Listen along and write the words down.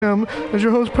As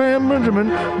your host Pam Benjamin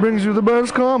brings you the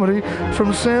best comedy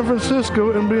from San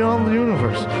Francisco and beyond the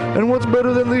universe. And what's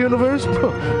better than the universe?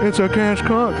 It's a cash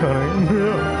cock, honey.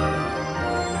 Yeah.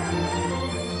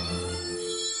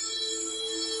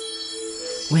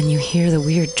 When you hear the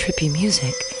weird trippy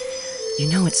music, you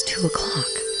know it's 2 o'clock.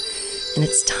 And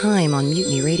it's time on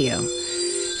Mutiny Radio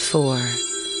for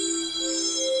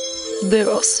There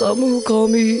Are Some Who Call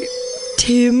Me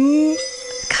Tim.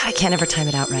 God, I can't ever time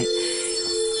it out right.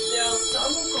 There are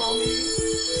some who call me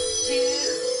Tim.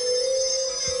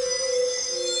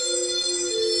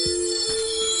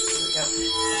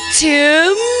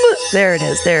 Tim. There it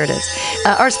is.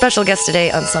 Our special guest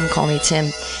today on Some Call Me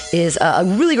Tim is a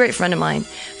really great friend of mine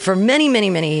for many, many,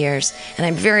 many years, and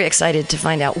I'm very excited to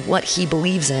find out what he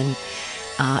believes in.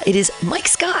 It is Mike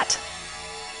Scott.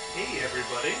 Hey,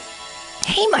 everybody.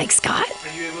 Hey, Mike Scott.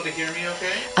 Are you able to hear me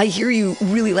okay? I hear you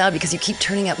really loud because you keep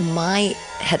turning up my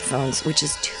headphones, which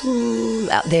is too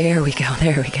loud. There we go.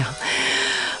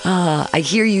 I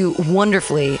hear you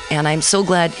wonderfully, and I'm so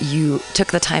glad you took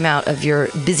the time out of your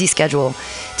busy schedule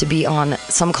to be on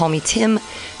Some Call Me Tim,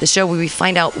 the show where we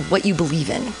find out what you believe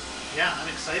in. Yeah, I'm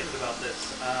excited about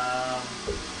this.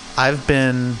 I've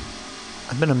been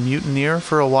a mutineer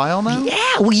for a while now.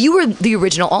 Yeah, well, you were the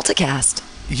original AltaCast.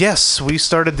 Yes, we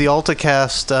started the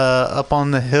AltaCast up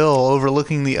on the hill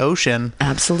overlooking the ocean.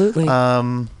 Absolutely.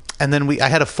 And then I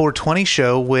had a 420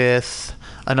 show with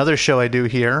another show I do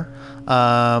here.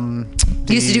 You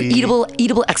used to do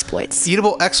Eatable Exploits.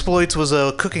 Eatable Exploits was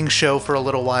a cooking show for a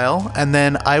little while, and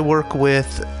then I work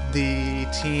with the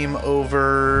team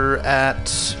over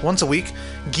at once a week,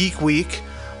 Geek Week,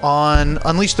 on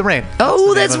Unleash the Rain.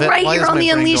 That's right. You're on the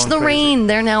Unleash the Rain.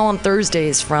 They're now on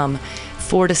Thursdays from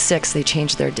 4 to 6. They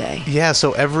changed their day. Yeah,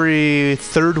 so every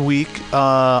third week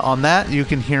on that, you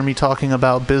can hear me talking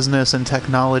about business and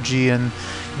technology and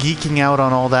geeking out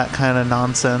on all that kind of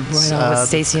nonsense. Right on with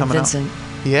Stacey and Vincent.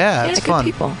 Yeah, it's good fun.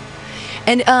 People.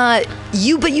 And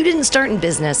you didn't start in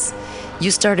business.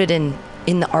 You started in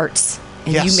the arts,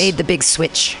 and yes. You made the big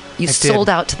switch. You sold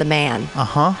out to the man.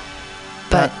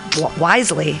 But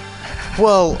wisely.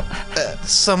 Well,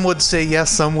 some would say yes,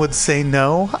 some would say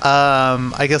no.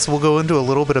 I guess we'll go into a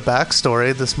little bit of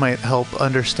backstory. This might help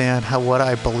understand what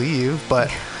I believe. But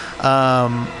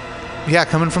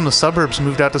coming from the suburbs,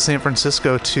 moved out to San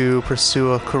Francisco to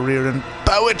pursue a career in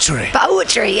poetry.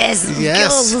 Poetry, yes.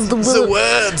 Yes, the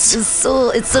words.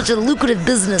 It's such a lucrative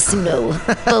business,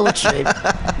 poetry.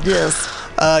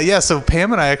 Yes. So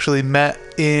Pam and I actually met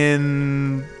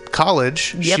in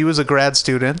college. Yep. She was a grad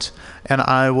student, and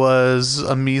I was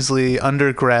a measly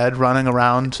undergrad running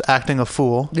around acting a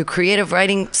fool. The creative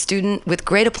writing student with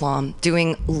great aplomb,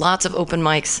 doing lots of open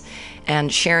mics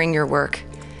and sharing your work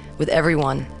with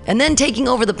everyone. And then taking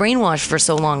over the Brainwash for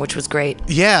so long, which was great.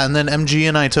 Yeah, and then MG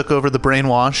and I took over the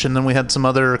Brainwash, and then we had some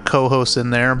other co-hosts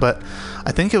in there, but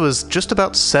I think it was just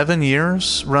about 7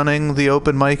 years running the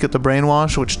open mic at the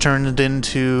Brainwash, which turned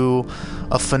into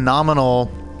a phenomenal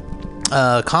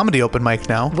comedy open mic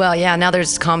now. Well, yeah, now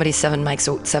there's comedy 7 nights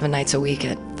a week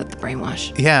at the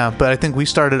Brainwash. Yeah, but I think we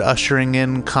started ushering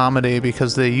in comedy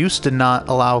because they used to not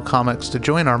allow comics to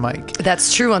join our mic.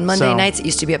 That's true. On Monday nights, it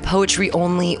used to be a poetry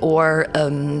only or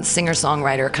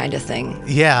singer-songwriter kind of thing.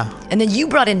 Yeah. And then you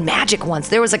brought in Magic once.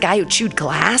 There was a guy who chewed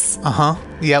glass.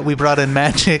 Yeah, we brought in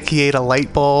Magic. He ate a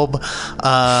light bulb.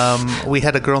 We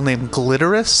had a girl named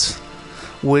Glitterous,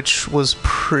 which was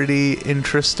pretty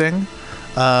interesting.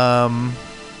 Those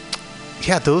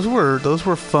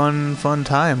were fun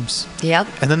times. Yep.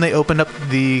 And then they opened up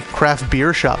the craft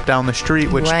beer shop down the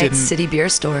street, which City Beer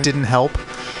Store didn't help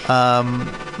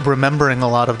remembering a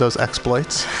lot of those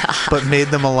exploits, but made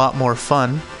them a lot more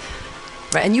fun.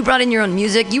 Right, and you brought in your own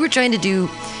music. You were trying to do.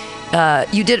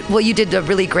 You did a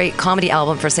really great comedy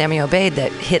album for Sammy Obeyed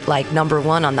that hit like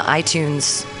 #1 on the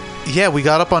iTunes. Yeah, we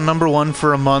got up on #1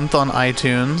 for a month on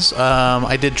iTunes.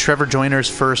 I did Trevor Joyner's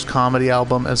first comedy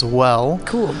album as well.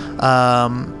 Cool. I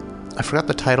forgot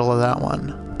the title of that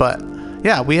one, but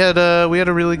yeah, we had a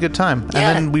really good time. Yeah.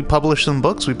 And then we published some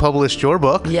books. We published your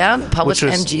book. Yeah, published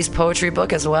MG's poetry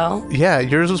book as well. Yeah,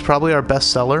 yours was probably our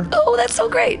bestseller. Oh, that's so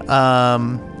great. I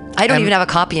don't even have a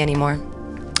copy anymore.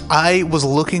 I was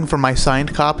looking for my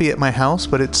signed copy at my house,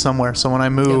 but it's somewhere. So when I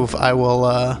move, I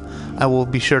will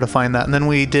be sure to find that. And then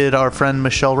we did our friend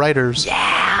Michelle Ryder's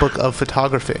book of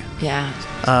photography. Yeah.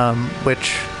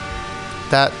 Which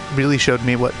that really showed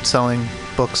me what selling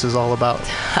books is all about.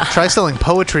 Try selling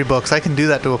poetry books. I can do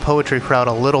that to a poetry crowd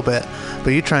a little bit,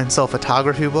 but you try and sell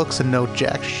photography books and know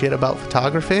jack shit about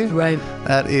photography. Right.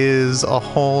 That is a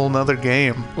whole nother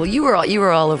game. Well, you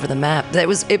were all over the map.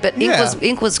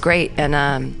 Ink was great, and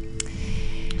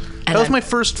That was my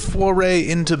first foray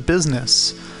into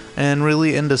business and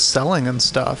really into selling and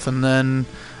stuff. And then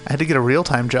I had to get a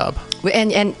real-time job.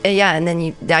 And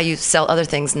then now you sell other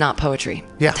things, not poetry.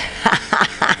 Yeah.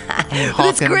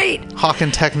 That's great.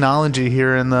 Hawking technology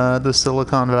here in the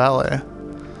Silicon Valley.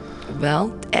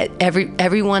 Well,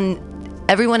 everyone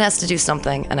has to do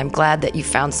something, and I'm glad that you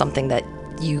found something that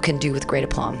you can do with great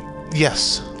aplomb.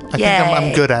 Yes. I think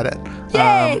I'm good at it.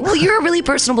 Yay! Well, you're a really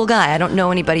personable guy. I don't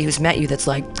know anybody who's met you that's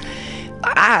like,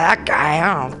 that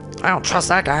guy, I don't trust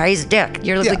that guy. He's a dick.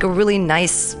 You're like a really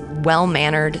nice,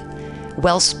 well-mannered,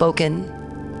 well-spoken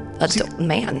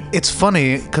man. It's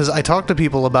funny because I talk to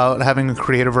people about having a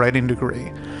creative writing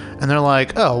degree, and they're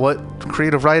like, "Oh, what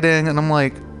creative writing?" And I'm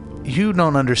like, "You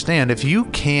don't understand. If you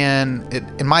can,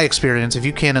 in my experience, if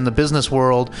you can in the business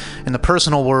world, in the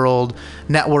personal world,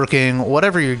 networking,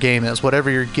 whatever your game is, whatever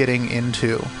you're getting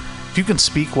into, if you can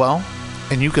speak well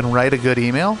and you can write a good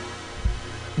email,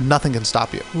 nothing can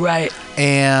stop you." Right.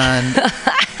 And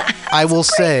I will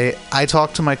say, I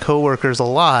talk to my coworkers a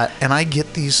lot, and I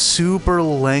get these super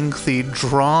lengthy,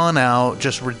 drawn out,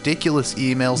 just ridiculous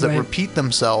emails that repeat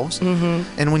themselves. Mm-hmm.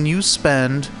 And when you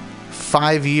spend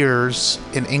 5 years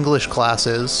in English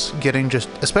classes getting just,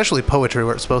 especially poetry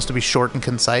where it's supposed to be short and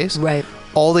concise, right,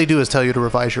 all they do is tell you to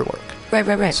revise your work.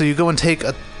 Right. So you go and take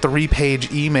a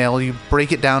 3-page email, you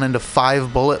break it down into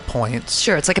 5 bullet points.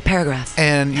 Sure, it's like a paragraph.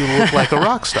 And you look like a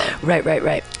rock star.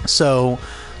 Right. So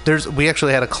we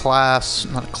actually had a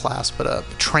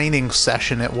training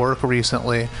session at work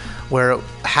recently where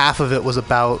half of it was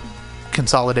about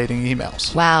consolidating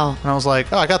emails. Wow. And I was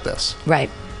like, oh, I got this.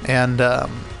 Right. And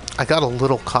I got a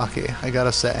little cocky, I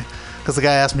gotta say. Because the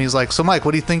guy asked me, he's like, "So Mike,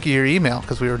 what do you think of your email?"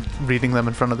 Because we were reading them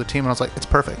in front of the team, and I was like, "It's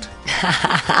perfect."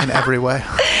 In every way.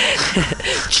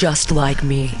 Just like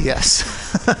me. Yes.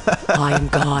 I am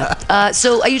God.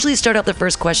 So I usually start out the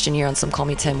first question here on Some Call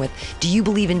Me Tim with, do you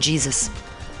believe in Jesus?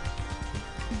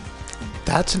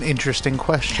 That's an interesting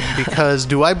question, because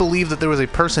do I believe that there was a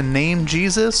person named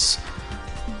Jesus?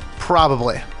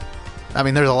 Probably. I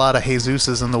mean, there's a lot of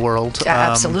Jesuses in the world.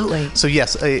 Absolutely. So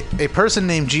yes, a person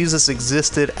named Jesus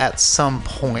existed at some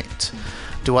point.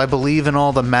 Do I believe in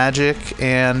all the magic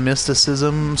and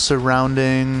mysticism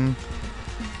surrounding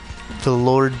the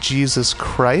Lord Jesus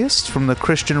Christ from the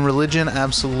Christian religion?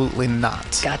 Absolutely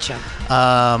not. Gotcha.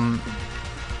 I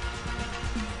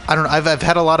don't know. I've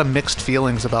had a lot of mixed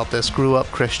feelings about this. Grew up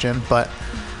Christian, but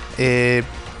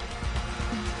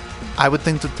I would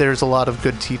think that there's a lot of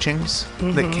good teachings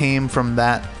that came from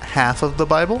that half of the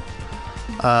Bible.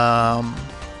 I'm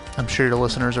sure your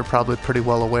listeners are probably pretty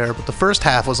well aware, but the first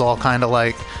half was all kind of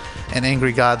like an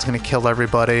angry God's going to kill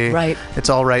everybody. Right. It's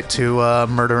all right to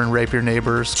murder and rape your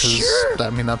neighbors because, sure,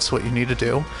 I mean, that's what you need to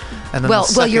do. And then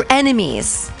well, your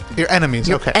enemies. Your enemies,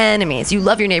 your okay. enemies. You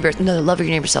love your neighbor. No, the love of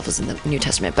your neighbor self was in the New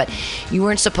Testament, but you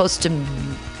weren't supposed to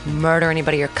murder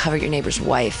anybody or cover your neighbor's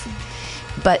wife.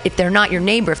 But if they're not your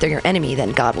neighbor, if they're your enemy,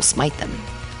 then God will smite them.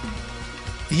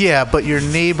 Yeah, but your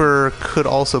neighbor could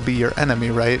also be your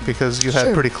enemy, right? Because you have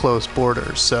Sure. pretty close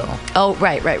borders, so... Oh,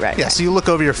 right. Yeah, so you look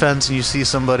over your fence and you see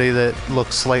somebody that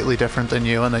looks slightly different than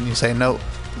you, and then you say, nope,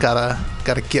 gotta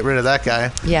get rid of that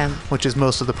guy. Yeah. Which is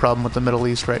most of the problem with the Middle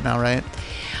East right now, right?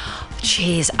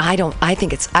 Jeez, I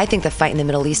think the fight in the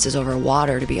Middle East is over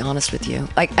water, to be honest with you.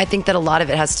 Like, I think that a lot of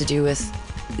it has to do with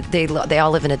they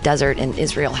all live in a desert, and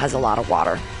Israel has a lot of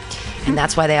water, and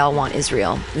that's why they all want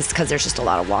Israel. It's because there's just a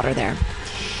lot of water there.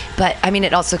 But I mean,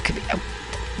 it also could be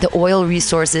the oil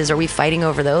resources. Are we fighting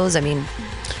over those? I mean,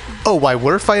 oh, why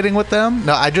we're fighting with them?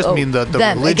 No, I just mean the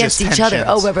them religious against each tensions.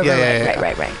 other. Oh,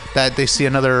 right. That they see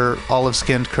another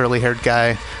olive-skinned, curly-haired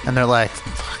guy, and they're like,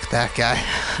 "Fuck that guy.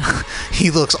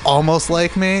 He looks almost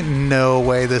like me. No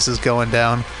way, this is going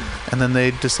down." And then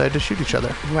they decide to shoot each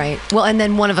other. Right. Well, and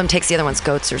then one of them takes the other one's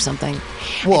goats or something.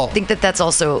 Well, I think that's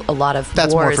also a lot of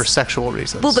that's wars. more for sexual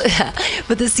reasons. Well,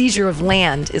 but the seizure of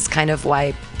land is kind of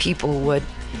why people would.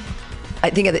 I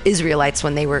think of the Israelites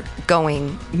when they were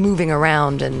moving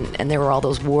around, and there were all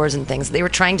those wars and things. They were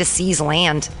trying to seize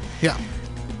land. Yeah.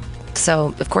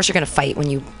 So, of course, you're going to fight when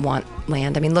you want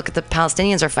land. I mean, look at the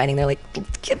Palestinians are fighting. They're like,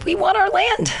 we want our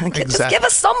land. Just give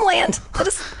us some land.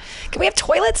 Can we have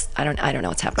toilets? I don't know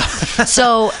what's happening.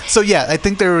 So yeah, I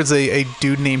think there was a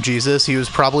dude named Jesus. He was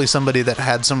probably somebody that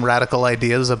had some radical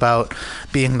ideas about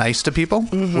being nice to people,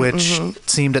 which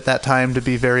seemed at that time to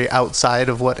be very outside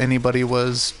of what anybody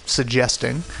was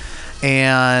suggesting.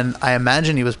 And I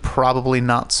imagine he was probably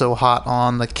not so hot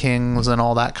on the kings and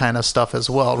all that kind of stuff as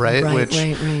well, right? Which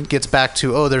gets back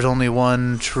to, there's only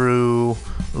one true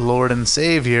Lord and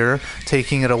Savior,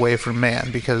 taking it away from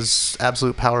man, because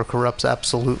absolute power corrupts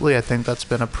absolutely. I think that's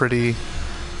been a pretty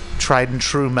tried and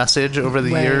true message over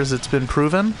the Right. years. It's been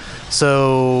proven.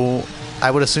 So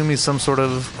I would assume he's some sort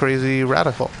of crazy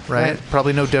radical, right?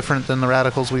 Probably no different than the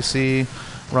radicals we see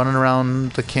running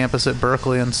around the campus at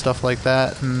Berkeley and stuff like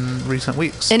that in recent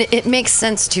weeks. And it makes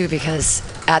sense too, because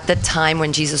at the time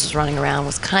when Jesus was running around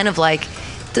was kind of like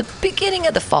the beginning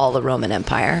of the fall of the Roman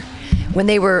Empire, when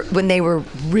they were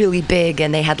really big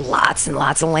and they had lots and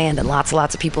lots of land and lots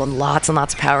of people and lots of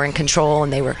power and control,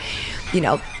 and they were,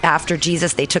 after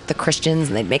Jesus they took the Christians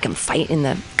and they'd make them fight in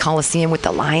the Colosseum with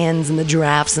the lions and the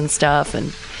giraffes and stuff.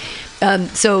 And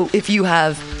so if you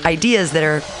have ideas that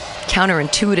are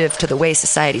counterintuitive to the way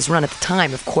society's run at the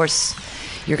time, of course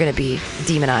you're going to be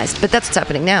demonized. But that's what's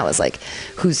happening now, is like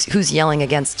who's yelling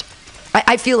against.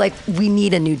 I feel like we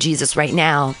need a new Jesus right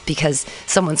now, because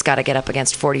someone's got to get up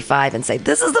against 45 and say,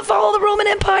 this is the fall of the Roman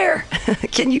Empire.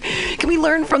 Can we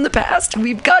learn from the past?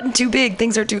 We've gotten too big.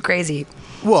 Things are too crazy.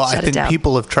 Well, I think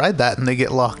people have tried that and they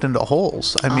get locked into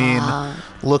holes. I mean,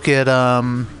 look at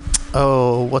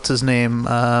what's his name?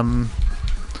 Trying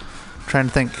to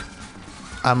think.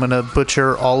 I'm going to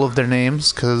butcher all of their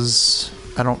names because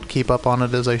I don't keep up on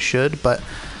it as I should, but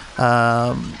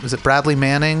is it Bradley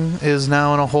Manning is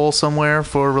now in a hole somewhere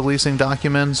for releasing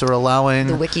documents or allowing...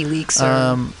 The WikiLeaks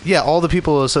all the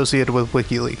people associated with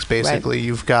WikiLeaks, basically. Right.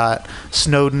 You've got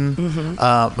Snowden,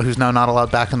 who's now not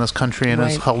allowed back in this country and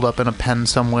is held up in a pen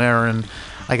somewhere, and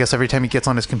I guess every time he gets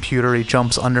on his computer, he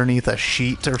jumps underneath a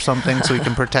sheet or something so he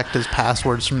can protect his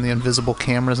passwords from the invisible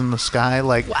cameras in the sky.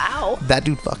 Like, wow, that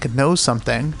dude fucking knows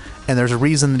something, and there's a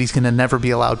reason that he's going to never be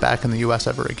allowed back in the U.S.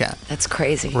 ever again. That's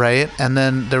crazy. Right? And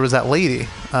then there was that lady.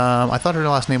 I thought her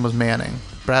last name was Manning.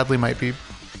 Bradley might be...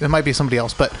 It might be somebody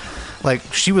else, but...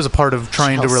 Like, she was a part of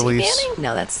trying to release... Manning?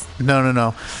 No, that's...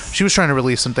 No. She was trying to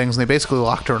release some things, and they basically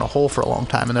locked her in a hole for a long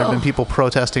time, and there have been people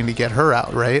protesting to get her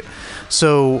out, right?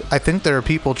 So I think there are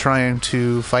people trying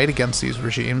to fight against these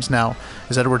regimes. Now,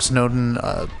 is Edward Snowden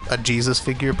a Jesus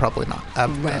figure? Probably not.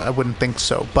 I wouldn't think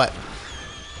so. But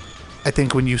I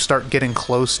think when you start getting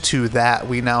close to that,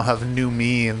 we now have new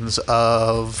means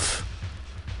of...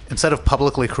 Instead of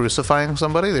publicly crucifying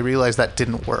somebody, they realize that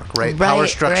didn't work, right? Power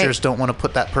structures don't want to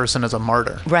put that person as a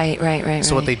martyr. Right.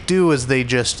 So what they do is they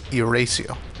just erase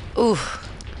you. Ooh.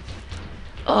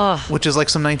 Oh. Which is like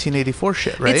some 1984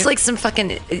 shit, right? It's like some fucking,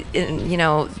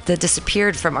 that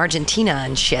disappeared from Argentina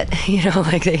and shit.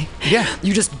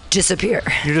 You just disappear.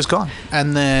 You're just gone.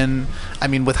 And then, I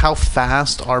mean, with how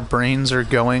fast our brains are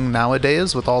going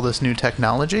nowadays with all this new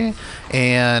technology,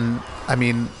 and I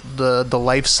mean, the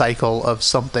life cycle of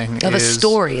something a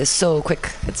story is so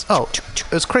quick.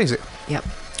 It's crazy. Yep.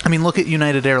 I mean, look at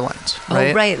United Airlines,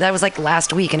 right? Oh, right. That was like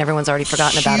last week, and everyone's already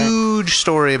forgotten about it. Huge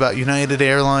story about United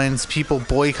Airlines, people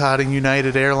boycotting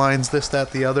United Airlines, this,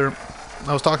 that, the other.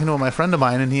 I was talking to my friend of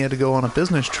mine, and he had to go on a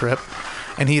business trip,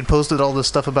 and he had posted all this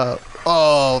stuff about,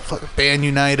 fuck, ban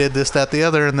United, this, that, the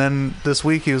other, and then this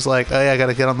week he was like, oh, yeah, I got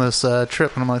to get on this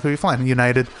trip, and I'm like, who are you flying?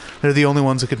 United. They're the only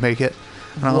ones that could make it.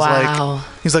 And I was like,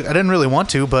 he's like, I didn't really want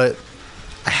to, but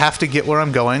I have to get where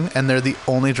I'm going, and they're the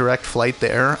only direct flight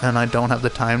there, and I don't have the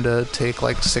time to take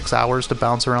like 6 hours to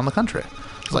bounce around the country.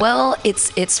 Well,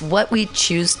 it's what we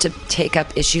choose to take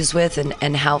up issues with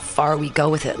and how far we go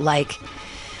with it. Like,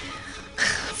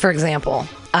 for example,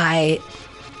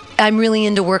 I'm really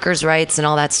into workers' rights and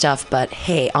all that stuff, but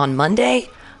hey, on Monday,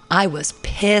 I was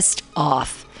pissed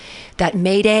off. That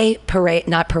May Day parade,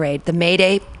 not parade, the May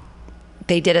Day,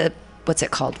 they did a, what's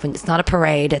it called? When it's not a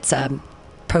parade, it's a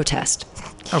protest.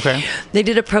 Okay. They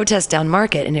did a protest down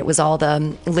Market, and it was all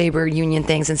the labor union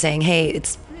things and saying, hey,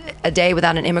 it's a day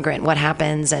without an immigrant, what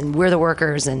happens, and we're the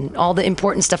workers, and all the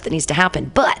important stuff that needs to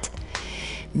happen. But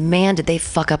man, did they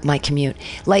fuck up my commute.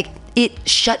 Like, it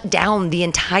shut down the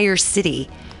entire city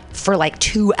for like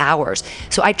 2 hours.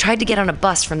 So I tried to get on a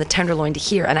bus from the Tenderloin to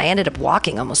here, and I ended up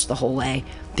walking almost the whole way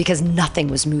because nothing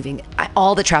was moving.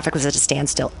 All the traffic was at a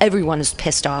standstill. Everyone was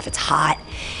pissed off. It's hot.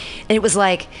 And it was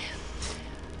like,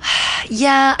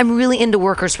 yeah, I'm really into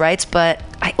workers' rights, but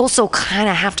I also kind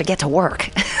of have to get to work.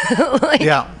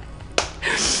 Yeah.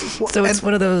 So it's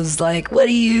one of those, like,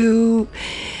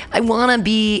 I want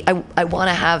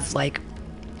to have like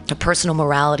a personal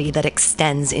morality that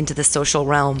extends into the social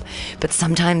realm, but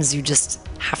sometimes you just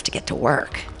have to get to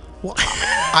work. Well,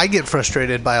 I get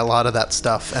frustrated by a lot of that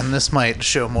stuff, and this might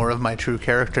show more of my true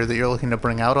character that you're looking to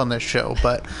bring out on this show,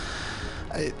 but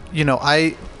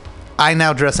I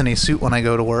now dress in a suit when I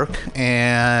go to work,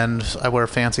 and I wear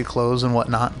fancy clothes and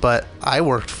whatnot, but I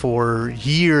worked for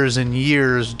years and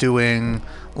years doing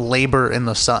labor in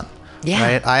the sun. Yeah.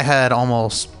 Right? I had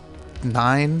almost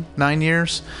nine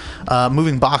years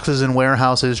moving boxes in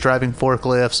warehouses, driving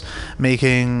forklifts,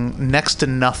 making next to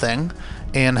nothing,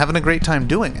 and having a great time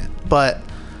doing it. But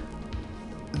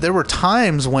there were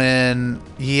times when,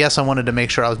 yes, I wanted to make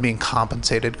sure I was being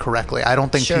compensated correctly. I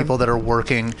don't think people that are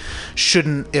working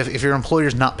shouldn't, if your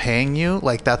employer's not paying you,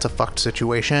 like, that's a fucked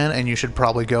situation, and you should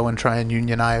probably go and try and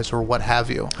unionize or what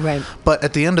have you. Right. But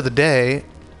at the end of the day,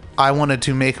 I wanted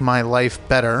to make my life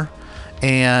better,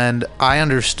 and I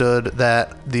understood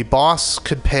that the boss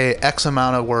could pay X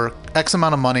amount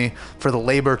of money for the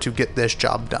labor to get this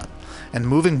job done. And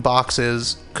moving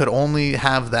boxes could only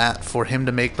have that for him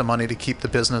to make the money to keep the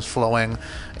business flowing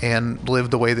and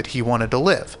live the way that he wanted to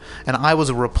live. And I was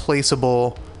a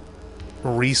replaceable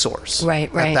resource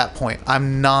at that point.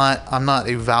 I'm not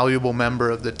a valuable member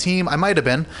of the team. I might have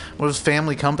been. It was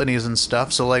family companies and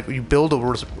stuff. So, like, you build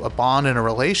a bond in a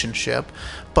relationship,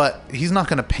 but he's not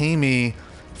going to pay me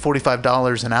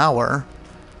 $45 an hour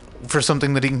for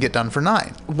something that he can get done for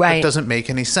 $9. Right. It doesn't make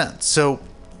any sense. So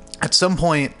at some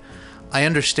point, I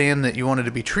understand that you wanted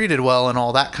to be treated well and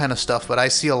all that kind of stuff, but I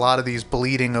see a lot of these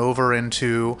bleeding over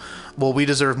into, well, we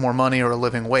deserve more money or a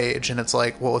living wage. And it's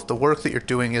like, well, if the work that you're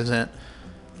doing isn't...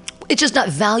 It's just not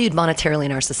valued monetarily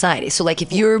in our society. So, like,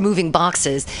 if you're moving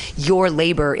boxes, your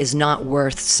labor is not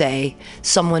worth, say,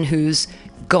 someone who's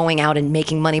going out and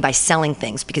making money by selling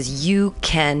things, because you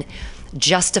can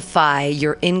justify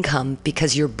your income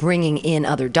because you're bringing in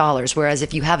other dollars. Whereas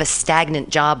if you have a stagnant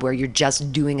job where you're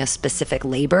just doing a specific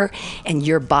labor and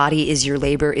your body is your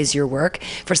labor, is your work,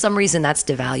 for some reason that's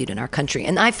devalued in our country.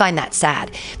 And I find that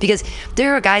sad, because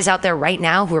there are guys out there right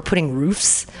now who are putting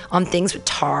roofs on things with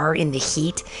tar in the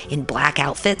heat in black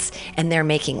outfits, and they're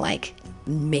making like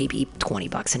maybe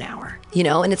 $20 an hour, you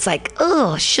know? And it's like,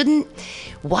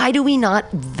 why do we not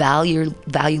value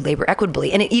labor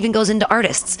equitably? And it even goes into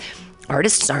artists.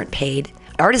 Artists aren't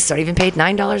even paid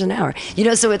 $9 an hour, you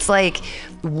know? So it's like,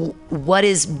 what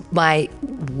is my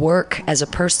work as a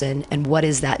person, and what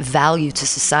is that value to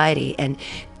society? And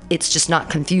it's just not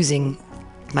confusing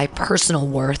my personal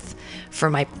worth for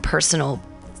my personal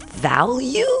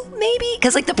value, maybe?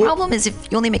 Because, like, the problem is, if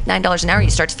you only make $9 an hour, you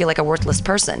start to feel like a worthless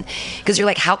person, because you're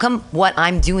like, how come what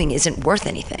I'm doing isn't worth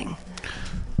anything?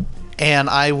 And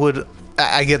I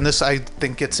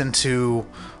think gets into,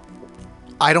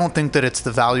 I don't think that it's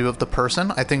the value of the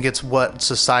person. I think it's what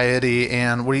society,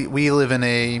 and we live in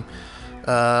a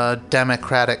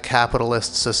democratic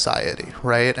capitalist society,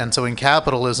 right? And so in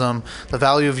capitalism, the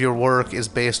value of your work is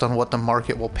based on what the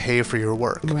market will pay for your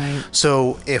work. Right.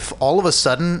 So if all of a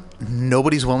sudden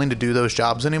nobody's willing to do those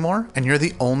jobs anymore, and you're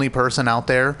the only person out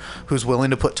there who's willing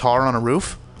to put tar on a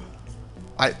roof,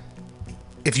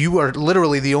 if you are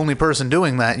literally the only person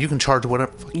doing that, you can charge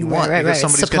whatever you want, because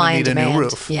somebody's going to need a new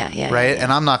roof. Yeah.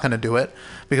 And I'm not going to do it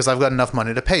because I've got enough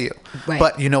money to pay you. Right.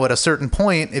 But, you know, at a certain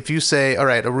point, if you say, all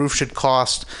right, a roof should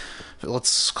cost,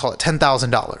 let's call it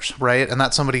 $10,000, right? And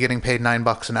that's somebody getting paid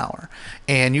 $9 an hour.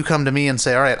 And you come to me and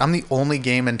say, all right, I'm the only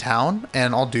game in town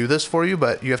and I'll do this for you,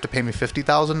 but you have to pay me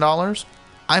 $50,000.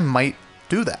 I might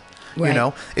do that. Right. You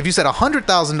know, if you said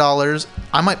 $100,000,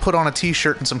 I might put on a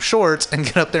t-shirt and some shorts and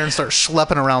get up there and start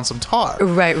schlepping around some tar.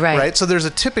 Right. So there's a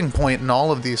tipping point in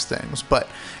all of these things, but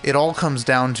it all comes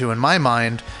down to, in my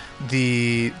mind,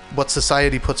 what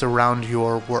society puts around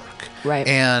your work. Right.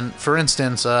 And for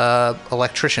instance,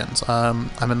 electricians. I'm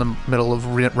in the middle of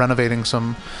renovating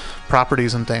some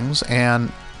properties and things,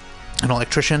 and an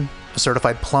electrician, a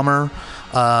certified plumber,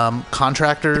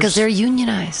 contractors. Because they're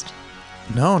unionized.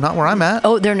 No, not where I'm at.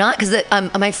 Oh, they're not? Because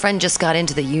my friend just got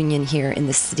into the union here in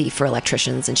the city for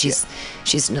electricians, and she's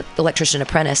an electrician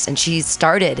apprentice, and she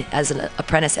started as an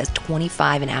apprentice as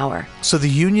 $25 an hour. So the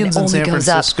unions in San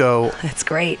Francisco that's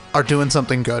great, are doing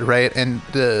something good, right? And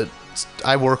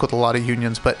I work with a lot of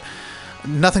unions, but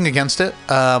nothing against it.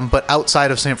 But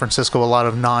outside of San Francisco, a lot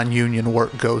of non-union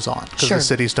work goes on because the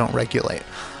cities don't regulate.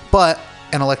 But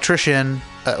an electrician,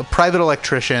 a private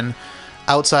electrician,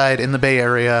 outside in the Bay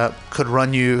Area could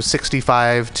run you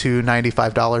 $65 to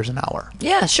 $95 an hour.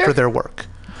 Yeah, sure. For their work.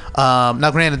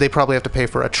 Now, granted, they probably have to pay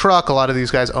for a truck. A lot of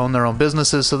these guys own their own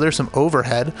businesses, so there's some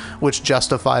overhead, which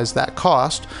justifies that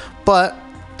cost. But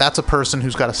that's a person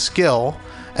who's got a skill,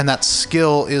 and that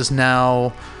skill is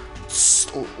now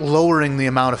lowering the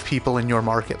amount of people in your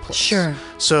marketplace. Sure.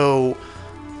 So,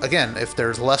 again, if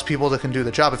there's less people that can do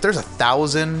the job, if there's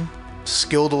 1,000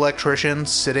 skilled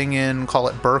electricians sitting in, call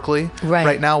it Berkeley,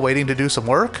 right now waiting to do some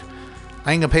work,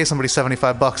 I ain't gonna pay somebody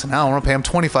 $75 an hour. I'm gonna pay them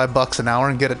 $25 an hour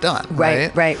and get it done.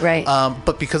 Right.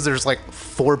 But because there's like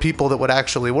 4 people that would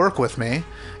actually work with me,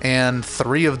 and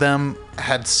 3 of them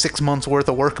had 6 months worth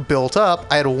of work built up,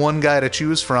 I had one guy to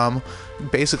choose from.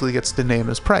 Basically gets to name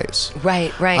his price.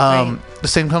 Right. The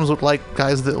same comes with like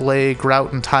guys that lay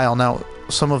grout and tile. Now,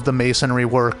 some of the masonry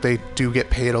work, they do get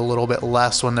paid a little bit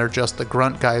less when they're just the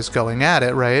grunt guys going at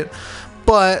it, right?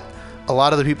 But a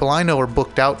lot of the people I know are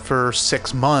booked out for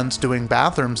 6 months doing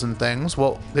bathrooms and things.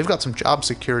 Well, they've got some job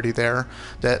security there,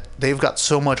 that they've got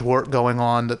so much work going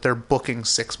on that they're booking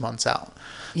 6 months out.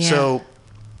 Yeah. So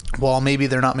while maybe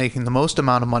they're not making the most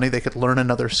amount of money, they could learn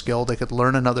another skill, they could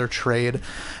learn another trade.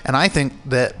 And I think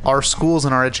that our schools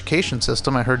and our education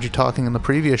system, I heard you talking in the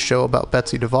previous show about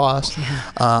Betsy DeVos,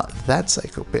 that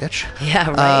psycho bitch.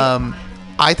 Yeah, right.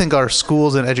 I think our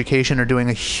schools and education are doing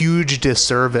a huge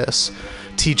disservice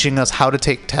teaching us how to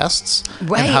take tests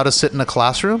and how to sit in a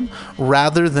classroom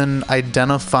rather than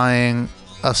identifying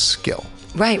a skill.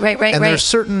 Right. And there's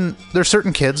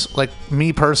certain kids, like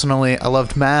me personally, I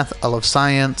loved math, I love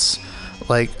science.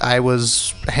 Like, I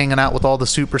was hanging out with all the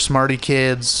super smarty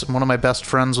kids. One of my best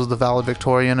friends was the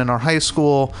valedictorian in our high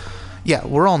school. Yeah,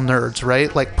 we're all nerds,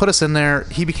 right? Like, put us in there.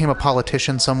 He became a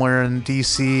politician somewhere in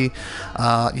D.C.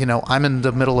 I'm in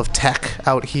the middle of tech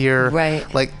out here.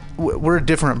 Right. Like, we're a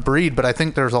different breed, but I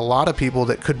think there's a lot of people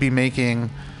that could be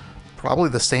making probably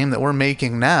the same that we're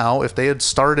making now if they had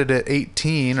started at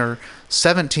 18 or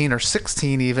 17 or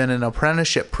 16 even in an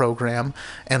apprenticeship program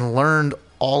and learned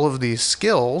all of these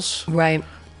skills. Right.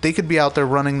 They could be out there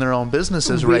running their own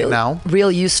businesses right now.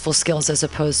 Real useful skills as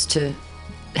opposed to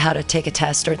how to take a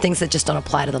test or things that just don't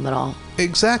apply to them at all.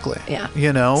 Exactly. Yeah.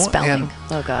 And Spelling.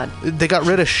 Oh, God. they got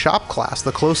rid of shop class.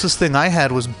 The closest thing I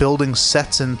had was building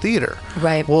sets in theater.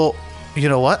 Right. Well, you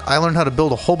know what? I learned how to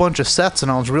build a whole bunch of sets,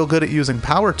 and I was real good at using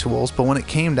power tools, but when it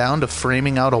came down to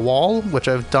framing out a wall, which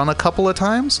I've done a couple of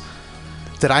times,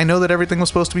 did I know that everything was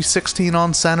supposed to be 16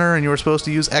 on center and you were supposed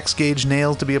to use X-gauge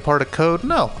nails to be a part of code?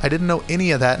 No, I didn't know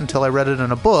any of that until I read it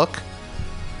in a book.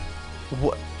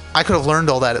 I could have learned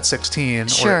all that at 16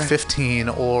 or at 15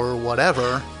 or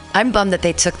whatever. I'm bummed that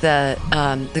they took the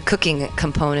cooking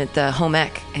component, the home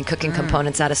ec and cooking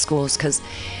components out of schools, because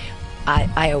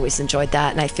I always enjoyed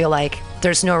that, and I feel like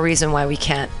there's no reason why we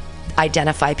can't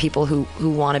identify people who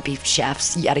want to be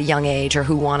chefs at a young age, or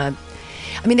who want to.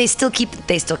 I mean, they still keep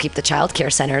the child care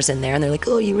centers in there, and they're like,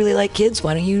 oh, you really like kids?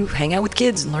 Why don't you hang out with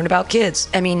kids and learn about kids?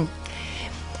 I mean,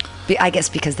 I guess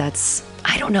because that's.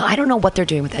 I don't know what they're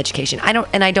doing with education. I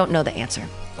don't know the answer.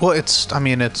 Well,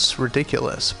 it's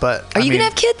ridiculous, but Are you going to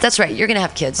have kids? That's right. You're going to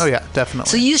have kids. Oh yeah, definitely.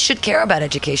 So you should care about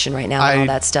education right now and all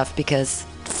that stuff, because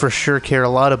for sure care a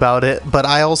lot about it. But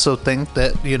I also think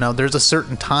that, there's a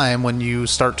certain time when you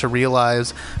start to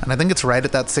realize, and I think it's right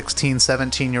at that 16,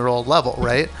 17-year-old level,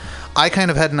 right? I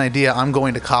kind of had an idea, I'm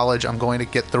going to college, I'm going to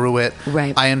get through it.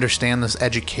 Right. I understand this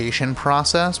education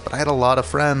process, but I had a lot of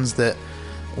friends that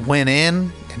went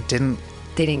in and didn't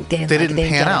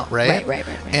pan out, right? Right.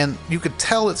 And you could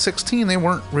tell at 16 they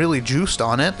weren't really juiced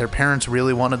on it. Their parents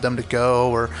really wanted them to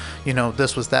go, or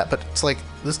this was that. But it's like,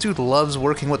 this dude loves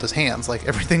working with his hands. Like,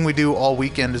 everything we do all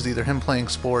weekend is either him playing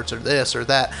sports or this or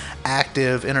that,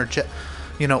 active,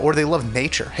 or they love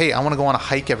nature. Hey, I want to go on a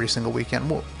hike every single weekend.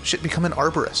 Well, shit, become an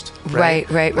arborist. Right.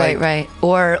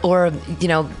 Or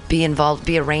be involved,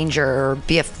 be a ranger, or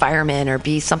be a fireman, or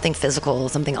be something physical,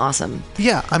 something awesome.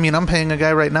 Yeah, I mean, I'm paying a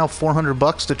guy right now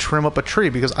 $400 to trim up a tree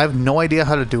because I have no idea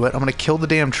how to do it. I'm going to kill the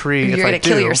damn tree. You're going to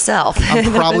kill yourself.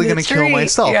 I'm probably going to kill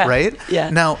myself, yeah. right? Yeah.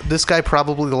 Now, this guy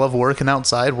probably loved working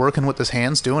outside, working with his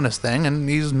hands, doing his thing, and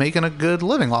he's making a good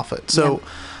living off it. So,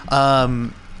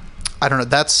 I don't know.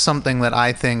 That's something that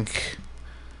I think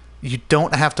you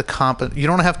don't have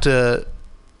to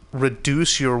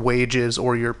reduce your wages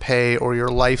or your pay or your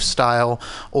lifestyle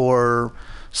or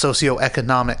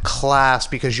socioeconomic class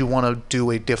because you want to do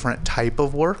a different type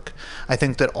of work. I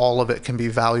think that all of it can be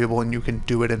valuable and you can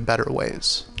do it in better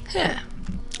ways. Yeah.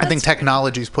 I think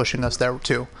technology is pushing us there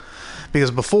too.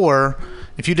 Because before,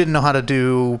 if you didn't know how to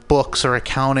do books or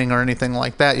accounting or anything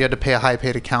like that, you had to pay a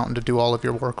high-paid accountant to do all of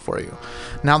your work for you.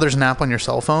 Now there's an app on your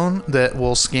cell phone that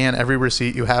will scan every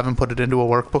receipt you have and put it into a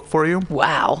workbook for you.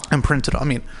 Wow. And print it. I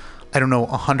mean, I don't know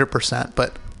 100%,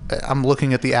 but I'm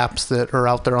looking at the apps that are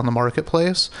out there on the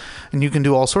marketplace, and you can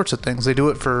do all sorts of things. They do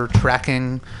it for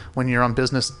tracking when you're on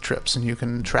business trips, and you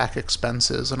can track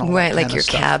expenses and all that kind of stuff. Right, like your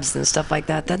cabs and stuff like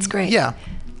that. That's great. Yeah.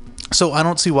 So I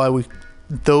don't see why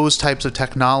those types of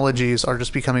technologies are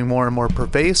just becoming more and more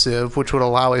pervasive, which would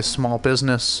allow a small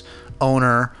business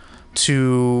owner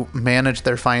to manage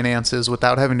their finances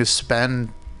without having to spend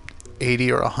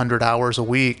 80 or 100 hours a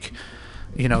week,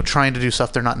 trying to do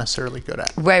stuff they're not necessarily good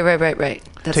at. Right.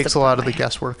 That takes a lot of the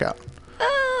guesswork out.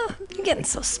 You're getting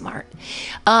so smart.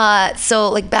 So,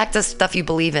 like, back to stuff you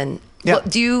believe in. Yeah.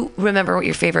 Do you remember what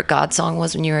your favorite God song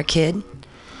was when you were a kid?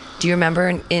 Do you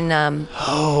remember do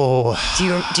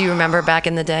you remember back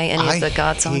in the day any of the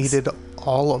God songs? I hated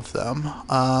all of them,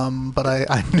 but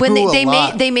I knew When a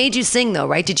lot. they made you sing though,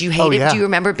 right? Did you hate Oh, it? yeah. Do you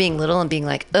remember being little and being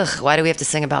like, ugh, why do we have to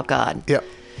sing about God? Yep.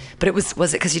 But was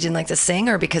it because you didn't like to sing,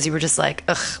 or because you were just like,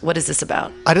 ugh, what is this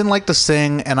about? I didn't like to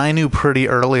sing, and I knew pretty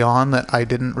early on that I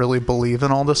didn't really believe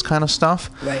in all this kind of stuff.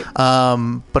 Right.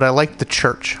 But I liked the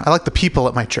church. I liked the people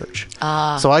at my church.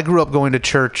 So I grew up going to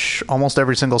church almost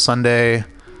every single Sunday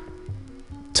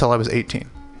till I was 18.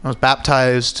 I was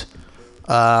baptized.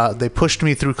 They pushed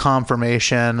me through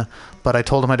confirmation, but I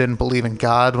told them I didn't believe in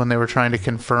God when they were trying to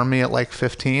confirm me at like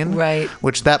 15. Right.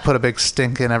 Which that put a big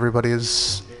stink in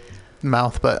everybody's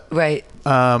mouth, but Right.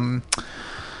 there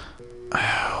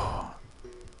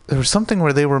was something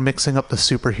where they were mixing up the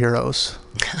superheroes.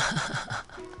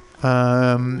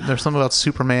 There's something about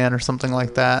Superman or something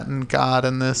like that, and God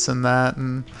and this and that,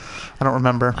 and I don't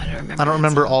remember. I don't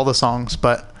remember all the songs,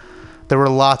 but there were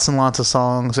lots and lots of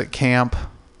songs at camp.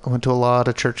 I went to a lot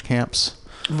of church camps.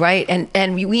 Right.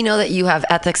 And we know that you have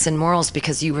ethics and morals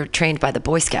because you were trained by the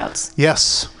Boy Scouts.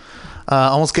 Yes.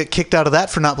 Almost get kicked out of that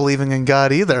for not believing in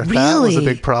God either. Really? That was a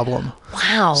big problem.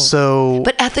 Wow. So,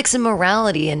 but ethics and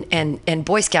morality and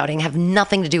Boy Scouting have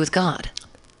nothing to do with God.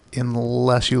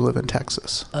 Unless you live in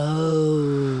Texas.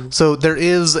 Oh. So there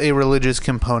is a religious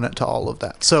component to all of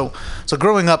that. So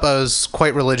growing up, I was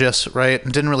quite religious, right?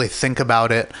 And didn't really think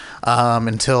about it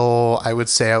until I would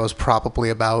say I was probably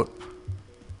about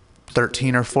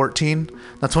 13 or 14.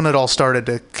 That's when it all started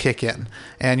to kick in.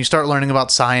 And you start learning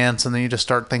about science, and then you just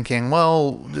start thinking,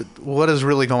 well, what is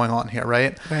really going on here,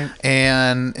 right? Right.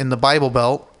 And in the Bible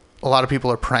Belt, a lot of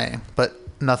people are praying, but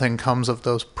nothing comes of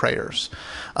those prayers.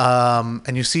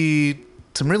 And you see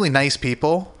some really nice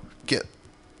people get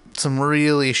some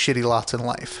really shitty lots in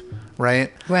life,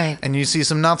 right? Right. And you see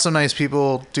some not so nice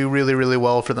people do really, really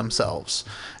well for themselves.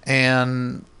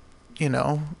 And, you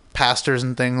know, pastors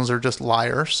and things are just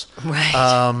liars. Right.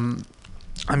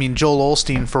 I mean, Joel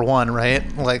Osteen, for one,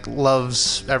 right? Like,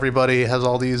 loves everybody, has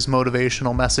all these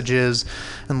motivational messages,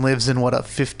 and lives in, what, a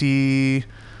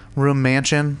 50-room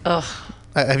mansion? Ugh.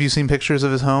 Have you seen pictures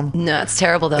of his home? No, it's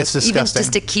terrible though. It's disgusting.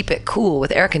 Even just to keep it cool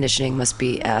with air conditioning must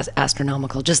be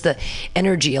astronomical. Just the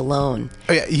energy alone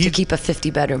to keep a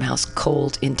 50-bedroom house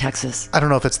cold in Texas. I don't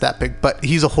know if it's that big, but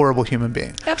he's a horrible human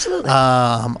being. Absolutely.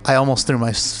 I almost threw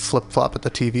my flip-flop at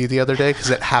the TV the other day because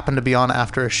it happened to be on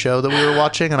after a show that we were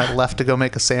watching, and I left to go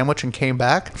make a sandwich and came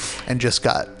back and just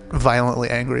got violently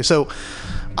angry. So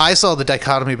I saw the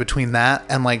dichotomy between that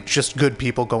and like just good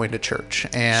people going to church.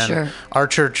 And Sure. Our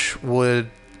church would,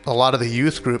 a lot of the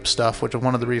youth group stuff, which is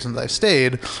one of the reasons I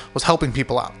stayed, was helping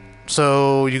people out.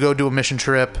 So you go do a mission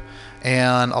trip,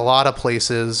 and a lot of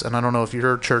places, and I don't know if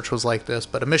your church was like this,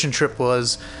 but a mission trip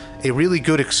was a really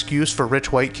good excuse for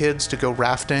rich white kids to go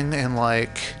rafting in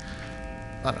like,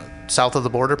 I don't know, south of the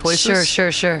border places.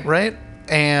 Sure. Right?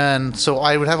 And so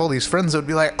I would have all these friends that would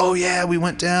be like, oh yeah, we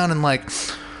went down and like,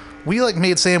 we like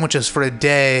made sandwiches for a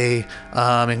day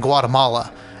in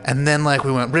Guatemala, and then like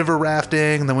we went river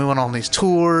rafting, and then we went on these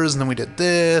tours, and then we did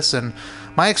this. And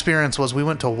my experience was we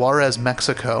went to Juarez,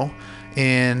 Mexico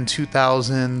in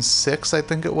 2006, I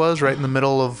think it was, right in the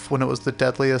middle of when it was the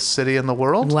deadliest city in the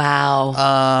world.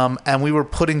 Wow. And we were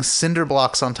putting cinder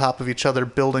blocks on top of each other,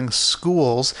 building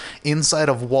schools inside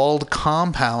of walled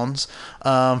compounds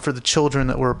for the children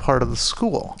that were a part of the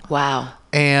school. Wow.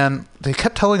 And they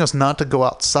kept telling us not to go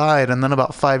outside. And then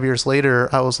about 5 years later,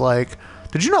 I was like,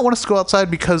 did you not want us to go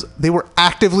outside because they were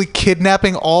actively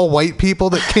kidnapping all white people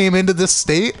that came into this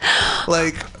state?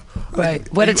 Like, right.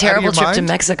 What a terrible trip to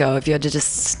Mexico if you had to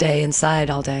just stay inside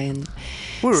all day and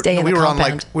stay in the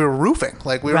compound. We were roofing.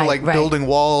 Like, we were building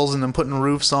walls and then putting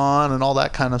roofs on and all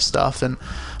that kind of stuff.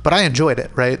 But I enjoyed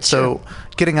it, right? Sure. So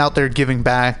getting out there, giving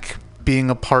back,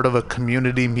 being a part of a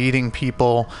community, meeting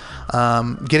people,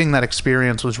 getting that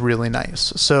experience was really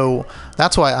nice. So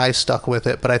that's why I stuck with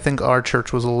it. But I think our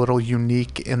church was a little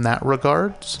unique in that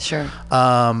regard. Sure.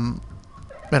 And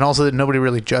also that nobody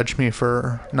really judged me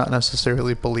for not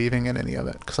necessarily believing in any of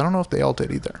it, because I don't know if they all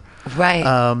did either. Right.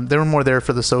 They were more there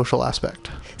for the social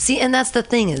aspect. See, and that's the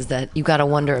thing, is that you got to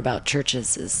wonder about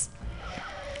churches is,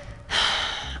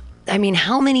 I mean,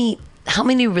 how many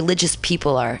religious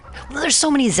people are, well, there's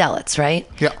so many zealots, right?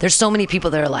 Yeah. There's so many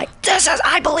people that are like,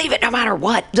 I believe it no matter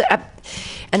what.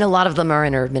 And a lot of them are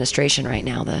in our administration right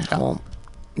now, the whole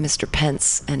Mr.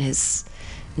 Pence and his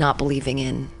not believing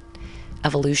in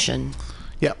evolution.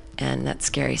 Yeah. And that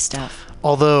scary stuff.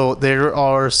 Although there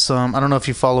are some, I don't know if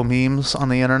you follow memes on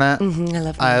the internet. Mm-hmm, I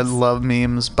love memes. I love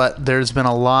memes, but there's been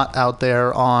a lot out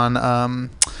there on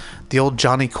the old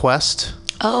Johnny Quest.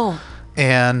 Oh.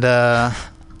 And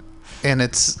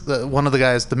it's one of the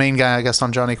guys, the main guy, I guess,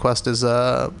 on Johnny Quest is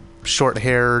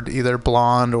short-haired, either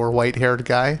blonde or white-haired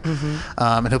guy.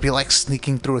 And he'll be like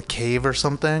sneaking through a cave or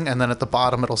something, and then at the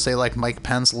bottom it'll say like Mike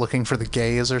Pence looking for the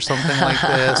gays or something like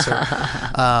this.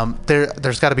 Or,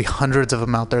 there's got to be hundreds of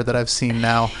them out there that I've seen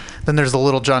now. Then there's the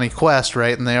little Johnny Quest,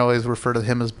 right? And they always refer to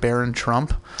him as Baron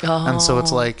Trump. And so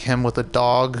it's like him with a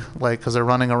dog, like, because they're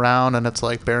running around, and it's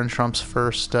like Baron Trump's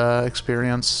first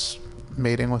experience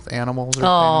mating with animals or things.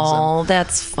 Oh,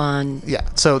 that's fun. Yeah,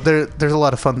 so there's a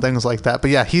lot of fun things like that.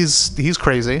 But yeah, he's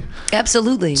crazy.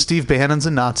 Absolutely. Steve Bannon's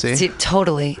a Nazi.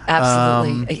 Totally,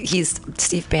 absolutely.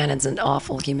 Steve Bannon's an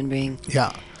awful human being.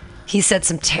 Yeah. He said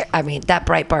some, that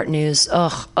Breitbart news,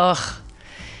 ugh.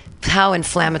 How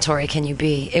inflammatory can you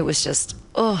be? It was just,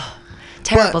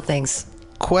 terrible things.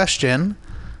 Question,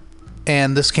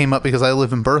 and this came up because I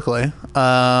live in Berkeley,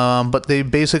 but they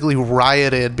basically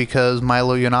rioted because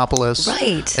Milo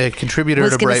Yiannopoulos, a contributor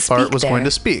to Breitbart, was going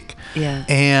to speak. Yeah.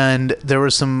 And there were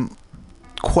some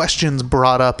questions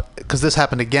brought up, because this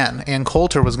happened again. Ann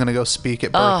Coulter was going to go speak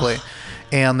at Berkeley.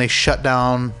 And they shut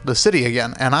down the city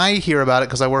again. And I hear about it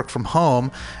because I work from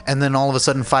home, and then all of a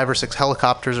sudden 5 or 6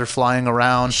 helicopters are flying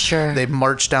around. Sure. They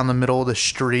marched down the middle of the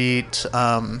street.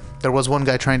 There was one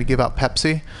guy trying to give out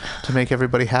Pepsi to make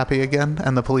everybody happy again,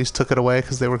 and the police took it away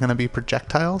because they were going to be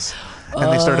projectiles. And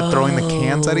they started throwing the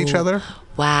cans at each other.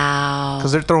 Wow.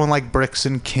 Because they're throwing like bricks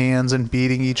and cans and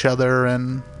beating each other.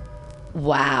 And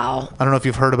wow. I don't know if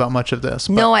you've heard about much of this.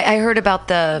 No, I heard about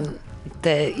the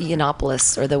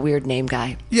Yiannopoulos, or the weird name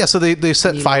guy. Yeah, so they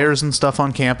set fires and stuff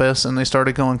on campus, and they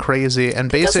started going crazy. And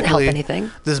basically, doesn't help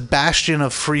anything. This bastion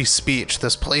of free speech,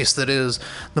 this place that is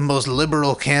the most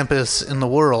liberal campus in the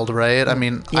world, right? I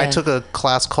mean, I took a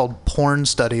class called Porn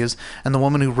Studies, and the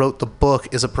woman who wrote the book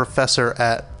is a professor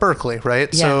at Berkeley,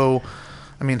 right? Yeah. So,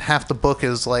 I mean, half the book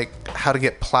is like how to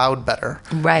get plowed better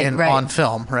on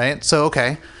film, right? So,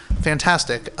 okay,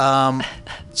 fantastic.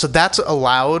 So that's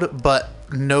allowed, but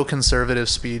no conservative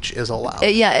speech is allowed.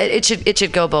 Yeah, it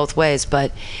should go both ways.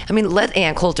 But I mean, let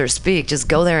Ann Coulter speak. Just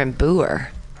go there and boo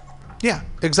her. Yeah,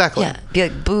 exactly. Yeah, be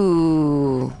like,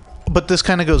 boo. But this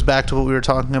kind of goes back to what we were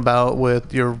talking about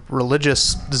with your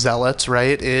religious zealots,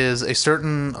 right? Is a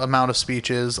certain amount of speech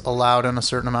is allowed and a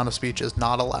certain amount of speech is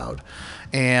not allowed.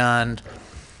 And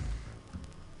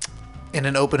in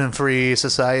an open and free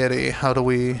society, how do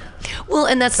we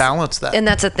balance that? And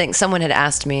that's the thing. Someone had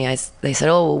asked me, they said,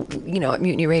 at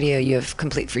Mutiny Radio, you have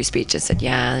complete free speech. I said,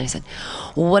 yeah. And I said,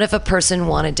 well, what if a person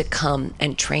wanted to come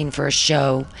and train for a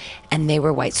show and they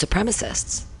were white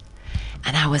supremacists?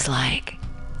 And I was like,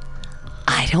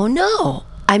 I don't know.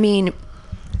 I mean,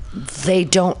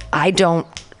 I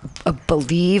don't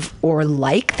believe or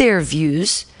like their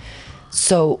views,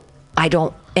 so I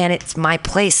don't. And it's my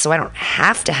place, so I don't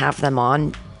have to have them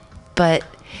on. But,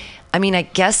 I mean, I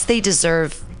guess they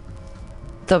deserve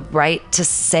the right to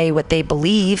say what they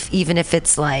believe, even if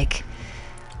it's like,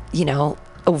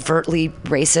 overtly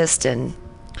racist and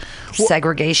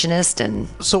segregationist. And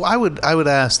so I would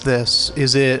ask this: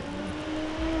 is it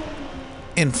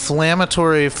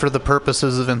inflammatory for the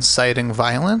purposes of inciting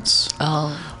violence,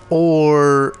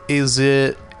 or is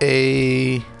it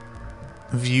a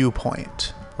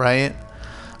viewpoint, right?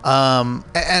 And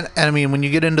I mean, when you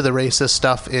get into the racist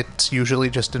stuff, it's usually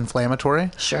just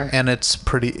inflammatory. Sure. And it's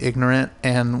pretty ignorant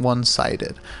and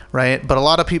one-sided, right? But a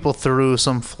lot of people threw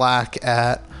some flack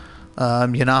at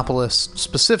Yiannopoulos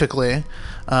specifically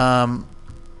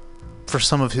for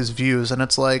some of his views. And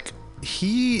it's like,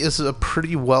 he is a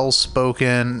pretty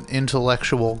well-spoken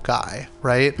intellectual guy,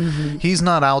 right? Mm-hmm. He's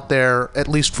not out there, at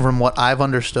least from what I've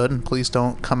understood, and please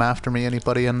don't come after me,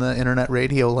 anybody in the internet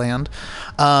radio land,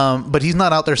 but he's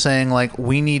not out there saying, like,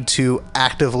 we need to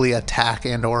actively attack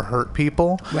and or hurt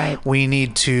people. Right. We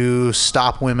need to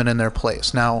stop women in their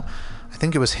place. Now, I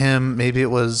think it was him, maybe it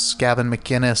was Gavin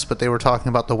McInnes, but they were talking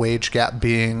about the wage gap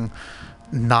being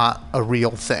not a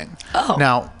real thing. Oh.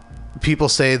 Now, people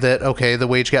say that, okay, the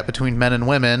wage gap between men and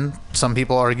women, some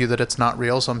people argue that it's not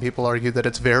real, some people argue that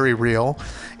it's very real,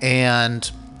 and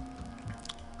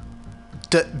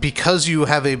because you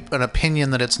have an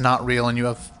opinion that it's not real and you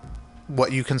have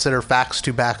what you consider facts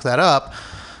to back that up,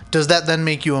 does that then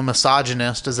make you a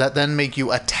misogynist? Does that then make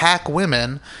you attack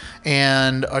women?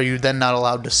 And are you then not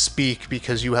allowed to speak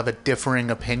because you have a differing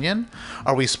opinion?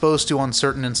 Are we supposed to, on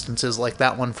certain instances, like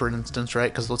that one, for instance,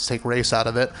 right? Because let's take race out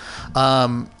of it.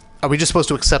 Are we just supposed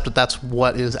to accept that that's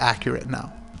what is accurate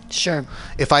now? Sure.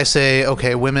 If I say,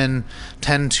 okay, women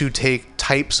tend to take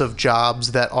types of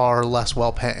jobs that are less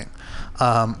well-paying,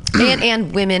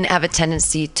 And women have a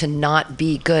tendency to not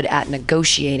be good at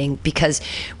negotiating because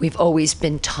we've always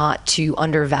been taught to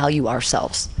undervalue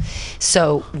ourselves.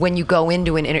 So when you go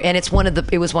into an and it was one of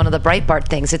the Breitbart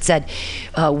things. It said,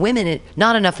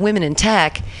 not enough women in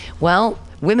tech. Well,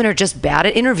 women are just bad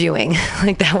at interviewing.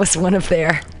 Like that was one of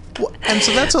their. And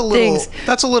so that's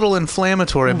a little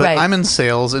inflammatory. But right. I'm in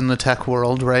sales in the tech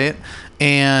world, right?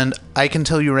 And I can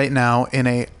tell you right now, in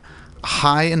a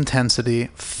high intensity,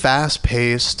 fast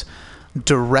paced,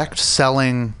 direct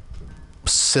selling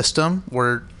system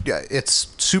where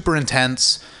it's super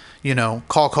intense,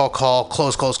 call,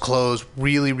 close,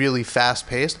 really, really fast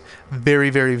paced, very,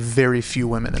 very, very few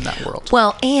women in that world.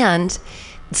 Well, and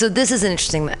so this is an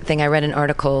interesting thing. I read an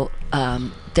article.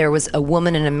 There was a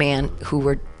woman and a man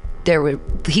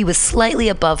he was slightly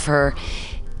above her,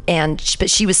 but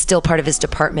she was still part of his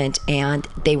department, and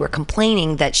they were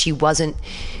complaining that she wasn't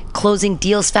closing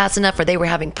deals fast enough, or they were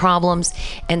having problems.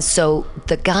 And so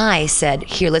the guy said,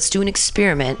 here, let's do an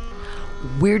experiment.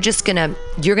 You're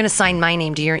gonna sign my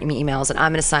name to your emails, and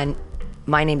I'm gonna sign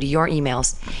my name to your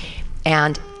emails.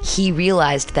 And he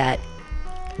realized that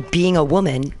being a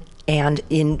woman and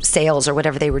in sales or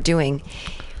whatever they were doing,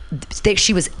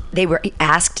 they were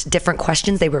asked different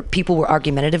questions. People were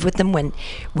argumentative with them when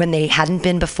they hadn't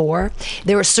been before.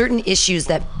 There were certain issues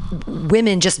that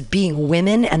women just being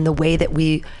women and the way that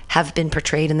we have been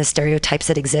portrayed in the stereotypes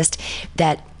that exist,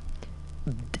 that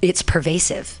it's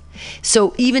pervasive.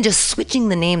 So even just switching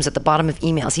the names at the bottom of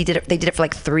emails, they did it for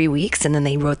like 3 weeks, and then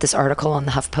they wrote this article on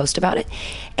the HuffPost about it.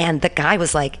 And the guy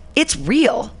was like, it's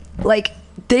real. Like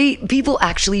people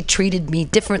actually treated me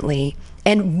differently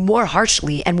and more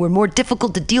harshly, and were more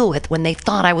difficult to deal with when they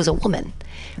thought I was a woman,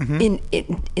 in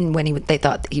when they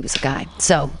thought he was a guy.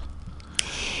 So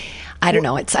I don't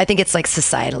know. I think it's like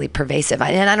societally pervasive,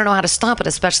 and I don't know how to stop it,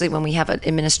 especially when we have an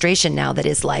administration now that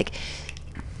is like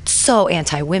so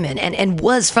anti-women, and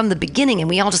was from the beginning, and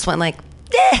we all just went like,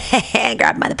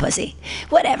 grab by the pussy,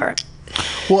 whatever.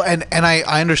 Well, and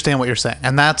I understand what you're saying,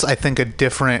 and that's, I think, a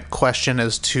different question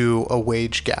as to a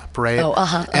wage gap, right? Oh,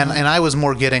 And I was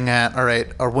more getting at, all right,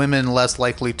 are women less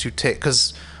likely to take,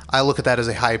 because I look at that as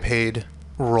a high-paid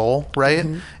role, right?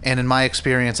 Mm-hmm. And in my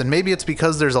experience, and maybe it's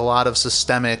because there's a lot of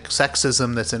systemic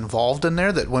sexism that's involved in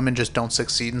there that women just don't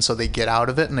succeed, and so they get out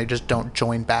of it and they just don't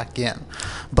join back in.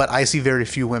 But I see very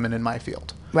few women in my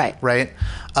field. Right.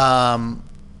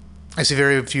 I see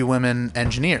very few women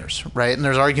engineers, right? And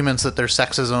there's arguments that there's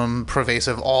sexism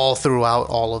pervasive all throughout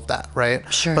all of that,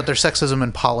 right? Sure. But there's sexism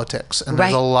in politics, and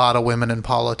there's a lot of women in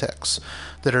politics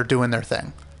that are doing their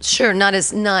thing. Sure, not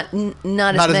as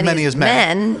many as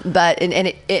men, but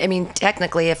I mean,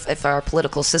 technically, if our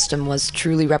political system was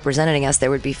truly representing us, there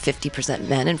would be 50%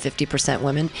 men and 50%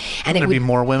 women, and There'd be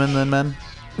more women than men.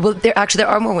 Well, there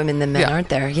are more women than men, aren't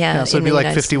there? Yeah. So it'd be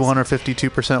like 51 or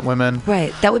 52% women.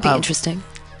 Right. That would be interesting.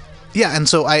 Yeah, and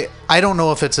so I don't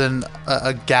know if it's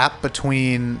a gap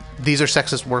between these are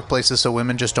sexist workplaces, so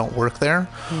women just don't work there,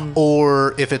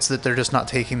 or if it's that they're just not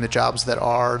taking the jobs that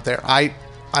are there. I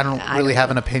don't really have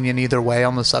an opinion either way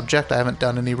on the subject. I haven't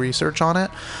done any research on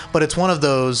it, but it's one of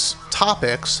those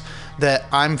topics that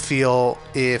I feel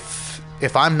if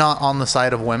I'm not on the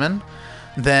side of women,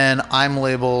 then I'm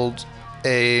labeled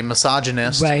a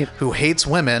misogynist who hates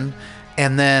women.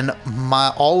 And then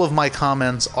all of my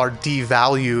comments are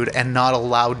devalued and not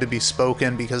allowed to be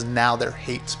spoken because now they're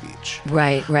hate speech.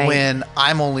 Right. When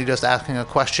I'm only just asking a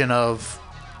question of,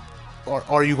 what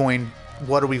are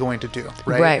we going to do?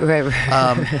 Right.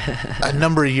 A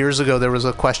number of years ago, there was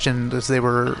a question as they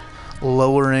were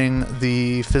lowering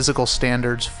the physical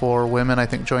standards for women, I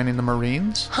think, joining the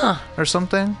Marines or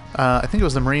something. I think it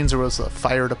was the Marines or it was the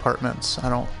fire departments.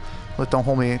 Don't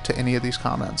hold me to any of these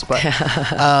comments, but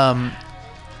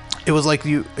it was like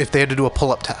if they had to do a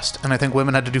pull-up test, and I think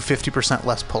women had to do 50%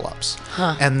 less pull-ups.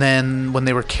 And then when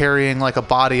they were carrying like a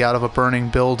body out of a burning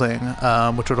building,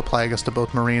 which would apply, I guess, to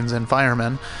both Marines and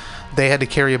firemen, they had to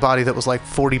carry a body that was like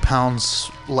 40 pounds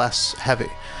less heavy.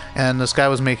 And this guy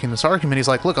was making this argument. He's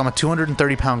like, look, I'm a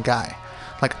 230-pound guy.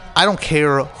 Like, I don't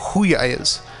care who you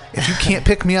is. If you can't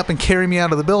pick me up and carry me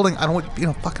out of the building, I don't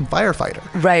want fucking firefighter.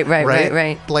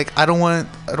 Right. Like I don't want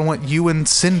you and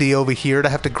Cindy over here to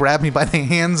have to grab me by the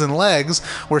hands and legs,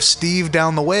 where Steve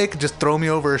down the way could just throw me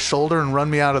over his shoulder and run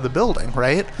me out of the building.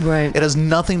 Right. It has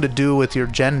nothing to do with your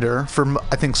gender for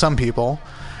I think some people,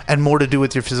 and more to do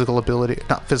with your physical ability.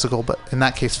 Not physical, but in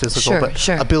that case physical,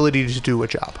 ability to do a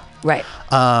job. Right.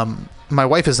 My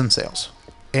wife is in sales.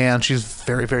 And she's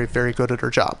very, very, very good at her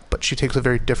job, but she takes a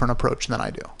very different approach than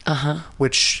I do,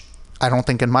 which I don't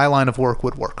think in my line of work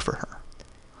would work for her.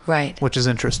 Right. Which is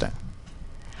interesting.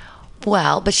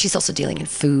 Well, but she's also dealing in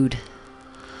food.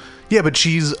 Yeah, but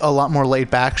she's a lot more laid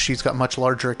back. She's got much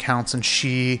larger accounts, and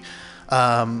she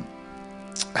has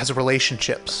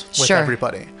relationships with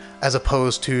everybody, as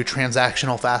opposed to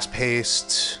transactional,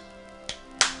 fast-paced,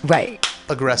 right,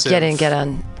 aggressive. Get it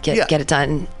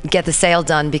done, get the sale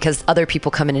done because other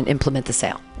people come in and implement the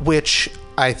sale. Which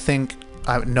I think,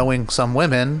 knowing some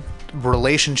women,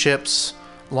 relationships,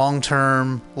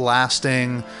 long-term,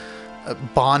 lasting,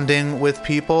 bonding with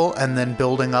people and then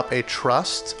building up a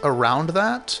trust around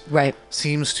that, right,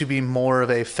 seems to be more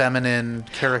of a feminine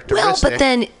characteristic.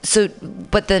 Well,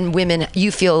 but then women,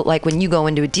 you feel like when you go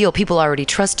into a deal, people already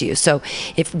trust you. So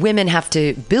if women have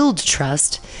to build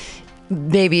trust,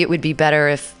 maybe it would be better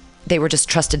if they were just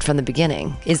trusted from the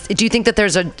beginning. Do you think that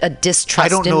there's a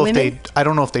distrust in women? I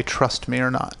don't know if they trust me or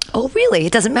not. Oh, really?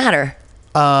 It doesn't matter.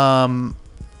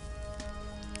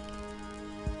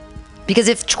 Because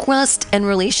if trust and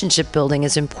relationship building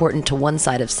is important to one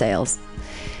side of sales,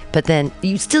 but then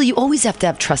you always have to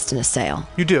have trust in a sale.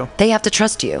 You do. They have to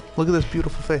trust you. Look at this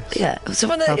beautiful face. Yeah. So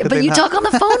but you talk on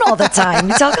the phone all the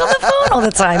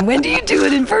time. When do you do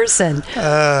it in person?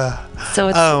 So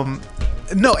it's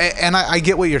no, and I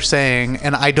get what you're saying,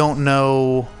 and I don't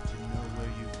know.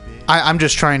 I'm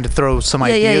just trying to throw some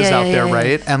ideas out there,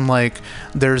 right? And like,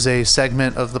 there's a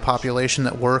segment of the population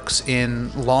that works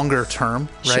in longer term,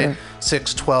 right? Sure.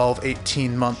 6, 12,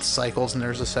 18-month cycles, and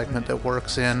there's a segment that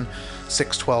works in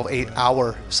 6, 12,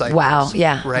 8-hour cycles. Wow,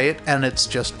 yeah. Right? And it's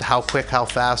just how quick, how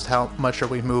fast, how much are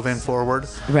we moving forward?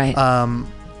 Right. I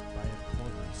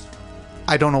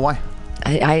don't know why.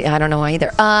 I don't know either.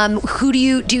 Who do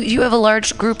you have a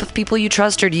large group of people you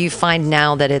trust, or do you find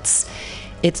now that it's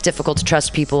difficult to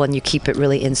trust people and you keep it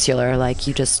really insular, like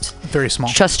you just very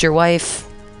small trust your wife?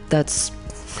 That's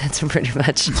pretty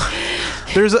much.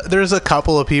 There's a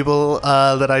couple of people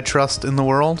that I trust in the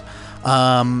world.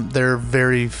 There are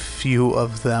very few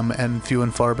of them and few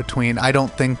and far between. I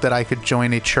don't think that I could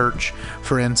join a church,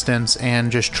 for instance,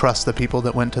 and just trust the people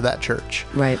that went to that church.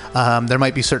 Right. There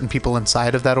might be certain people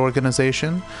inside of that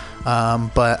organization,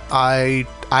 but I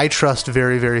trust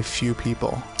very, very few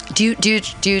people. Do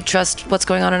you trust what's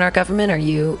going on in our government? Are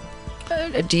you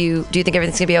do you think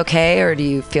everything's gonna be okay, or do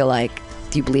you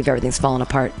believe everything's falling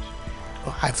apart?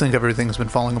 I think everything's been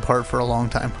falling apart for a long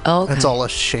time. Oh, okay. It's all a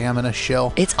sham and a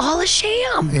shill. It's all a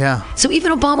sham. Yeah. So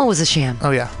even Obama was a sham.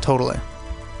 Oh yeah, totally.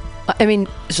 I mean,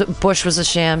 so Bush was a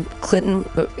sham. Clinton.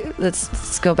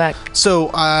 Let's go back.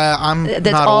 So I'm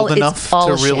not old enough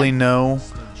to really know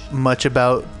much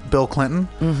about Bill Clinton.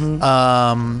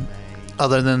 Mm-hmm.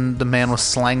 Other than the man was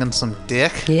slanging some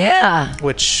dick. Yeah.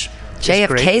 Which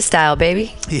JFK style,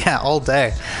 baby. Yeah, all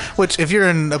day. Which, if you're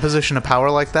in a position of power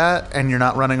like that and you're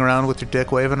not running around with your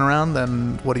dick waving around,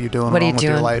 then what are you doing wrong with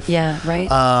your life? Yeah, right.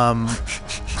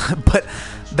 But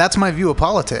that's my view of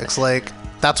politics. Like,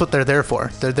 that's what they're there for.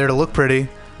 They're there to look pretty,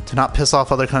 to not piss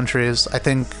off other countries. I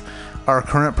think our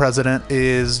current president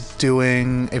is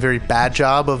doing a very bad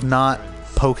job of not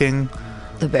poking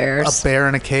the bears. A bear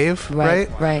in a cave, right?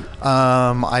 Right.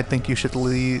 I think you should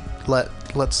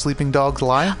let sleeping dogs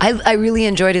lie. I really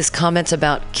enjoyed his comments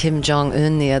about Kim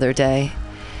Jong-un the other day.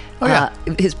 Oh, yeah.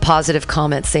 His positive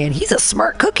comments saying he's a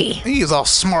smart cookie. He's a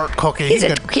smart cookie.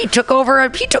 He took over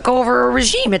a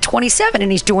regime at 27,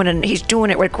 and he's doing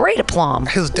it with great aplomb.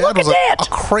 His dad was a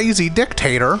crazy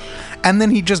dictator, and then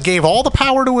he just gave all the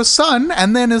power to his son,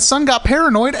 and then his son got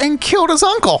paranoid and killed his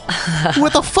uncle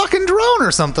with a fucking drone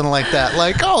or something like that.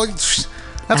 Like, oh, that's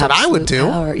what I would do.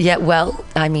 Power. Yeah, well,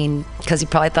 I mean, because he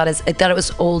probably thought it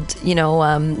was old,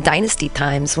 dynasty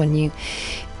times when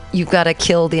you've got to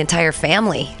kill the entire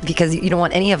family because you don't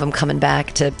want any of them coming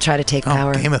back to try to take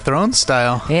power. Game of Thrones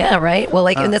style. Yeah, right. Well,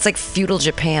 and that's like feudal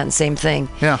Japan, same thing.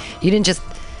 Yeah. You didn't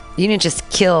just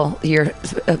kill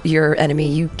your enemy.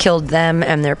 You killed them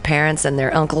and their parents and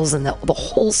their uncles and the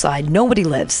whole side. Nobody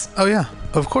lives. Oh yeah,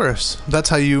 of course. That's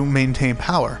how you maintain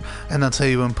power, and that's how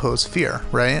you impose fear,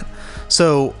 right?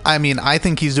 So, I mean, I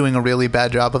think he's doing a really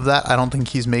bad job of that. I don't think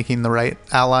he's making the right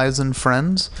allies and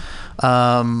friends.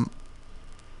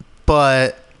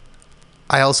 But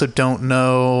I also don't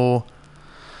know,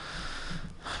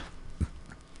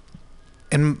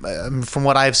 and from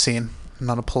what I've seen, I'm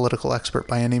not a political expert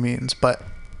by any means, but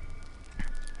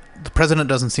the president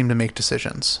doesn't seem to make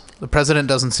decisions. The president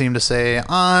doesn't seem to say,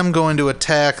 I'm going to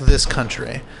attack this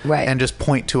country, right, and just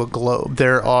point to a globe.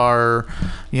 There are,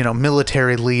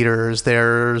 military leaders.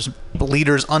 There's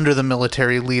leaders under the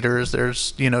military leaders.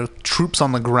 There's, troops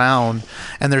on the ground.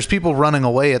 And there's people running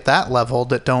away at that level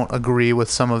that don't agree with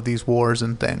some of these wars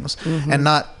and things. Mm-hmm.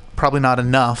 And probably not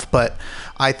enough, but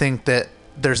I think that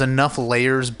there's enough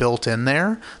layers built in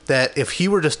there that if he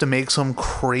were just to make some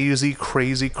crazy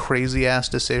ass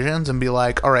decisions and be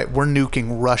like, all right, we're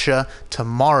nuking Russia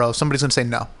tomorrow, somebody's going to say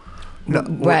no. No,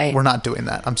 right. We're not doing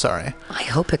that. I'm sorry. I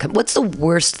hope it comes. What's the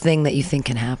worst thing that you think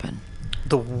can happen?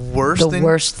 The worst thing? The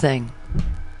worst thing.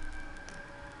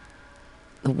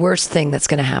 The worst thing that's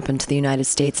going to happen to the United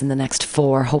States in the next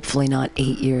 4, hopefully not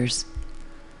 8 years.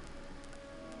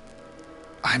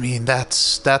 I mean,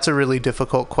 that's a really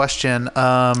difficult question.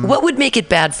 What would make it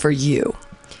bad for you?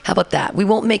 How about that? We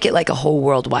won't make it like a whole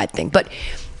worldwide thing. But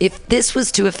if this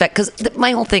was to affect, because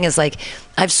my whole thing is like,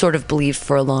 I've sort of believed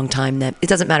for a long time that it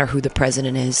doesn't matter who the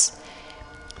president is.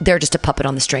 They're just a puppet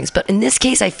on the strings. But in this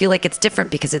case, I feel like it's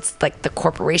different because it's like the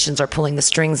corporations are pulling the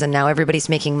strings and now everybody's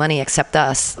making money except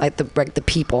us, like the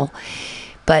people.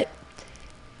 But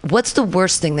what's the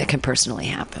worst thing that can personally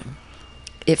happen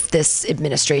if this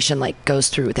administration like goes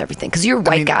through with everything? Because you're a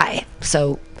white guy,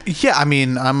 so... Yeah, I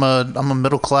mean, I'm a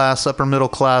middle class, upper middle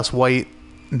class, white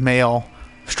male,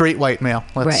 straight white male.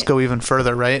 Let's go even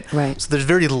further, right? Right. So there's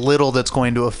very little that's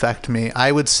going to affect me.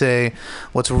 I would say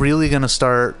what's really going to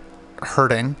start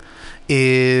hurting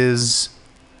is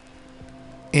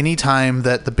any time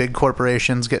that the big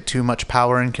corporations get too much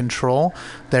power and control,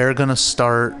 they're going to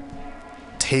start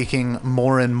taking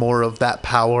more and more of that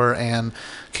power, and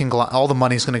all the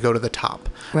money's going to go to the top.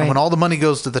 Right. And when all the money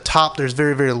goes to the top, there's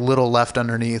very, very little left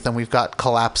underneath, and we've got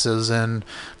collapses in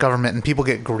government, and people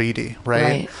get greedy,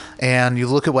 right? And you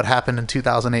look at what happened in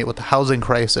 2008 with the housing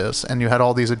crisis, and you had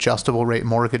all these adjustable rate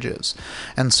mortgages.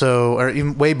 And so, or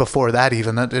even way before that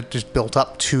even, it just built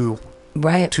up to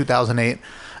 2008.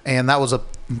 And that was a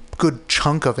good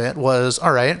chunk of it was,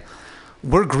 all right,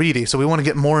 we're greedy, so we want to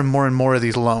get more and more and more of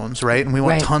these loans, right? And we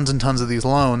want tons and tons of these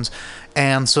loans.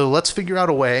 And so let's figure out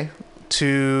a way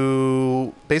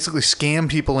to basically scam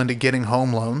people into getting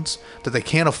home loans that they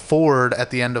can't afford at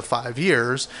the end of 5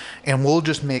 years, and we'll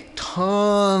just make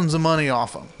tons of money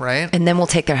off them, right? And then we'll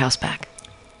take their house back.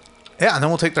 Yeah, and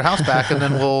then we'll take their house back, and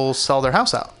then we'll sell their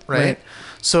house out, right?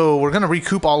 So we're going to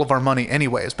recoup all of our money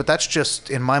anyways, but that's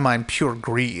just, in my mind, pure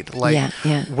greed. Like,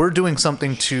 we're doing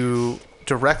something to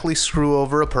directly screw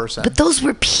over a person. But those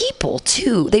were people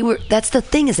too. That's the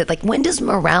thing, is that like, when does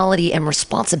morality and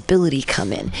responsibility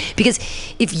come in? Because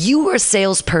if you were a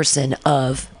salesperson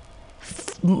of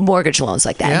mortgage loans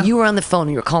like that, and you were on the phone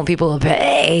and you were calling people up,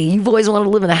 hey, you've always wanted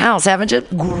to live in a house, haven't you?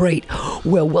 Great.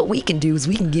 Well, what we can do is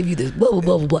we can give you this blah blah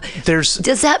blah blah blah.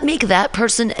 Does that make that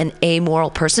person an amoral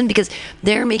person? Because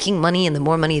they're making money, and the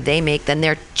more money they make, then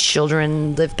their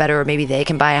children live better, or maybe they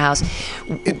can buy a house.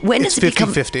 When does it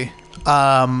become 50-50?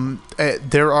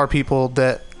 There are people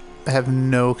that have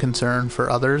no concern for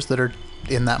others that are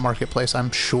in that marketplace,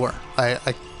 I'm sure.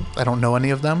 I don't know any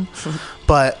of them,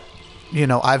 but you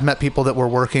know, I've met people that were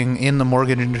working in the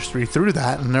mortgage industry through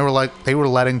that, and they were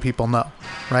letting people know,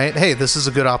 right? Hey, this is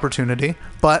a good opportunity,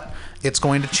 but it's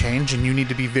going to change, and you need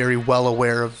to be very well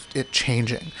aware of it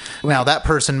changing. Now, that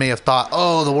person may have thought,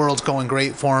 oh, the world's going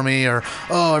great for me, or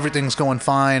oh, everything's going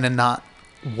fine, and not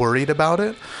worried about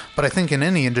it. But I think in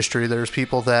any industry, there's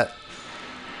people that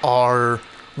are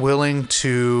willing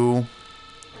to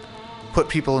put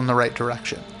people in the right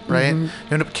direction, right? You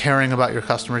end up caring about your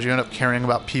customers. You end up caring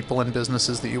about people and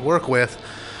businesses that you work with.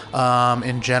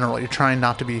 In general, you're trying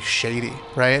not to be shady,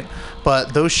 right?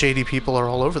 But those shady people are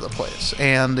all over the place,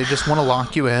 and they just want to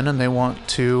lock you in, and they want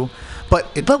to. But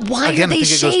why again, are they I think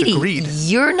shady? it goes to greed.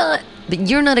 You're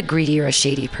not a greedy or a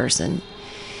shady person.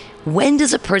 When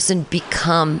does a person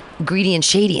become greedy and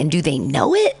shady, and do they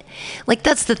know it? Like,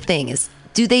 that's the thing, is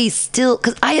do they still?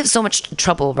 Because I have so much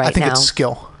trouble right now. I think it's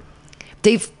skill.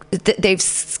 They've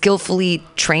skillfully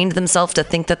trained themselves to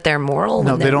think that they're moral.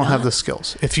 No, they don't not. have the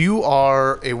skills. If you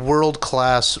are a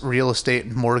world-class real estate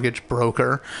mortgage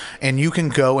broker, and you can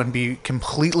go and be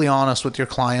completely honest with your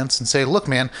clients and say, look,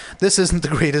 man, this isn't the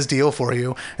greatest deal for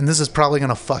you, and this is probably going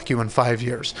to fuck you in 5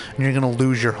 years, and you're going to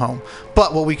lose your home.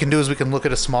 But what we can do is we can look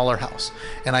at a smaller house,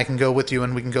 and I can go with you,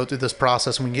 and we can go through this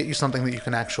process, and we can get you something that you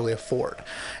can actually afford.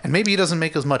 And maybe he doesn't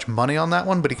make as much money on that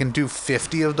one, but he can do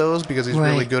 50 of those because he's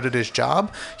really good at his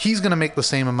job. He's going to make the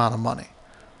same amount of money,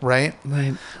 right?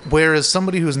 Whereas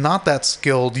somebody who's not that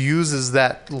skilled uses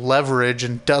that leverage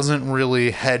and doesn't really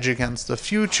hedge against the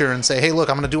future and say, hey, look,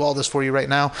 I'm going to do all this for you right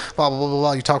now, blah, blah, blah, blah,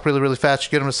 blah. You talk really, really fast,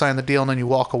 you get them to sign the deal, and then you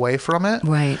walk away from it.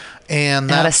 Right. And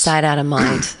out of sight, out of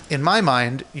mind. In my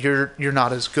mind, you're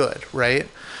not as good, right?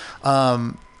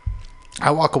 I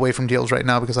walk away from deals right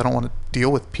now because I don't want to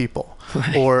deal with people,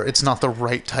 Right. or it's not the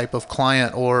right type of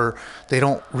client, or they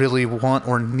don't really want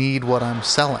or need what I'm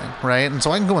selling, right? And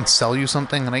so I can go and sell you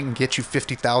something, and I can get you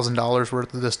 $50,000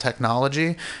 worth of this technology,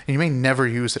 and you may never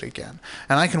use it again.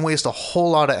 And I can waste a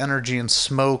whole lot of energy and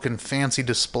smoke and fancy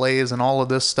displays and all of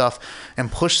this stuff and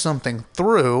push something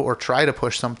through, or try to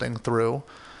push something through.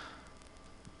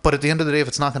 But at the end of the day, if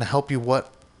it's not going to help you,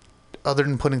 what, other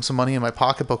than putting some money in my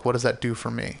pocketbook, what does that do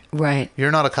for me? Right. You're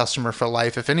not a customer for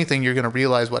life. If anything, you're going to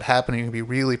realize what happened. You're going to be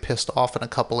really pissed off in a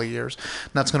couple of years.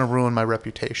 And that's going to ruin my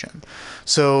reputation.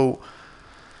 So,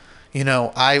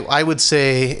 I would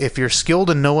say if you're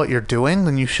skilled and know what you're doing,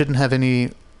 then you shouldn't have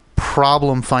any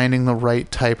problem finding the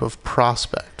right type of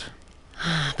prospect.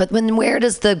 But where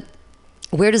does the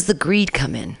greed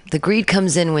come in? The greed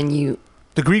comes in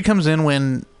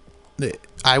when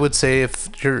I would say if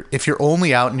you're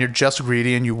only out and you're just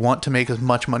greedy and you want to make as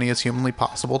much money as humanly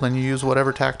possible, then you use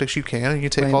whatever tactics you can and you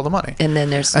take all the money. And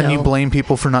then you blame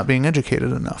people for not being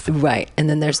educated enough. Right. And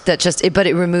then there's that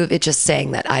it's just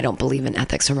saying that I don't believe in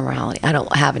ethics or morality. I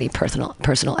don't have any personal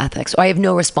ethics. Or I have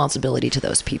no responsibility to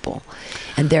those people.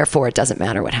 And therefore it doesn't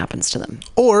matter what happens to them.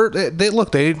 Or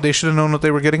they should have known what they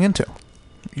were getting into.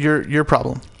 Your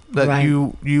problem. That Right.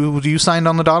 you signed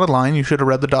on the dotted line, you should have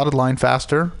read the dotted line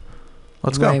faster.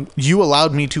 Let's go. Right. You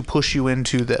allowed me to push you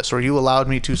into this, or you allowed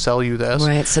me to sell you this.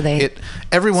 Right. So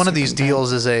every one of these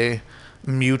deals is a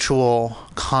mutual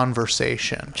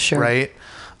conversation. Sure. Right.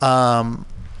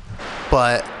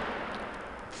 But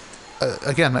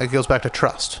again, it goes back to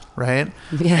trust, right?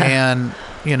 Yeah. And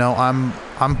I'm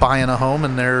buying a home,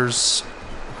 and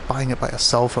buying it by a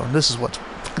cell phone. This is what's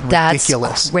That's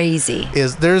ridiculous. Crazy.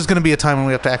 Is there's going to be a time when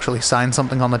we have to actually sign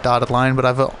something on the dotted line, but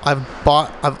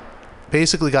I've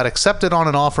basically got accepted on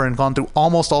an offer and gone through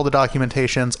almost all the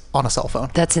documentations on a cell phone.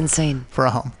 That's insane. For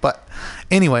a home. But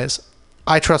anyways,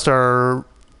 I trust our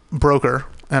broker,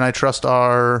 and I trust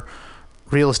our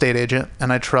real estate agent,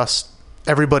 and I trust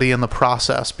everybody in the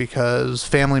process because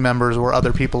family members or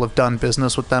other people have done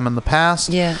business with them in the past.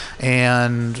 Yeah.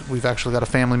 And we've actually got a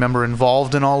family member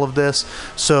involved in all of this.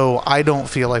 So I don't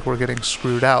feel like we're getting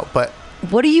screwed out. But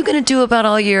what are you going to do about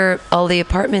all the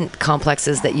apartment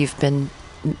complexes that you've been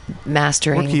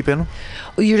mastering? we're keeping.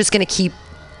 You're just going to keep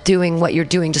doing what you're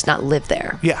doing, just not live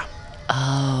there. Yeah.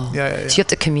 Oh. Yeah. So you have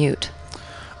to commute.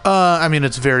 I mean,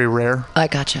 it's very rare. I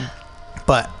gotcha.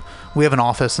 But we have an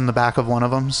office in the back of one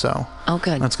of them, so Oh,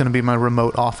 good. that's going to be my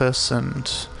remote office,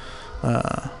 and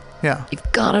yeah.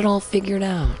 You've got it all figured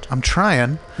out. I'm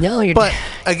trying. No, you're. But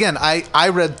again, I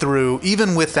read through,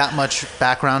 even with that much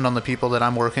background on the people that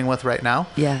I'm working with right now,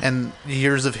 Yeah. and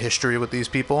years of history with these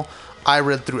people, I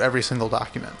read through every single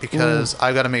document because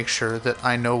I've got to make sure that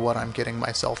I know what I'm getting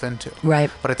myself into. Right.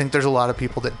 But I think there's a lot of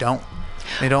people that don't.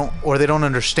 They don't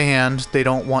understand. They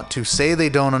don't want to say they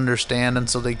don't understand, and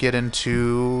so they get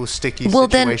into sticky Well,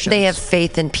 situations. then they have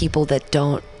faith in people that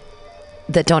don't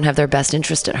have their best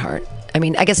interest at heart. I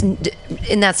mean, I guess,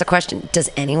 and that's the question.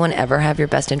 Does anyone ever have your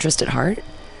best interest at heart?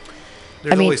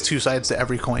 There's always two sides to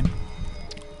every coin.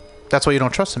 That's why you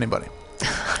don't trust anybody.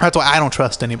 That's why I don't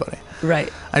trust anybody.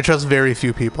 Right. I trust very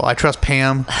few people. I trust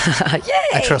Pam. Yay!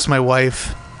 I trust my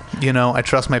wife. I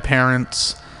trust my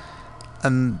parents.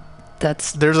 And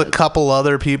there's a couple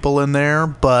other people in there,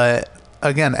 but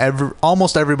again,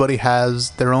 almost everybody has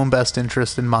their own best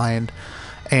interest in mind,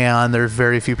 and there's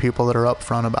very few people that are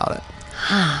upfront about it.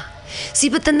 See,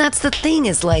 but then that's the thing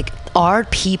is like, are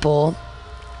people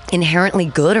inherently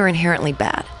good or inherently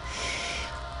bad?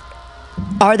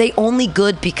 Are they only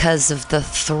good because of the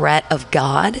threat of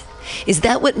God? Is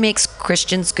that what makes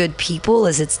Christians good people?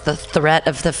 Is it's the threat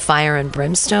of the fire and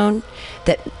brimstone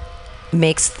that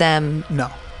makes them? No.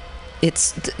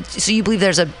 So you believe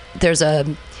there's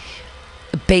a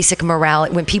basic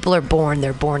morality. When people are born,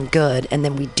 they're born good, and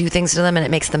then we do things to them and it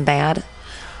makes them bad?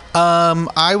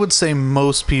 I would say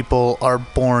most people are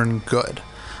born good.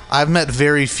 I've met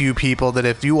very few people that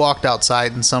if you walked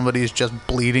outside and somebody's just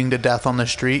bleeding to death on the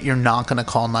street, you're not going to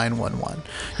call 911.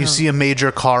 You see a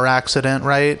major car accident,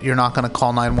 right? You're not going to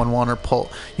call 911 or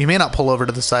you may not pull over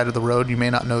to the side of the road. You may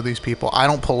not know these people. I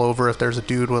don't pull over if there's a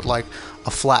dude with like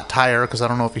a flat tire because I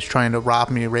don't know if he's trying to rob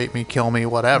me, rape me, kill me,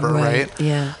 whatever, right?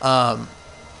 Yeah.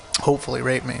 Hopefully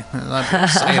rape me. That'd be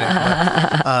exciting.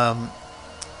 But,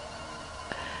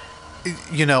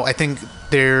 I think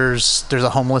there's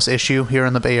a homeless issue here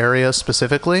in the Bay Area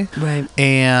specifically. Right.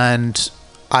 And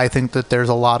I think that there's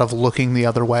a lot of looking the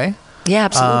other way. Yeah,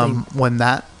 absolutely.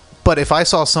 But if I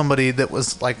saw somebody that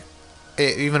was like,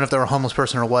 even if they're a homeless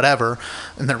person or whatever,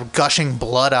 and they're gushing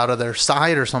blood out of their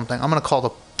side or something, I'm going to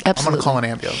call I'm going to call an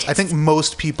ambulance. I think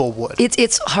most people would.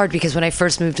 It's hard because when I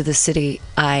first moved to the city,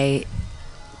 I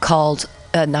called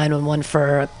 911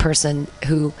 for a person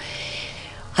who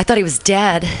I thought he was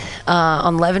dead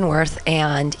on Leavenworth,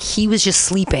 and he was just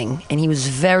sleeping, and he was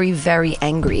very, very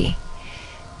angry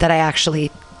that I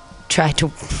actually tried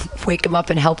to wake him up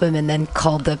and help him, and then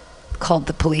called the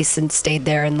police and stayed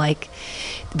there, and like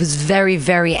was very,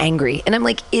 very angry. And I'm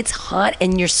like, it's hot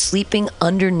and you're sleeping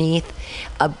underneath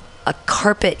a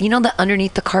carpet,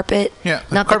 underneath the carpet? Yeah,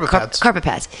 not carpet pads. Carpet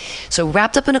pads. So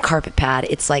wrapped up in a carpet pad,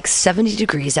 it's like 70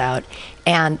 degrees out,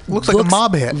 and looks like a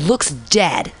mob hit. Looks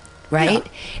dead, right?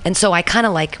 Yeah. And so I kind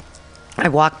of like, I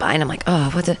walk by and I'm like,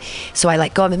 oh, what the? So I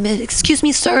like go up and excuse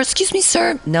me, sir.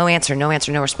 No answer, no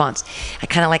response. I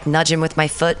kind of like nudge him with my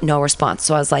foot, no response.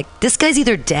 So I was like, this guy's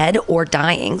either dead or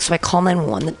dying. So I call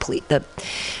 911.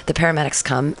 The paramedics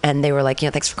come, and they were like,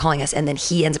 thanks for calling us. And then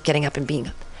he ends up getting up and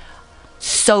being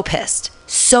so pissed.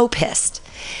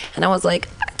 And I was like,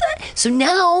 so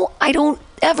now I don't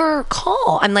ever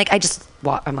call. I'm like,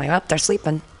 oh, they're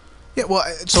sleeping. Yeah, well,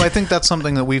 so I think that's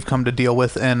something that we've come to deal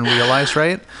with and realize,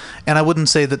 right? And I wouldn't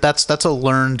say that that's a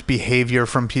learned behavior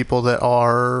from people that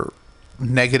are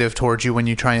negative towards you when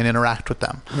you try and interact with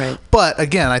them. Right. But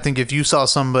again, I think if you saw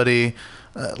somebody,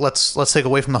 let's take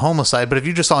away from the homeless side, but if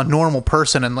you just saw a normal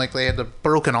person and like they had a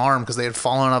broken arm because they had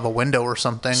fallen out of a window or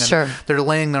something, and sure, they're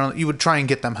laying there, you would try and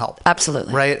get them help.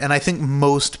 Absolutely. Right? And I think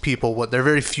most people would. There are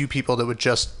very few people that would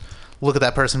just look at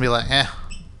that person and be like,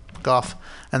 go off,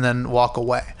 and then walk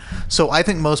away. So I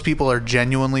think most people are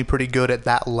genuinely pretty good at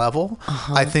that level.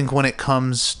 Uh-huh. I think when it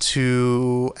comes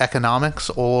to economics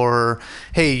or,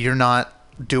 hey, you're not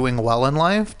doing well in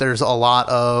life, there's a lot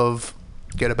of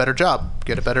get a better job,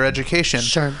 get a better education.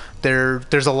 Sure.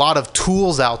 There's a lot of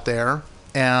tools out there.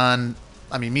 And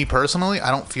I mean, me personally,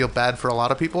 I don't feel bad for a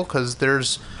lot of people because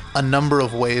there's a number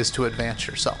of ways to advance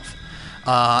yourself.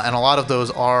 And a lot of those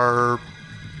are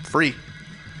free.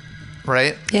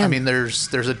 Right? Yeah. I mean,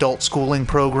 there's adult schooling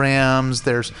programs.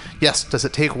 Does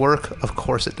it take work? Of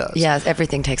course it does. Yeah,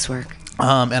 everything takes work.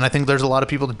 And I think there's a lot of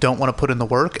people that don't want to put in the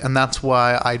work, and that's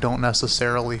why I don't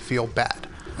necessarily feel bad.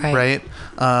 Right?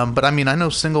 But I mean, I know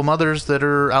single mothers that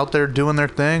are out there doing their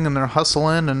thing, and they're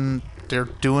hustling, and they're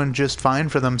doing just fine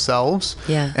for themselves.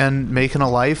 Yeah. And making a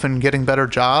life and getting better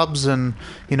jobs, and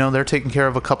they're taking care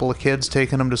of a couple of kids,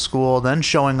 taking them to school, then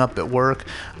showing up at work,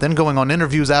 then going on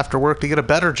interviews after work to get a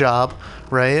better job,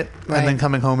 right? And then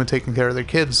coming home and taking care of their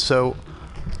kids. So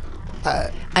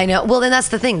I know. Well, then that's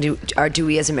the thing. Do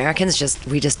we as Americans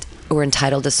we're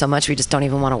entitled to so much we just don't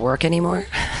even want to work anymore?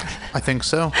 I think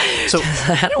so. So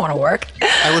I don't want to work.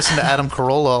 I listen to Adam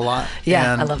Carolla a lot.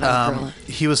 Yeah, and, I love Adam Carolla.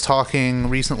 He was talking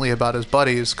recently about his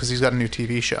buddies because he's got a new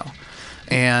TV show.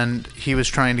 And he was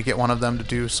trying to get one of them to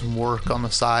do some work on the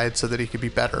side so that he could be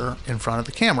better in front of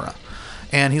the camera.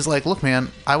 And he's like, look,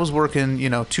 man, I was working,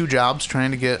 2 jobs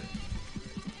trying to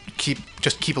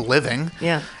keep living.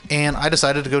 Yeah. And I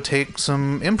decided to go take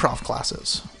some improv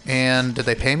classes. And did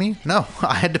they pay me? No,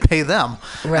 I had to pay them.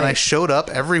 Right. And I showed up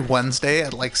every Wednesday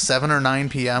at like 7 or 9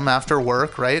 p.m. after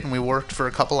work, right? And we worked for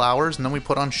a couple hours, and then we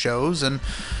put on shows. And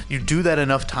you do that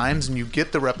enough times, and you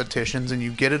get the repetitions, and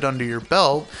you get it under your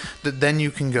belt, that then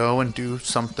you can go and do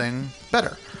something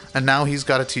better. And now he's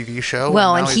got a TV show.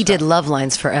 Well, and he did Love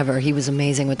Lines forever. He was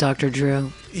amazing with Dr.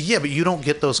 Drew. Yeah, but you don't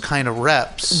get those kind of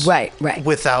reps right.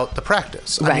 without the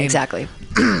practice. Right, exactly.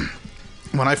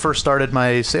 When I first started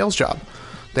my sales job,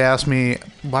 they asked me,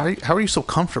 how are you so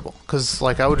comfortable? Because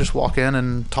I would just walk in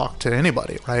and talk to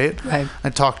anybody, right? Right.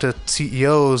 I'd talk to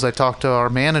CEOs, I'd talk to our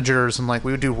managers, and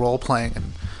we would do role playing.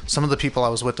 And some of the people I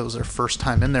was with, it was their first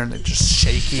time in there, and they're just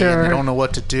shaky, sure, and they don't know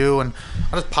what to do. And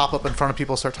I just pop up in front of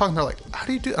people, start talking. They're like, how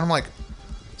do you do? And I'm like,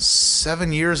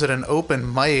 7 years at an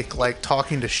open mic,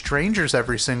 talking to strangers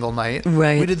every single night.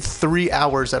 Right. We did 3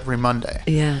 hours every Monday.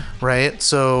 Yeah. Right.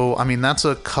 So I mean, that's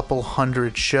a couple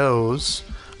hundred shows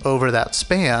over that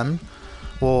span.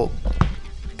 Well,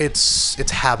 it's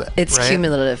habit. It's right?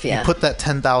 Cumulative. Yeah. You put that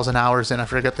 10,000 hours in. I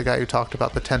forget the guy who talked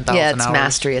about the 10,000 hours. Yeah, it's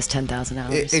mastery is 10,000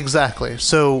 hours. Exactly.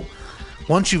 So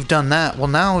once you've done that, well,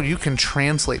 now you can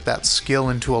translate that skill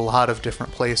into a lot of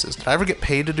different places. Did I ever get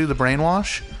paid to do the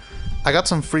brainwash? I got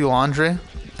some free laundry,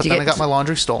 but then I got my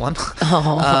laundry stolen.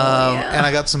 Yeah. And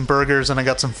I got some burgers and I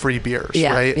got some free beers,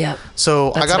 yeah, right? Yeah.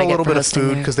 So I got a little bit of food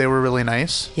there because they were really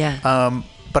nice. Yeah.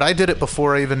 But I did it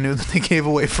before I even knew that they gave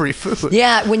away free food.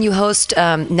 Yeah, when you host,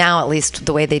 now at least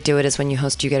the way they do it is when you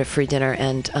host, you get a free dinner.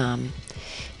 And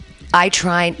I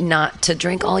try not to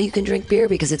drink all you can drink beer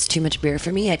because it's too much beer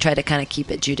for me. I try to kind of keep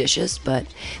it judicious, but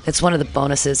that's one of the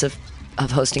bonuses of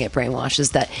hosting at Brainwash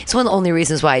is that it's one of the only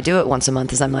reasons why I do it once a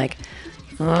month is I'm like,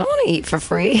 I want to eat for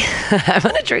free. I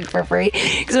want to drink for free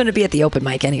because I'm going to be at the open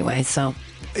mic anyway. So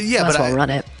yeah, might as but well run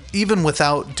it. Even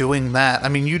without doing that, I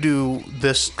mean, you do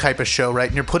this type of show, right?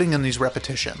 And you're putting in these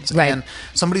repetitions. Right. And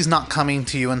somebody's not coming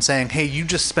to you and saying, hey, you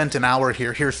just spent an hour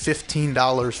here. Here's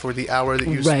 $15 for the hour that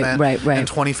you spent. Right. And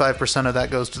 25% of that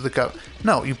goes to the go.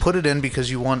 No, you put it in because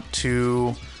you want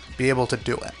to be able to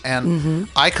do it. And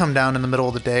I come down in the middle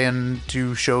of the day and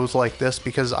do shows like this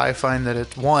because I find that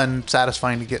it's, one,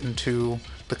 satisfying to get into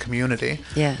the community.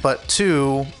 Yeah. But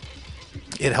two,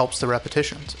 it helps the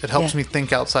repetitions. It helps me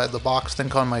think outside the box,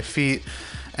 think on my feet.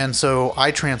 And so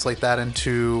I translate that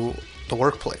into the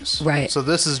workplace. Right. So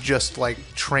this is just like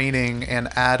training and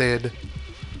added.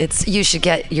 You should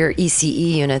get your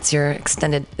ECE units, your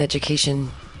extended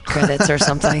education credits or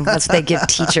something. That's what they give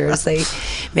teachers. They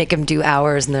make them do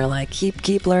hours and they're like,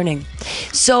 keep learning.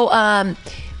 So,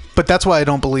 but that's why I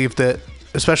don't believe that,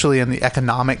 especially in the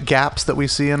economic gaps that we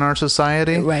see in our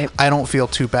society, right. I don't feel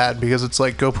too bad because it's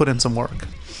like, go put in some work.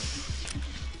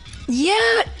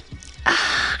 Yeah,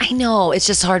 I know. It's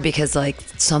just hard because we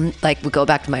go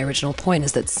back to my original point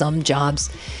is that some jobs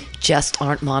just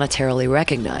aren't monetarily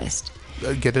recognized.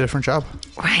 Get a different job.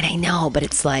 Right, I know. But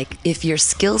it's like if your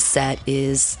skill set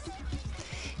is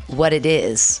what it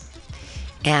is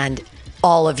and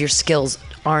all of your skills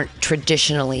aren't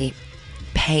traditionally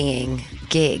paying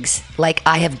gigs. Like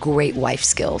I have great wife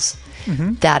skills.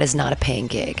 That is not a paying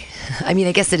gig. I mean,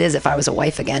 I guess it is if I was a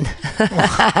wife again,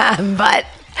 but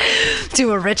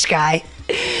to a rich guy,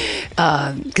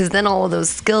 because then all of those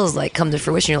skills like come to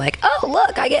fruition. You're like, oh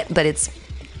look, I get. But it's,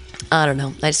 I don't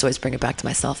know. I just always bring it back to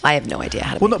myself. I have no idea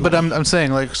how to. Well, no, but I'm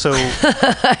saying like so,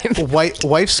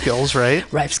 wife skills,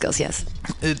 right? Wife skills, yes.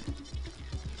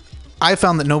 I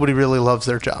found that nobody really loves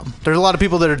their job. There's a lot of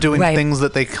people that are doing Right. things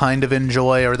that they kind of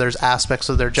enjoy, or there's aspects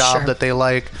of their job Sure. that they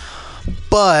like.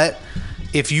 But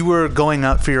if you were going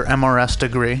out for your MRS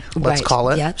degree, let's Right. call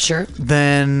it, Yeah, sure.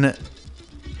 then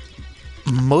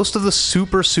most of the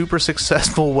super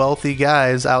successful wealthy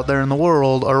guys out there in the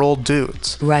world are old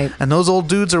dudes. Right. And those old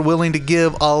dudes are willing to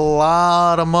give a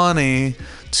lot of money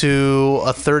to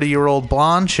a 30-year-old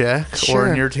blonde chick, or Sure.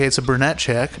 in your case, a brunette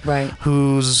chick, Right.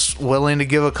 who's willing to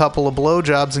give a couple of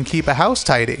blowjobs and keep a house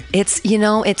tidy. It's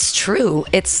it's true.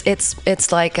 It's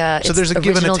like it's there's a the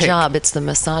give and a original take. job. It's the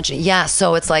misogyny. Yeah.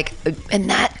 So it's like, and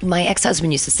that my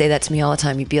ex-husband used to say that to me all the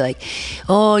time. He'd be like,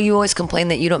 "Oh, you always complain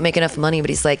that you don't make enough money," but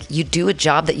he's like, "You do a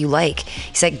job that you like."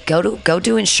 He's like, "Go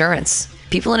do insurance."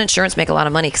 People in insurance make a lot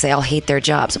of money because they all hate their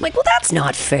jobs. I'm like, well, that's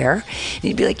not fair. And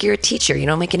he'd be like, you're a teacher. You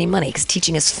don't make any money because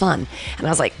teaching is fun. And I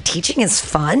was like, teaching is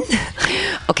fun?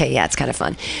 Okay, yeah, it's kind of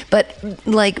fun. But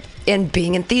like in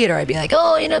being in theater, I'd be like,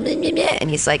 oh, blah, blah, blah. And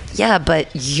he's like, yeah, but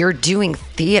you're doing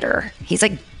theater. He's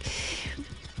like,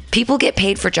 people get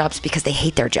paid for jobs because they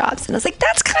hate their jobs. And I was like,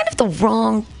 that's kind of the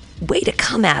wrong way to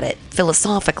come at it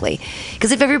philosophically.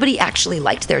 Because if everybody actually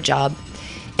liked their job,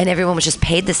 and everyone was just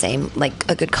paid the same, like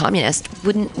a good communist,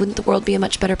 wouldn't the world be a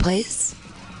much better place?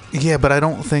 Yeah, but I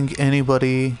don't think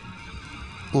anybody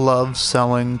loves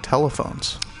selling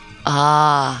telephones.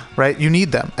 Right? You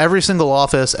need them. Every single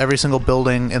office, every single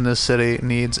building in this city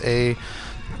needs a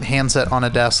handset on a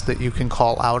desk that you can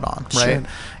call out on, right? Sure.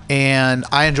 And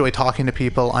I enjoy talking to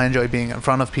people. I enjoy being in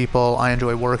front of people. I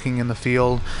enjoy working in the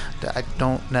field. I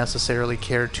don't necessarily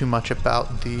care too much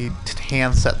about the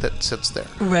handset that sits there.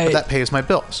 Right. But that pays my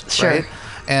bills, Sure. right?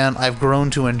 And I've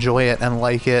grown to enjoy it and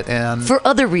like it. And For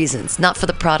other reasons, not for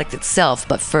the product itself,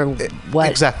 but for what...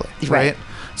 Exactly, right?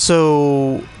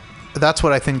 So that's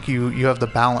what I think you have the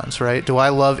balance, right? Do I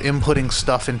love inputting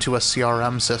stuff into a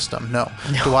CRM system? No.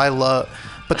 Do I love...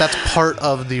 But that's part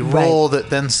of the role that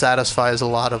then satisfies a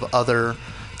lot of other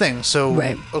things. So,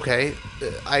 okay,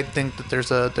 I think that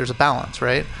there's a balance,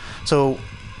 right? So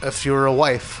if you're a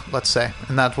wife, let's say,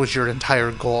 and that was your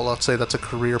entire goal, let's say that's a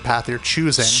career path you're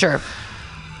choosing. Sure.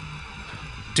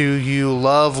 Do you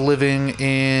love living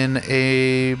in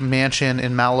a mansion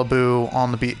in Malibu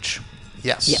on the beach?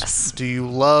 Yes. Yes. Do you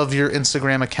love your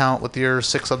Instagram account with your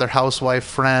 6 other housewife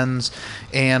friends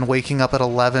and waking up at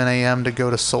 11 a.m. to go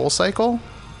to SoulCycle?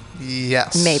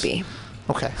 Yes. Maybe.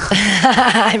 Okay.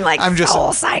 I'm just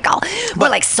Soul Cycle. More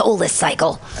like Soulless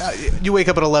Cycle. You wake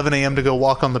up at 11 a.m. to go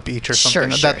walk on the beach or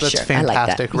something. Sure, That's sure.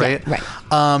 fantastic, I like that. right?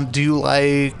 Yeah, right. Do you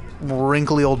like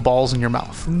wrinkly old balls in your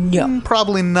mouth? No.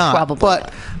 Probably not. Probably but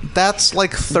not. That's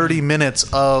like 30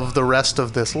 minutes of the rest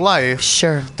of this life.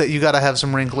 Sure. That you got to have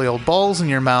some wrinkly old balls in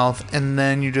your mouth, and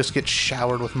then you just get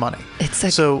showered with money. It's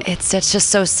just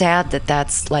so sad that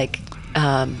that's like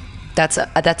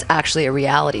that's actually a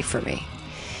reality for me.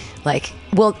 Like,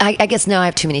 well, I guess now I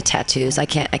have too many tattoos. I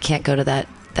can't go to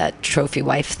that trophy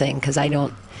wife thing because I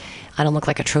I don't look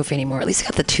like a trophy anymore. At least I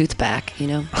got the tooth back, you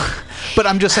know? But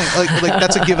I'm just saying, like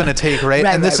that's a give and a take, right?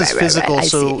 And this is physical, right.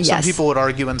 so some Yes. people would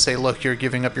argue and say, look, you're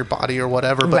giving up your body or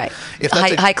whatever. But Right. if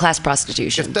that's High class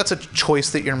prostitution. if that's a choice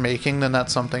that you're making, then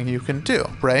that's something you can do,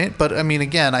 right? But I mean,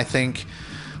 again, I think,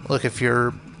 look, if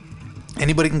you're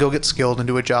anybody can go get skilled and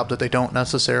do a job that they don't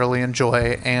necessarily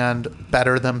enjoy and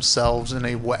better themselves in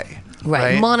a way.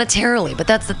 Right, monetarily. But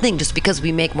that's the thing. Just because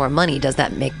we make more money, does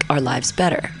that make our lives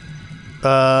better? To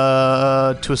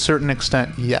a certain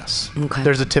extent, yes. Okay.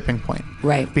 There's a tipping point.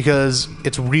 Right. Because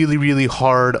it's really, really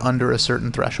hard under a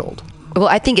certain threshold. Well,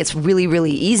 I think it's really,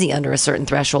 really easy under a certain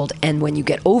threshold. And when you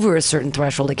get over a certain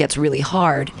threshold, it gets really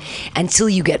hard until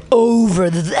you get over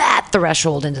that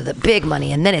threshold into the big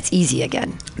money. And then it's easy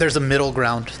again. There's a middle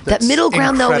ground. That middle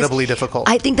ground, though, is incredibly difficult.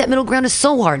 I think that middle ground is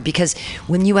so hard because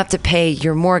when you have to pay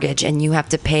your mortgage and you have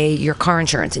to pay your car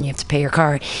insurance and you have to pay your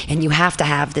car and you have to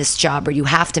have this job or you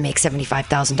have to make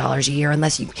 $75,000 a year and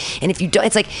if you don't,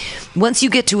 it's like once you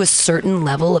get to a certain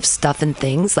level of stuff and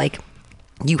things, like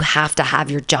you have to have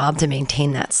your job to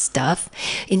maintain that stuff.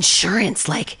 Insurance,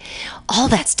 like all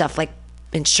that stuff, like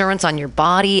insurance on your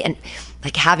body and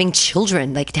like having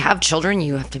children. Like to have children,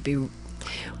 you have to be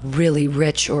really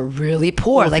rich or really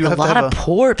poor. Well, like a lot of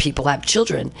poor people have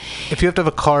children. If you have to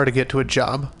have a car to get to a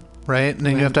job, right? And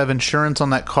then you have to have insurance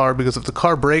on that car because if the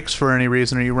car breaks for any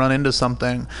reason or you run into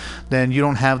something, then you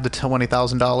don't have the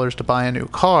 $20,000 to buy a new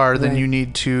car, then you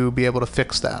need to be able to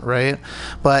fix that, right?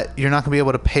 But you're not going to be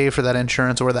able to pay for that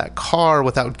insurance or that car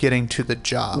without getting to the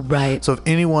job. Right. So if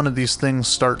any one of these things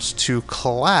starts to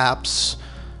collapse,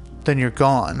 then you're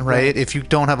gone, right? If you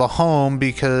don't have a home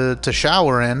to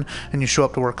shower in and you show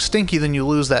up to work stinky, then you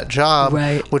lose that job,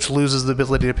 which loses the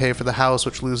ability to pay for the house,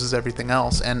 which loses everything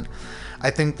else. And I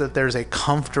think that there's a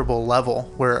comfortable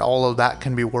level where all of that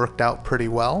can be worked out pretty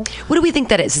well. What do we think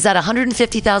that is? Is that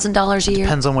 $150,000 a year?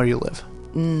 Depends on where you live.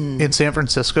 In San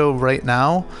Francisco right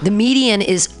now, the median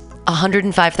is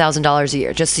 $105,000 a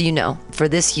year. Just so you know, for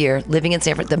this year, living in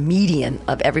San Francisco, the median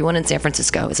of everyone in San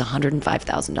Francisco is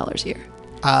 $105,000 a year.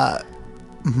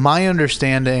 My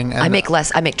understanding, and I make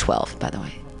less. I make 12, by the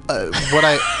way.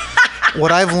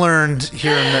 What I've learned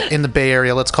here in the Bay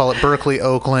Area, let's call it Berkeley,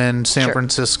 Oakland, San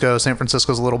Francisco. San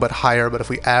Francisco's a little bit higher, but if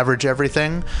we average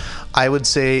everything, I would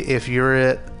say if you're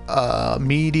at a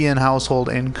median household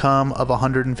income of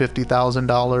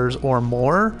 $150,000 or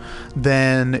more,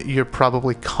 then you're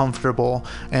probably comfortable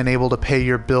and able to pay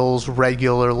your bills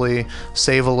regularly,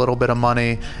 save a little bit of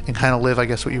money, and kind of live, I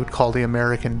guess, what you would call the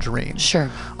American dream. Sure.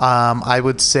 I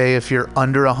would say if you're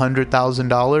under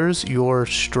 $100,000, you're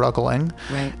struggling.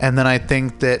 Right. And then I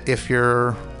think that if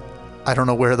you're, I don't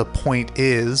know where the point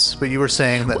is, but you were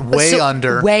saying that way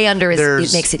under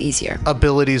it makes it easier.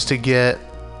 Abilities to get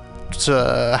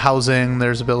housing,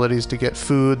 there's abilities to get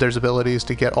food, there's abilities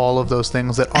to get all of those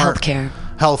things that aren't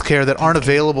healthcare that aren't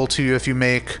available to you if you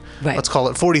make, let's call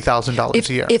it $40,000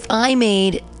 a year. If I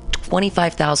made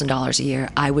 $25,000 a year,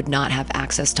 I would not have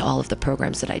access to all of the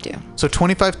programs that I do. So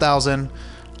 $25,000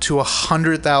 to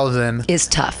 $100,000 is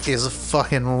tough. Is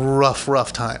fucking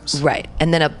rough times. Right.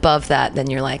 And then above that, then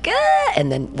you're like,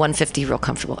 and then 150 real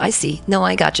comfortable. I see. No,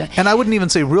 I gotcha. And I wouldn't even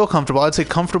say real comfortable. I'd say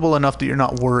comfortable enough that you're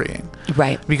not worrying.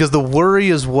 Right. Because the worry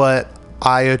is what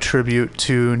I attribute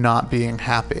to not being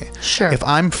happy. Sure. If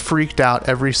I'm freaked out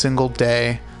every single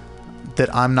day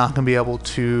that I'm not going to be able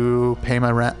to pay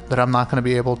my rent, that I'm not going to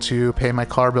be able to pay my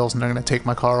car bills and they're going to take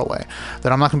my car away,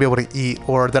 that I'm not going to be able to eat,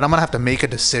 or that I'm going to have to make a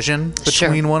decision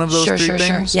between one of those three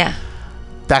things, yeah,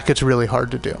 that gets really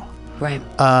hard to do. Right.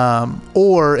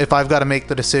 Or if I've got to make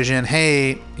the decision,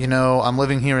 hey, I'm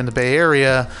living here in the Bay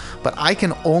Area, but I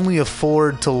can only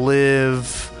afford to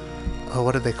live,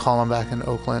 what did they call them back in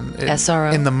Oakland?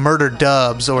 SRO. In the murder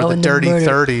dubs or the dirty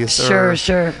 30s.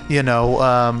 Sure.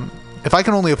 If I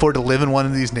can only afford to live in one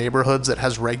of these neighborhoods that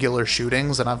has regular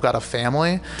shootings and I've got a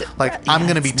family, I'm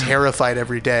going to be terrified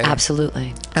every day.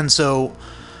 Absolutely. And so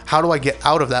how do I get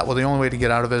out of that? Well, the only way to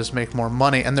get out of it is make more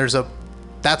money. And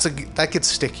that gets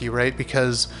sticky, right?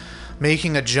 Because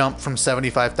making a jump from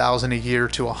 $75,000 a year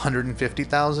to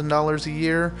 $150,000 a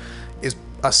year is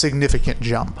a significant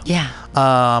jump. Yeah.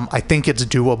 I think it's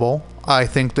doable. I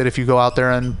think that if you go out there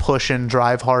and push and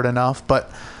drive hard enough,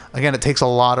 but again, it takes a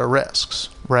lot of risks,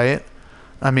 right?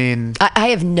 I mean, I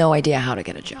have no idea how to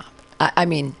get a job. I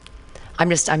mean,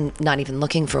 I'm not even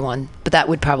looking for one, but that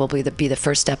would probably be the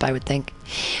first step, I would think.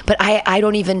 But I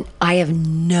have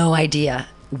no idea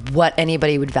what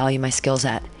anybody would value my skills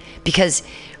at, because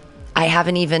I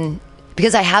haven't been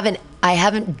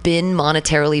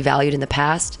monetarily valued in the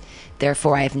past.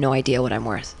 Therefore, I have no idea what I'm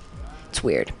worth. It's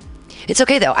weird. It's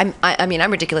okay though. I mean,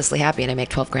 I'm ridiculously happy, and I make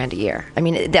 $12,000 a year. I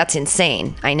mean, that's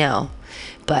insane. I know,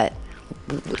 but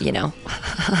you know,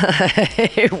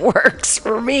 it works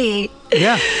for me.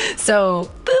 Yeah. So.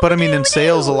 But I mean, in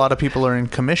sales, a lot of people are in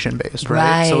commission based,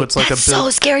 right? So it's like that's so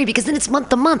scary because then it's month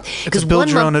to month. It's a build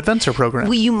your own adventure program.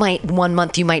 Well, one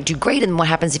month you might do great, and what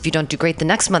happens if you don't do great the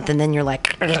next month? And then you're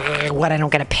like, what? I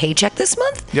don't get a paycheck this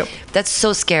month? Yep. That's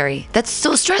so scary. That's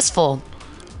so stressful.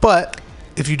 But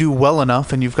if you do well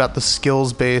enough and you've got the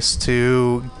skills base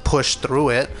to push through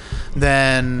it,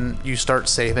 then you start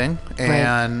saving.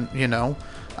 And, you know,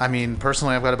 I mean,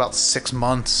 personally, I've got about 6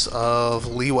 months of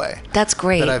leeway. That's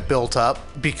great. That I've built up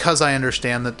because I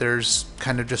understand that there's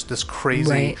kind of just this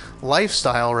crazy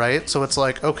lifestyle, right? So it's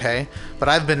like, okay, but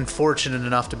I've been fortunate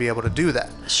enough to be able to do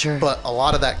that. Sure. But a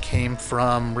lot of that came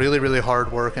from really, really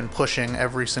hard work and pushing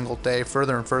every single day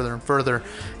further and further and further,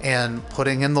 and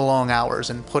putting in the long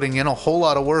hours and putting in a whole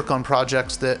lot of work on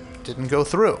projects that didn't go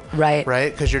through. Right.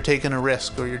 Because you're taking a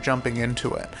risk or you're jumping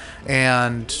into it.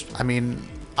 And I mean,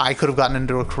 I could have gotten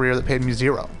into a career that paid me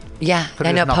zero. Yeah,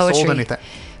 I know.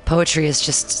 Poetry is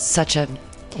just such a.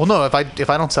 Well, no. If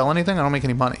I don't sell anything, I don't make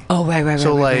any money. Oh, right.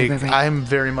 So right. I'm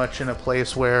very much in a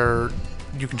place where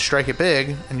you can strike it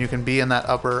big and you can be in that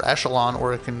upper echelon,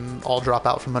 or it can all drop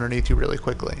out from underneath you really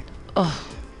quickly. Oh,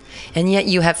 and yet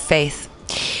you have faith.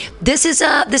 This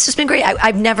has been great.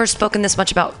 I've never spoken this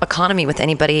much about economy with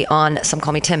anybody on Some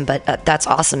Call Me Tim, but that's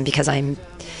awesome because I'm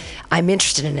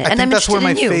interested in it. I think that's where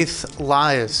my faith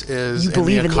lies, is in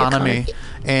the economy.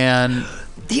 And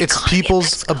it's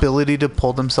people's ability to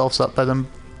pull themselves up by them.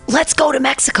 Let's go to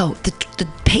Mexico. The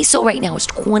peso right now is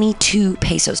 22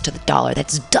 pesos to the dollar.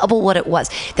 That's double what it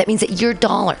was. That means that your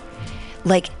dollar,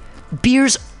 like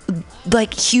beers,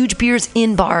 like huge beers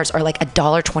in bars are like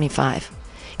 $1.25.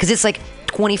 Because it's like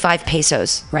 25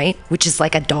 pesos, right? Which is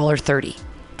like $1.30.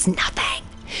 It's nothing.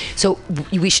 So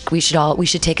we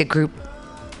should take a group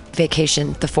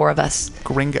vacation, the four of us.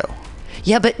 Gringo.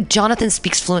 Yeah, but Jonathan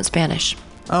speaks fluent Spanish.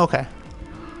 Oh, okay.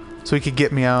 So he could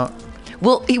get me out.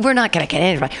 Well, we're not gonna get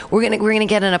anybody. We're gonna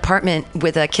get an apartment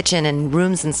with a kitchen and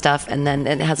rooms and stuff, and then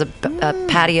it has a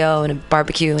patio and a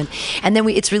barbecue, and then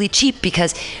it's really cheap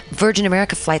because Virgin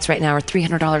America flights right now are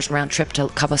 $300 round trip to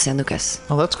Cabo San Lucas.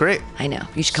 Oh, that's great. I know.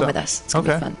 You should come with us. It's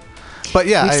gonna be fun. But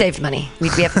yeah, we've saved money. We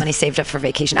have money saved up for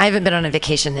vacation. I haven't been on a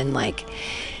vacation in like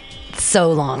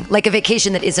so long, like a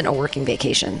vacation that isn't a working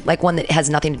vacation, like one that has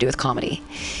nothing to do with comedy.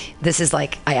 This is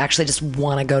like, I actually just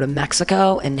want to go to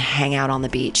Mexico and hang out on the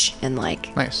beach and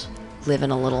like live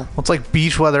in a little. Well, it's like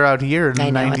beach weather out here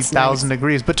in 90,000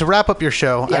 degrees. But to wrap up your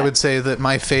show, I would say that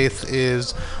my faith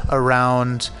is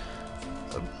around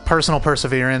personal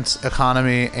perseverance,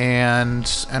 economy, and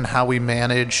how we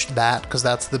manage that, because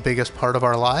that's the biggest part of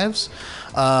our lives,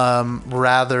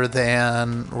 rather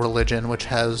than religion, which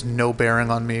has no bearing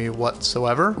on me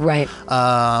whatsoever. Right.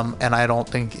 And I don't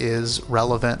think is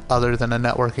relevant other than a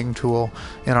networking tool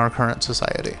in our current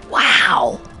society.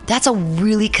 Wow. That's a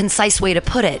really concise way to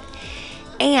put it.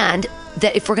 And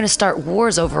that if we're going to start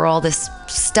wars over all this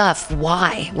stuff,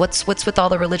 why? What's with all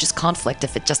the religious conflict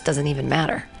if it just doesn't even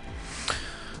matter?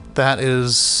 That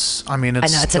is, I mean,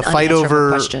 it's the fight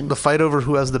over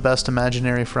who has the best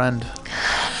imaginary friend.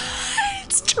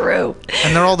 It's true.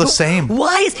 And they're all the same.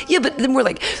 Why but then we're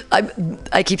like,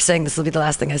 I keep saying this will be the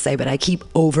last thing I say, but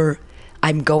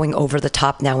I'm going over the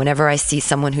top now. Whenever I see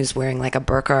someone who's wearing like a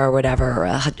burqa or whatever, or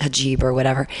a hijab or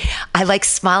whatever, I like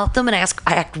smile at them and I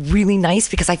act really nice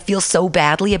because I feel so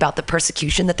badly about the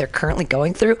persecution that they're currently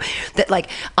going through that like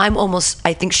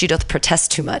I think she doth protest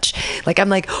too much. Like I'm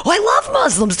like, oh, I love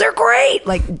Muslims, they're great.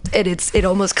 Like it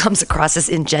almost comes across as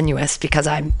ingenuous because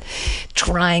I'm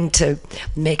trying to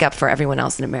make up for everyone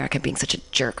else in America being such a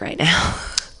jerk right now.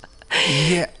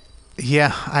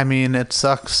 Yeah. I mean, it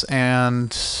sucks,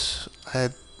 and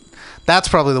that's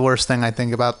probably the worst thing I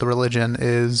think about the religion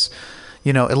is,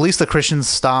 at least the Christians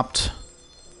stopped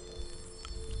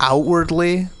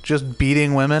outwardly just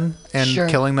beating women and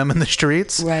killing them in the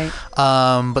streets. Right.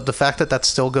 But the fact that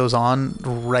still goes on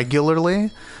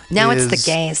regularly. Now it's the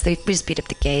gays. They just beat up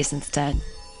the gays instead.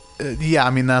 Yeah, I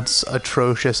mean, that's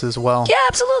atrocious as well. Yeah,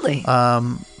 absolutely.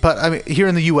 But I mean, here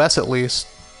in the U.S. at least,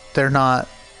 they're not.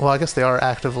 Well, I guess they are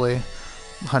actively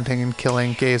hunting and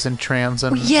killing gays and trans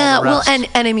and all the rest.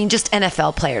 And I mean, just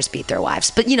NFL players beat their wives,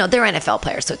 but they're NFL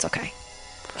players, so it's okay.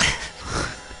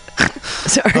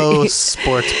 Sorry. Oh,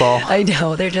 sports ball. I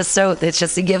know, they're just it's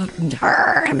just to give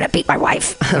her, I'm gonna beat my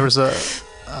wife. There was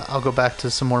I'll go back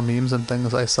to some more memes and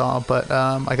things I saw, but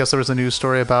I guess there was a news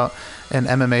story about an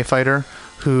MMA fighter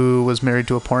who was married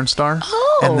to a porn star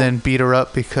and then beat her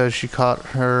up because she caught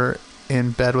her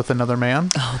in bed with another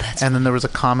man. Oh, that's And then there was a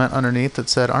comment underneath that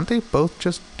said, aren't they both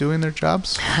just doing their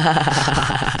jobs?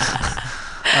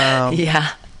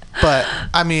 Yeah. But,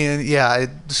 I mean, yeah,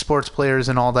 sports players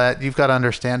and all that, you've got to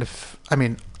understand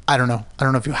I don't know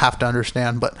if you have to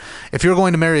understand, but if you're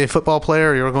going to marry a football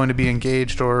player, or you're going to be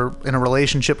engaged or in a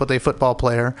relationship with a football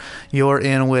player, you're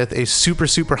in with a super,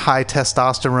 super high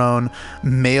testosterone,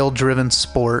 male-driven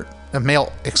sport, a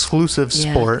male-exclusive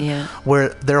sport, where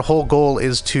their whole goal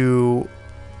is to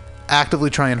actively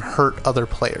try and hurt other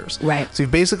players. Right. So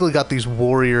you've basically got these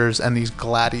warriors and these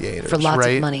gladiators, for lots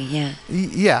right? of money, yeah.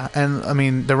 Yeah, and I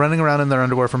mean, they're running around in their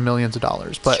underwear for millions of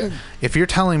dollars. But if you're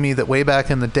telling me that way back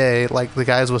in the day, like the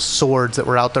guys with swords that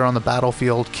were out there on the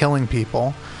battlefield killing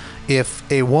people, if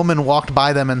a woman walked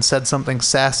by them and said something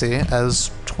sassy, as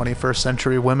 21st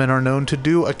century women are known to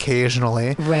do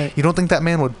occasionally, right, you don't think that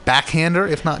man would backhand her,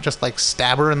 if not just like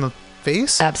stab her in the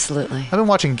face? Absolutely. I've been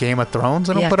watching Game of Thrones.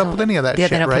 I don't put up with any of that shit,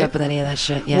 they don't right? put up with any of that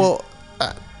shit, yeah. Well,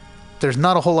 there's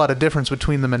not a whole lot of difference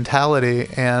between the mentality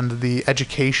and the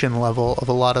education level of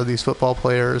a lot of these football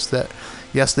players that,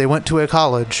 yes, they went to a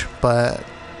college, but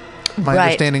my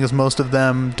understanding is most of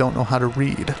them don't know how to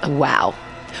read. Wow.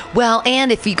 Well,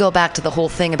 and if you go back to the whole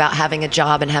thing about having a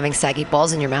job and having saggy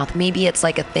balls in your mouth, maybe it's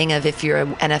like a thing of if you're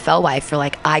an NFL wife, you're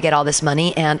like, I get all this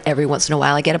money and every once in a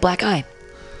while I get a black eye.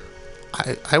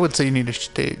 I would say you need to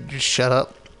just shut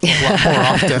up a lot more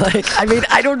often. I mean,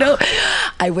 I don't know.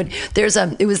 I would.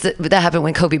 That happened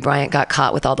when Kobe Bryant got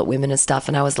caught with all the women and stuff,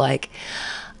 and I was like,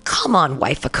 come on,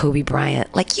 wife of Kobe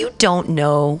Bryant. Like, you don't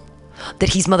know that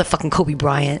he's motherfucking Kobe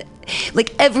Bryant.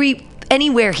 Like,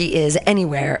 anywhere he is,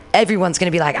 anywhere, everyone's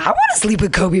going to be like, I want to sleep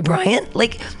with Kobe Bryant.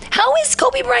 Like, how is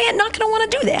Kobe Bryant not going to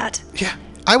want to do that? Yeah.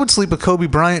 I would sleep with Kobe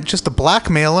Bryant just to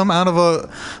blackmail him out of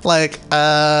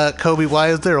Kobe, why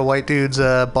is there a white dude's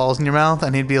balls in your mouth?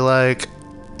 And he'd be like,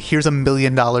 here's $1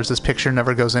 million. This picture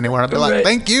never goes anywhere. I'd be like,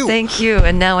 thank you. Thank you.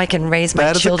 And now I can raise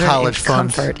my children in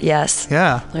comfort. Fund. Yes.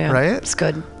 Yeah. Right? It's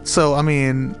good. So, I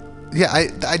mean, yeah,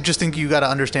 I just think you got to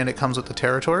understand it comes with the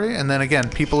territory. And then again,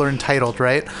 people are entitled,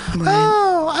 right?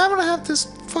 Oh, I'm going to have this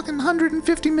fucking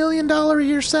 $150 million a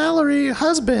year salary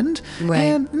husband,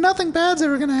 and nothing bad's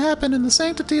ever going to happen in the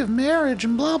sanctity of marriage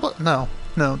and blah, blah.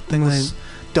 No, things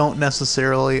don't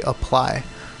necessarily apply,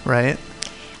 right?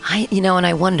 And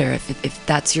I wonder if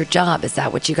that's your job. Is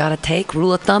that what you got to take?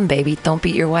 Rule of thumb, baby. Don't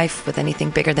beat your wife with anything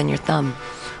bigger than your thumb.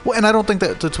 Well, and I don't think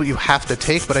that's what you have to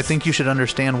take, but I think you should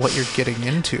understand what you're getting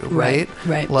into, right?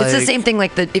 Right. Like, it's the same thing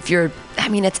like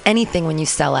it's anything when you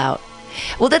sell out.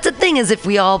 Well, that's the thing is if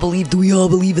we all believe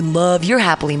in love, you're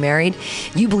happily married,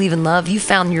 you believe in love, you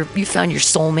found your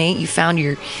soulmate, you found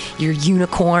your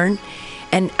unicorn,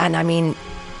 and I mean,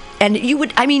 and you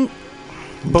would, I mean,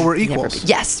 but we're equals.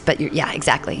 Yes, but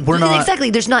exactly. We're not. Exactly.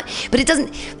 There's not, but it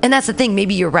doesn't, and that's the thing.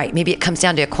 Maybe you're right. Maybe it comes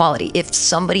down to equality. If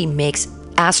somebody makes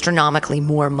astronomically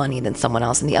more money than someone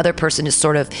else and the other person is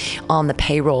sort of on the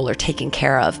payroll or taken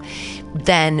care of,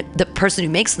 then the person who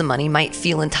makes the money might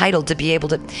feel entitled to be able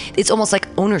to, it's almost like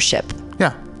ownership.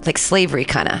 Yeah. Like slavery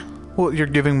kind of. Well, you're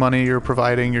giving money, you're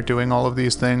providing, you're doing all of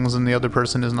these things, and the other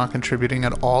person is not contributing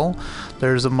at all.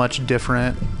 There's a much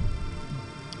different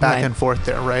back and forth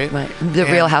there, right? Right. The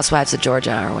Real Housewives of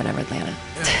Georgia or whatever, Atlanta.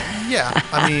 Yeah.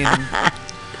 I mean,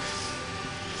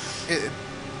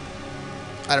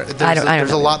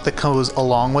 there's a lot that goes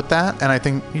along with that, and I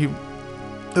think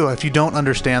if you don't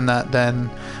understand that, then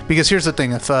because here's the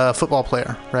thing: if a football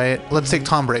player, right? Let's take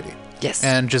Tom Brady,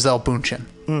 and Gisele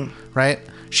Bündchen, right?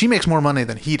 She makes more money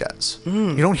than he does.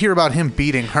 You don't hear about him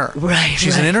beating her. Right.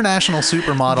 She's an international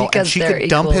supermodel, and she could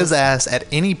dump his ass at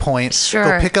any point. Sure.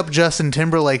 Go pick up Justin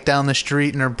Timberlake down the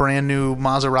street in her brand new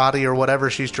Maserati or whatever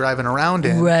she's driving around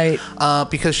in. Right.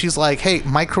 Because she's like, hey,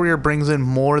 my career brings in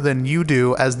more than you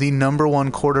do as the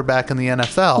 #1 quarterback in the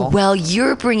NFL. Well,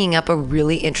 you're bringing up a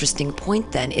really interesting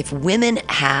point then. If women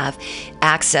have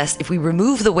access, if we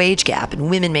remove the wage gap and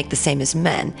women make the same as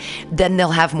men, then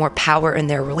they'll have more power in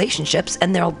their relationships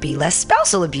and there'll be less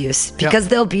spousal abuse because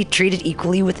they'll be treated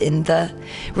equally within the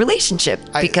relationship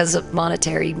because of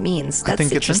monetary means. That's I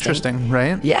think it's interesting,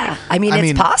 right? Yeah. I mean,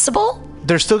 it's possible.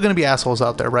 There's still going to be assholes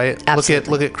out there, right?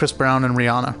 Absolutely. Look at Chris Brown and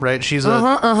Rihanna, right? She's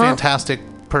a fantastic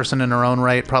person in her own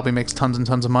right, probably makes tons and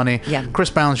tons of money. Yeah. Chris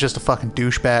Brown's just a fucking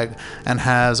douchebag and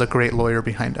has a great lawyer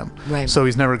behind him. Right. So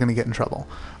he's never going to get in trouble.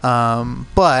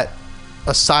 But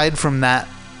aside from that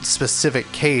specific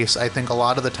case, I think a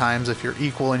lot of the times if you're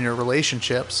equal in your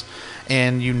relationships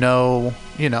and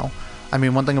I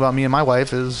mean, one thing about me and my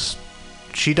wife is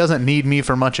she doesn't need me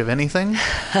for much of anything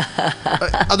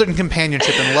other than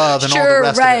companionship and love and all the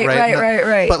rest of it, right?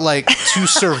 Right. But like to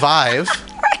survive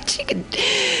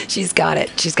She's got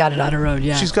it. She's got it on her own.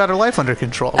 Yeah. She's got her life under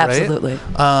control, right? Absolutely.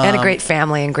 And a great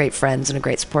family and great friends and a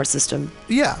great support system.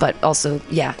 Yeah. But also,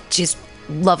 yeah, she's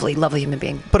lovely, lovely human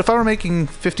being. But if I were making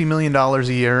 $50 million a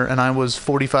year and I was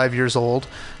 45 years old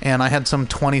and I had some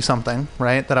 20-something,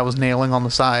 right, that I was nailing on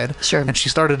the side, sure, and she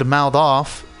started to mouth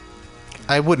off,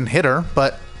 I wouldn't hit her,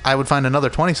 but I would find another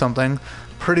 20-something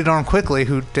pretty darn quickly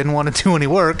who didn't want to do any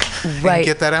work and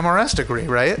get that MRS degree,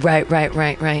 right?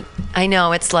 Right. I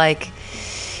know. It's like,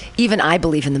 even I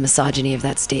believe in the misogyny of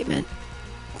that statement.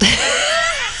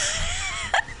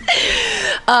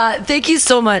 Thank you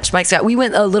so much, Mike Scott. We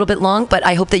went a little bit long, but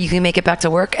I hope that you can make it back to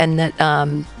work and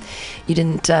that you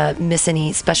didn't miss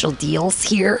any special deals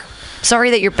here.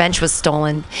 Sorry that your bench was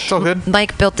stolen. It's all good.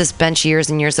 Mike built this bench years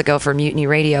and years ago for Mutiny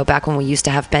Radio, back when we used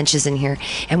to have benches in here,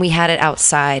 and we had it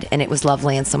outside, and it was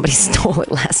lovely, and somebody stole it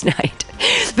last night.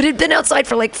 But it had been outside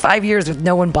for like 5 years with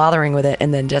no one bothering with it,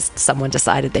 and then just someone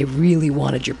decided they really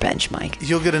wanted your bench, Mike.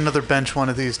 You'll get another bench one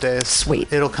of these days.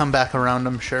 Sweet. It'll come back around,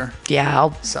 I'm sure. Yeah,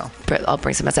 I'll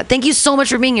bring some outside. Thank you so much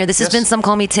for being here. This has been Some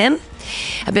Call Me Tim.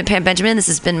 I've been Pam Benjamin. This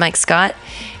has been Mike Scott.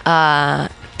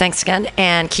 Thanks again,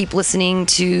 and keep listening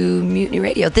to Mutiny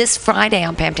Radio. This Friday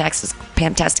on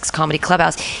Pamtastic's Comedy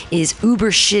Clubhouse is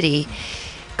Uber Shitty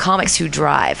Comics Who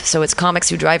Drive. So it's comics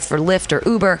who drive for Lyft or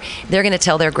Uber. They're going to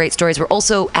tell their great stories. We're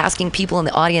also asking people in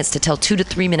the audience to tell 2 to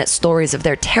 3 minute stories of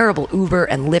their terrible Uber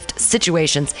and Lyft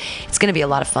situations. It's going to be a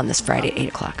lot of fun this Friday at 8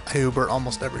 o'clock. I Uber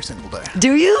almost every single day.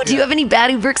 Do you? Yeah. Do you have any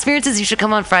bad Uber experiences? You should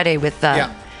come on Friday with...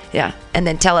 Yeah, and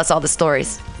then tell us all the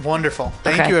stories. Wonderful.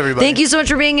 Thank you, everybody. Thank you so much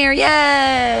for being here.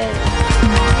 Yay!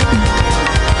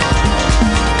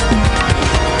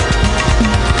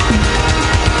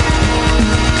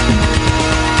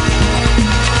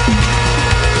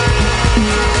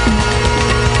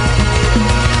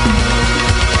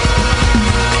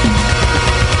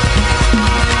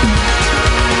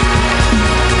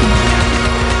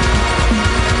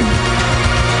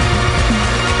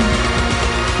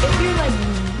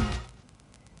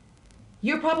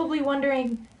 You're probably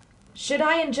wondering, should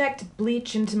I inject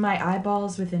bleach into my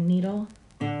eyeballs with a needle?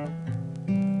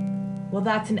 Well,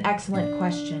 that's an excellent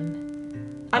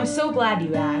question. I'm so glad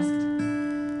you asked.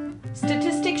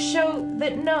 Statistics show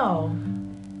that no,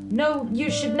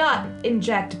 you should not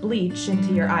inject bleach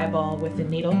into your eyeball with a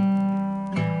needle.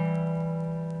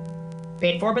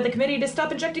 Paid for by the committee to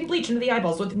stop injecting bleach into the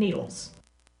eyeballs with needles.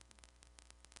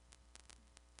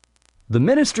 The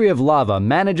Ministry of Lava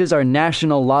manages our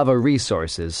national lava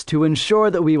resources to ensure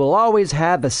that we will always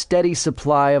have a steady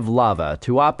supply of lava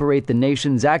to operate the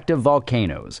nation's active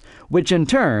volcanoes, which in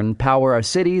turn power our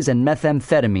cities and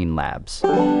methamphetamine labs.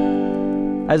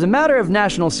 As a matter of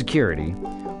national security,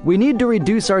 we need to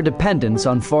reduce our dependence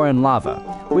on foreign lava,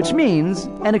 which means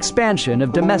an expansion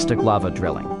of domestic lava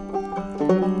drilling.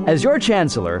 As your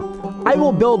chancellor, I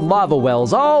will build lava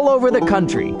wells all over the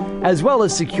country, as well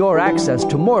as secure access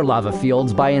to more lava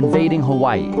fields by invading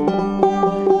Hawaii.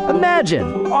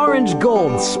 Imagine orange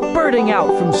gold spurting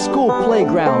out from school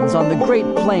playgrounds on the Great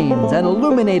Plains and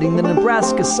illuminating the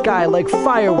Nebraska sky like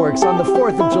fireworks on the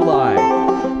 4th of July.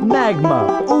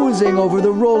 Magma oozing over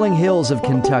the rolling hills of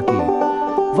Kentucky.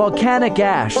 Volcanic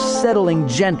ash settling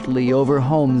gently over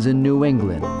homes in New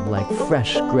England like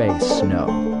fresh gray snow.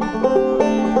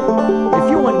 If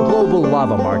you want global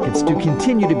lava markets to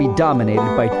continue to be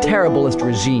dominated by terriblest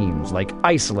regimes like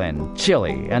Iceland,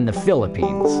 Chile, and the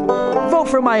Philippines, vote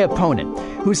for my opponent,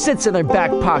 who sits in their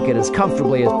back pocket as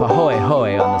comfortably as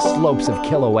Pahoehoe on the slopes of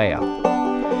Kilauea.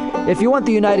 If you want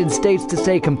the United States to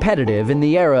stay competitive in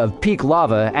the era of peak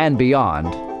lava and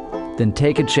beyond, then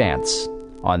take a chance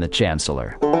on the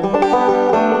Chancellor.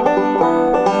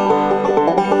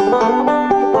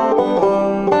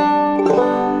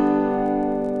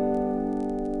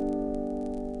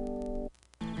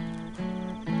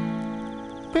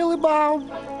 Billy Bob,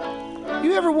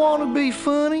 you ever want to be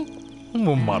funny?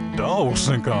 Well, my dogs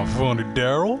think I'm funny,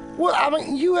 Daryl. Well, I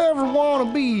mean, you ever want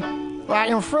to be,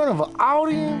 like, in front of an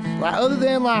audience? Like, other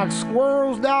than, like,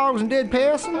 squirrels, dogs, and dead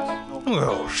peasants?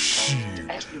 Oh, shoot.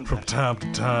 From time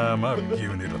to time, I've been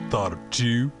giving it a thought or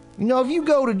two. You know, if you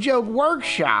go to Joke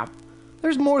Workshop,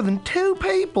 there's more than 2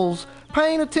 peoples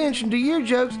paying attention to your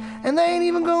jokes, and they ain't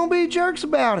even gonna be jerks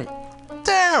about it.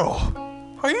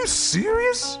 Daryl, are you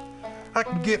serious? I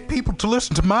can get people to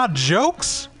listen to my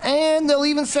jokes? And they'll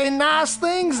even say nice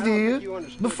things,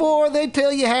 dude, before they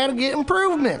tell you how to get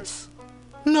improvements.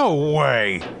 No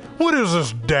way. What is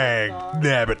this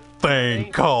dag-nabbit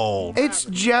thing called? It's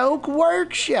Joke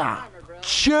Workshop.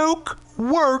 Joke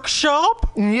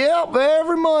Workshop? Yep,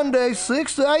 every Monday,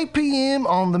 6 to 8 p.m.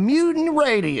 on the Mutiny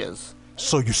Radios.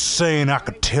 So you're saying I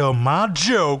could tell my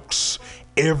jokes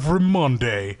every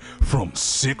Monday from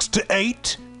 6 to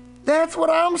 8. That's what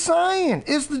I'm saying.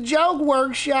 It's the Joke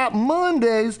Workshop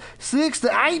Mondays, 6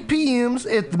 to 8 p.m.s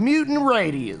at the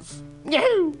MutinyRadio.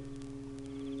 Yahoo!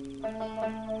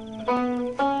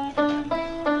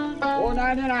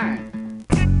 $4.99.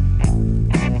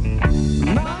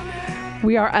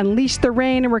 We are Unleash the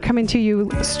Rain, and we're coming to you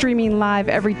streaming live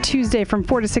every Tuesday from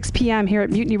 4 to 6 p.m. here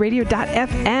at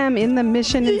MutinyRadio.fm in the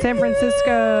Mission in San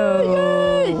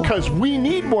Francisco. Because we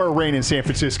need more rain in San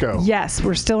Francisco. Yes,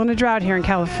 we're still in a drought here in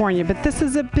California, but this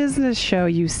is a business show,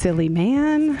 you silly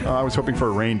man. I was hoping for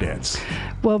a rain dance.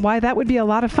 Well, why, that would be a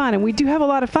lot of fun, and we do have a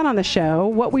lot of fun on the show.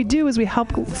 What we do is we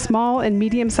help small and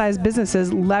medium-sized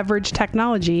businesses leverage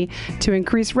technology to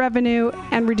increase revenue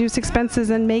and reduce expenses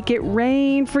and make it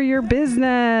rain for your business.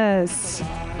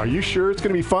 Are you sure it's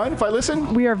going to be fun if I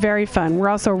listen? We are very fun. We're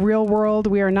also real world.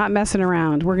 We are not messing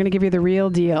around. We're going to give you the real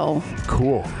deal.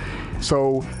 Cool.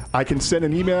 So I can send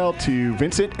an email to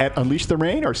Vincent at Unleash the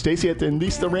Rain or Stacy at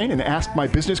Unleash the Rain and ask my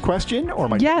business question or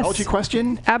my technology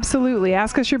question? Absolutely.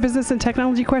 Ask us your business and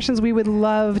technology questions. We would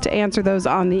love to answer those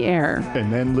on the air.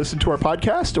 And then listen to our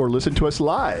podcast or listen to us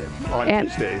live on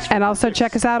Tuesdays. And also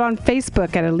check us out on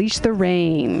Facebook at Unleash the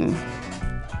Rain.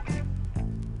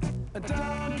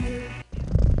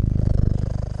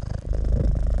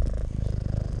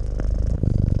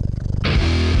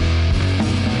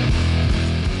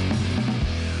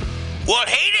 Well,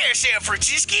 hey there, San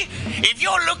Francisco. If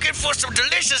you're looking for some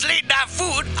delicious late-night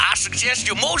food, I suggest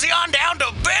you mosey on down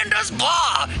to Bender's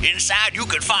Bar. Inside, you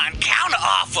can find counter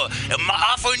offer,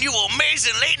 offering you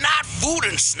amazing late-night food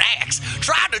and snacks.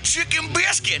 Try the chicken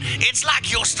biscuit. It's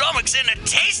like your stomach's in a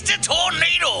tasty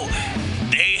tornado.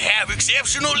 They have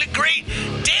exceptionally great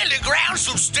daily ground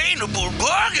sustainable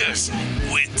burgers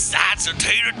with sides of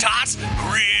tater tots,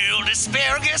 grilled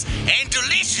asparagus, and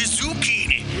delicious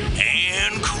zucchini,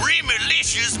 and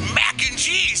creamy-licious mac and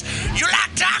cheese. You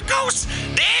like tacos?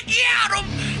 They got them.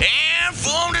 And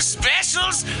from the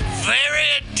specials,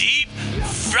 very deep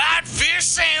fried fish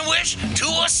sandwich to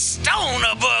a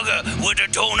stoner burger with a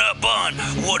donut bun.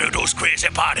 What are those crazy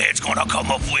potheads gonna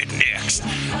come up with next?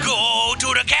 Go to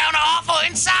the counter offer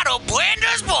inside of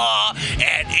Bender's Bar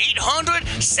at 800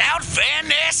 South Van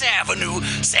Ness Avenue,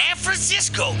 San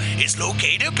Francisco. It's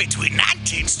located between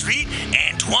 19th Street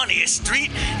and 20th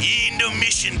Street in the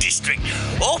Mission District.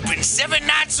 Open 7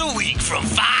 nights a week from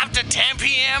 5 to 10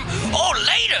 p.m. or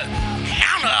later.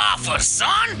 Counter offer,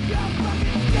 son.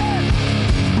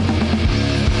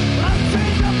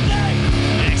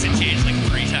 Accent changed like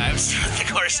 3 times throughout the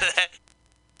course of that.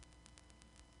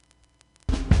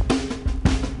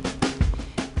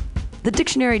 The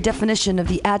dictionary definition of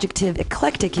the adjective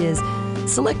eclectic is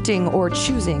selecting or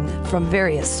choosing from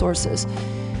various sources.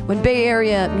 When Bay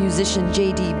Area musician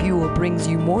J.D. Buell brings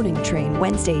you Morning Train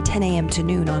Wednesday 10 a.m. to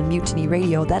noon on Mutiny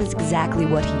Radio, that is exactly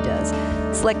what he does.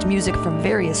 Select music from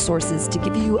various sources to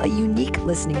give you a unique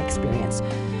listening experience.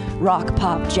 Rock,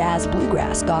 pop, jazz,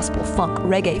 bluegrass, gospel, funk,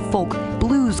 reggae, folk,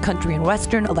 blues, country and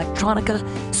western, electronica,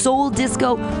 soul,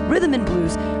 disco, rhythm and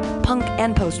blues, punk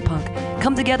and post-punk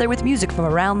come together with music from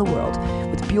around the world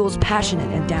with Buell's passionate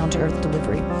and down-to-earth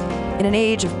delivery. In an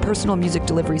age of personal music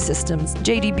delivery systems,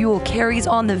 J.D. Buell carries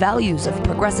on the values of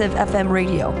progressive FM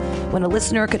radio when a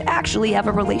listener could actually have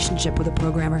a relationship with a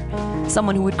programmer,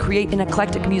 someone who would create an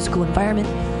eclectic musical environment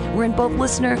wherein both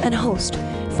listener and host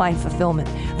find fulfillment.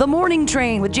 The Morning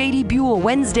Train with J.D. Buell,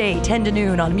 Wednesday, 10 to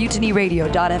noon on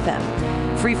MutinyRadio.fm.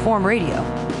 Freeform radio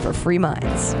for free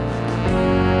minds.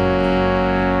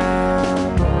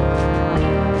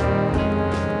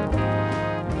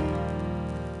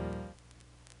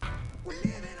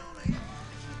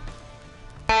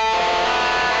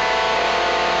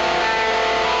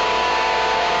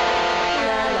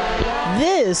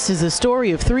 This is the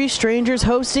story of 3 strangers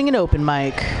hosting an open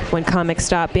mic. When comics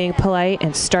stop being polite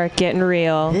and start getting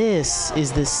real. This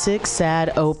is the Sick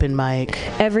Sad Open Mic.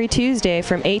 Every Tuesday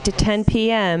from 8 to 10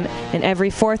 p.m. and every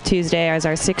 4th Tuesday is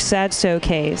our Sick Sad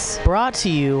Showcase. Brought to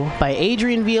you by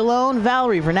Adrian Villalone,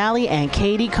 Valerie Vernali, and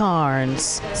Katie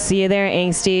Carnes. See you there,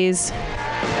 angsties.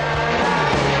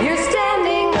 You're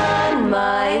standing on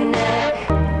my neck.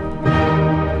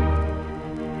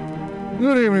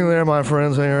 Good evening there, my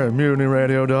friends here at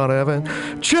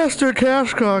MutinyRadio.fm. Chester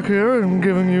Cashcock here, and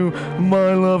giving you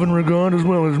my love and regard as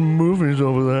well as movies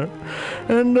over there.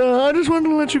 And I just wanted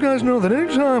to let you guys know that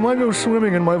anytime I go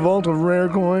swimming in my vault of rare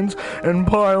coins and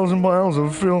piles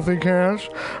of filthy cash,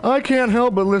 I can't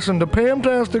help but listen to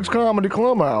Pamtastic's Comedy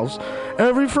Clubhouse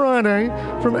every Friday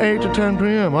from 8 to 10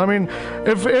 p.m. I mean,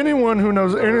 if anyone who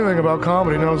knows anything about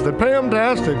comedy knows that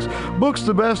Pamtastic's books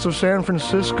the best of San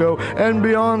Francisco and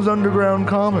beyond's underground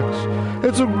comics.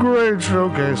 It's a great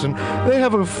showcase, and they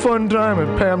have a fun time at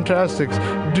Pamtastic's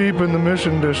deep in the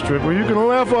Mission District, where you can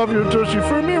laugh off your tushy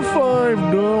for a mere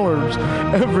 $5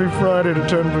 every Friday to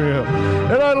 10 p.m.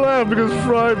 And I laugh because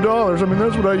 $5, I mean,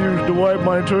 that's what I use to wipe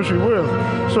my tushy with.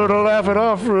 So to laugh it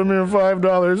off for a mere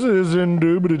 $5 is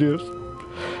indubitious.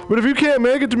 But if you can't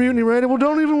make it to Mutiny Radio, well,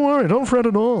 don't even worry. Don't fret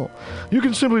at all. You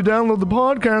can simply download the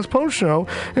podcast post-show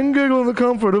and giggle in the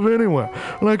comfort of anywhere,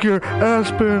 like your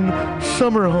Aspen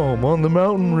summer home on the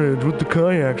mountain ridge with the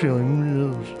kayak feeling.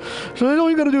 So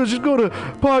all you got to do is just go to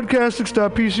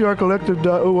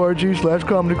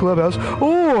podcastics.pcrcollective.org/comedy clubhouse,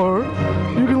 or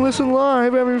you can listen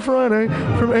live every Friday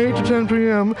from 8 to 10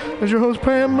 p.m. as your host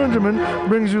Pam Benjamin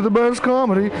brings you the best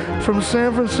comedy from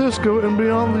San Francisco and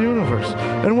beyond the universe.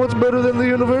 And what's better than the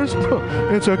universe?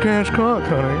 It's a cash cock,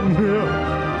 honey. Yeah.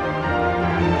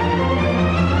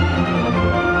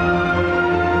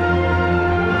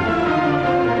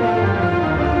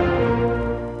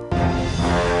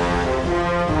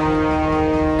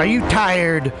 Are you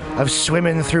tired of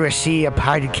swimming through a sea of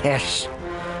podcasts?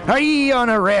 Are ye on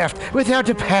a raft without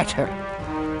a paddle?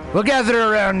 Well, gather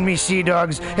around me, sea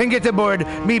dogs, and get aboard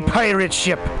me pirate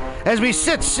ship as we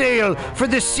set sail for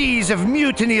the seas of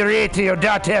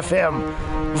MutinyRadio.fm.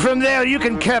 From there, you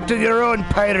can captain your own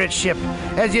pirate ship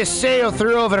as you sail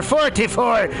through over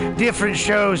 44 different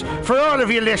shows for all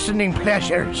of your listening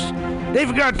pleasures.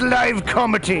 They've got live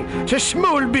comedy to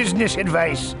small business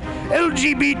advice,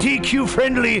 LGBTQ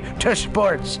friendly to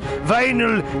sports,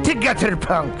 vinyl to gutter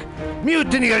punk.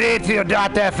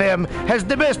 MutinyRadio.fm has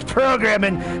the best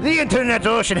programming the internet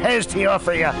ocean has to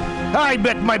offer you. I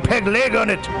bet my peg leg on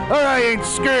it, or I ain't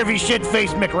scurvy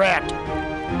shit-faced McRat.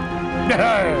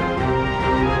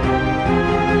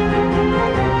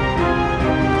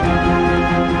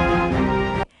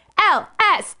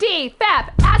 LSD,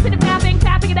 FAP, acid and fapping,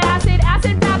 fapping and acid,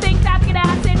 acid, fapping, fapping and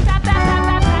acid, fap, fap, fap, fap,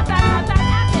 fap, fap, fap, fap, acid.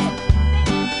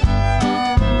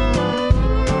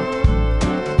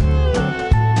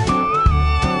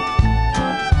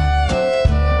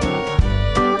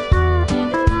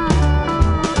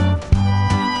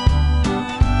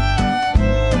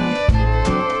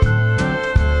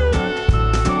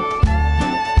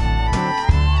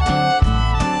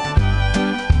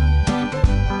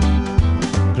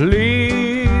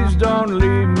 Please don't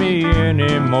leave me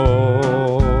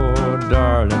anymore,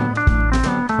 darling.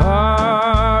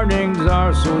 Partings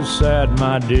are so sad,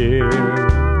 my dear.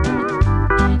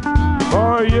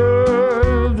 For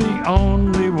you're the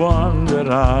only one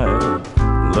that I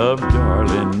love,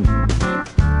 darling.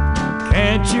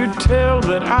 Can't you tell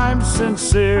that I'm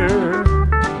sincere?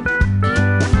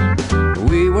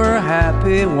 We were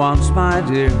happy once, my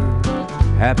dear,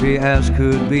 happy as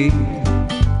could be.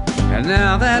 And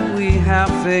now that we have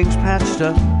things patched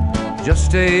up, just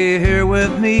stay here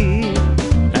with me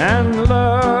and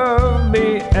love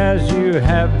me as you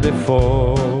have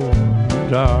before,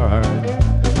 darling.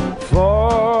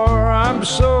 For I'm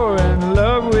so in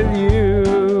love with you.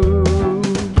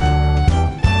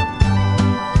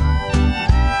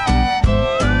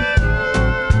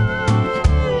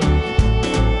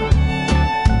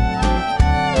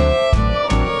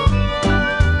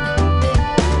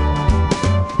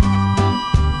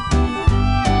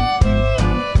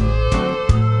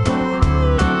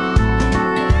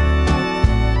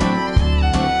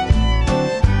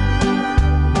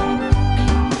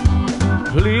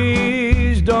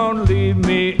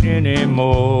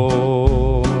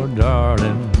 Anymore,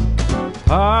 darling.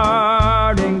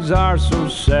 Partings are so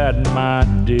sad, my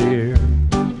dear.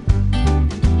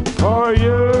 For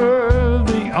you're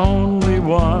the only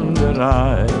one that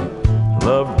I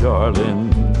love,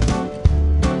 darling.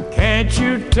 Can't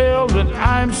you tell that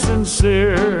I'm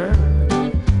sincere?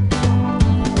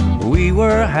 We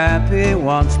were happy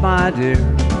once, my dear,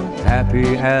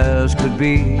 happy as could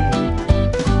be.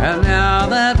 And now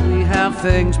that we have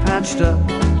things patched up,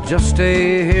 just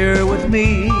stay here with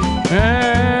me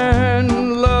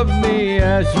and love me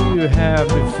as you have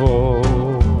before,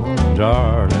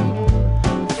 darling.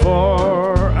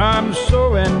 For I'm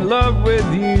so in love with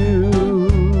you.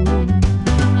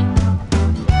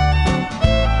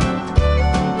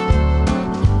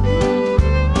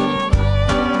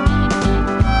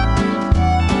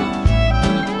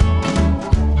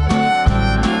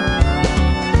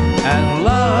 And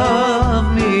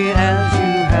love me as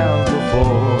you have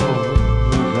before,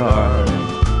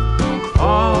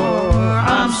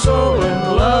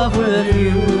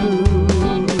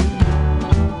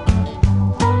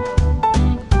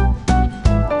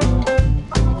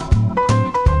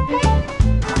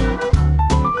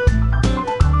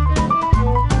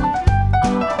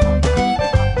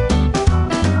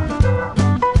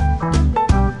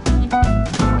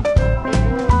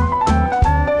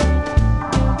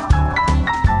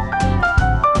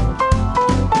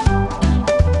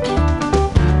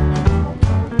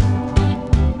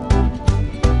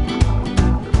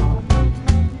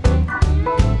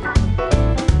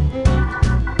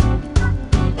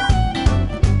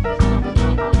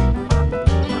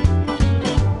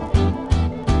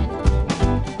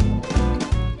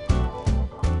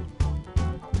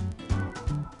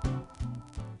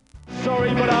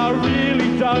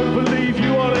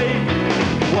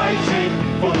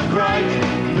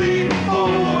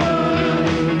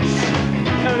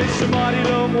 mighty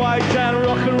long way down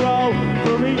rock and roll,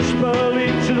 from East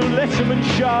Berlin to the Letterman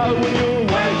show, when you're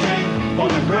waiting for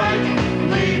the great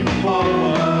leap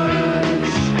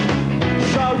forwards.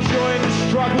 So join the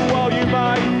struggle while you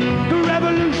may. The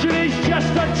revolution is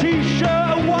just a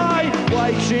t-shirt away,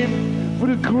 waiting for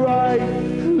the great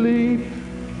leap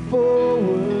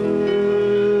forward.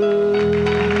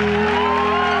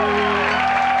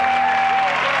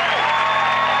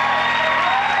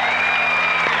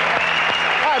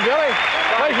 Hi, Billy.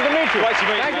 Pleasure to meet you. Pleasure to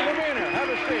meet you, Thank you man. for being here. Have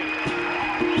a seat.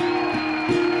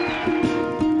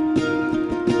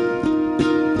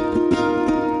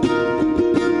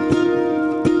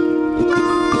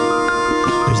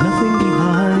 There's nothing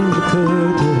behind the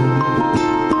curtain.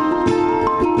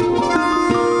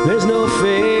 There's no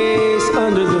face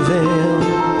under the veil.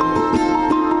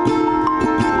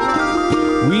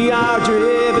 We are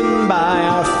driven by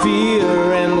our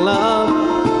fear and love.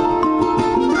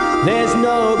 There's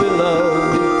no below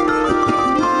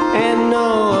and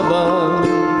no above.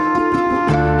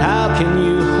 How can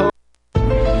you hope?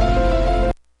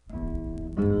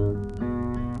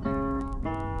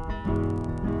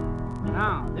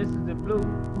 Now, this is the blues.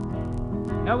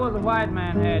 That was a white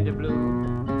man had the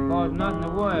blues. Cause nothing to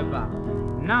worry about.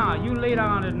 Now, you lay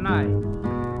down at night.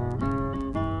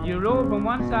 You roll from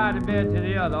one side of the bed to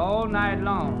the other all night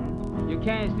long. You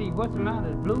can't sleep. What's the matter?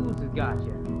 The blues has got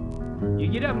you. You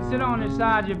get up and sit on the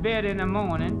side of your bed in the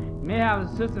morning. You may have a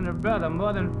sister and a brother,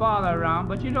 mother and father around,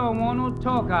 but you don't want no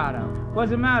talk out of them. What's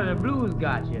the matter? The blues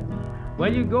got you.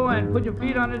 Well, you go and put your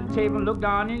feet under the table, look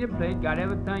down in your plate, got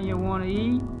everything you want to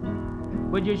eat.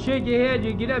 But you shake your head,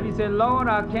 you get up, you say, Lord,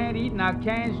 I can't eat and I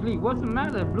can't sleep. What's the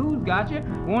matter? The blues got you.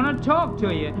 Want to talk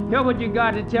to you. Hear what you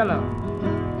got to tell them.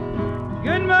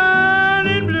 Good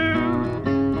morning, blues.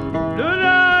 Blues,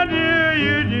 how do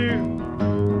you do?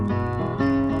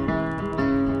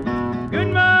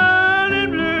 Good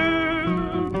morning,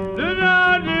 blues. Blues,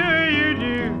 how do you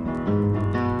do?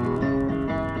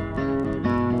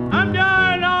 I'm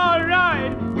doing all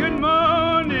right. Good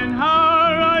morning,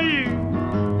 how are you?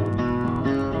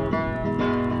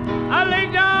 I lay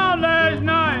down last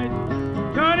night,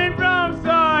 turning from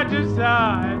side to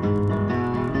side.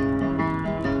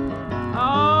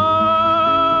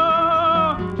 Oh,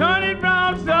 turning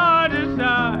from side to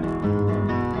side.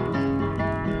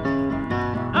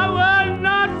 I was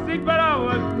not sick, but I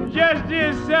was just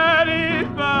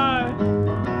dissatisfied.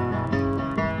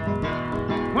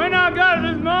 When I got up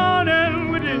this morning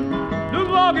with it, was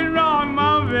walking around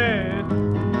my bed.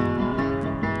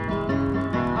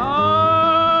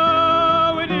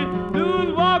 Oh, with it,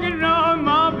 was walking around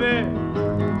my bed.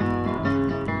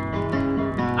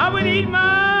 I would eat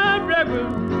my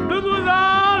breakfast, this was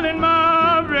all in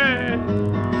my bread.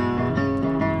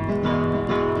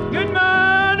 Good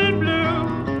morning, blue,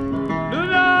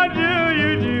 blues, how do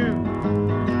you do?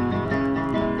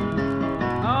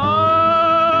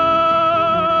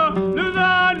 Oh, blues,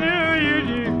 how do you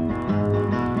do?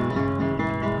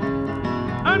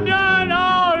 I'm doing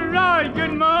all right,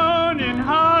 good morning,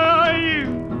 how are you?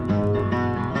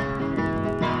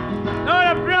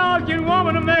 Not a brown-skinned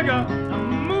woman to make a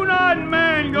moon-eyed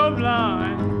man go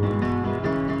blind.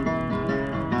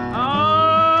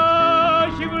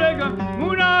 Oh, she will make a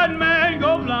moon-eyed man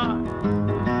go blind.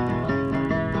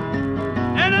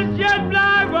 And a jet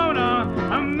black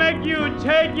woman make you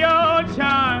take your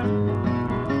time.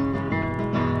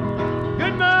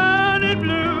 Good morning,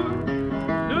 blue.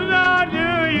 Blues, how do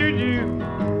you do?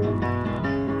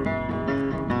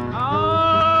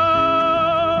 Oh,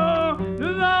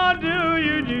 blues, how do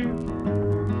you do?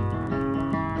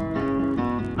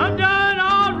 I'm doing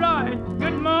all right.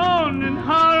 Good morning,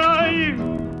 how are you?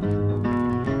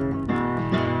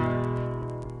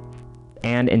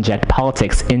 And inject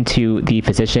politics into the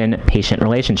physician-patient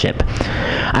relationship.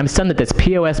 I'm stunned that this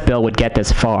POS bill would get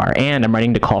this far, and I'm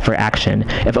ready to call for action.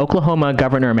 If Oklahoma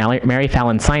Governor Mary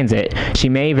Fallin signs it, she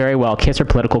may very well kiss her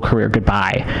political career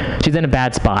goodbye. She's in a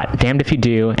bad spot. Damned if you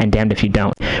do, and damned if you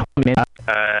don't.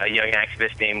 A young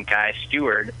activist named Guy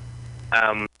Stewart.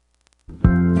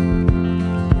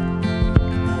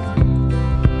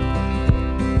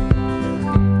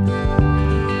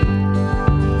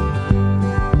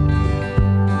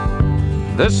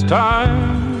 This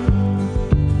time,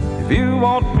 if you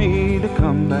want me to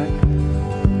come back,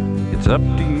 it's up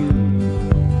to you.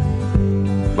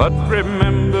 But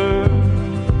remember,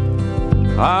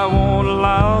 I won't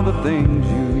allow the things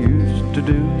you used to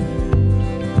do.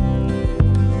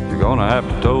 You're gonna have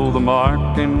to toe the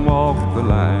mark and walk the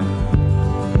line.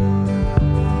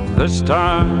 This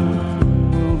time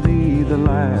will be the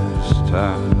last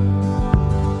time.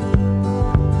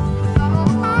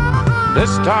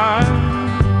 This time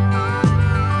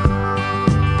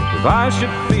If I should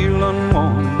feel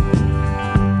unwanted,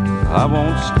 I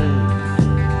won't stay.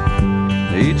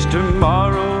 Each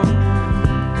tomorrow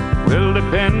will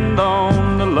depend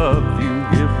on the love you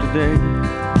give today.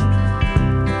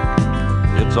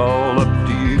 It's all up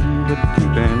to you, but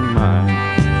keep in mind,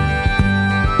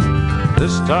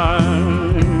 this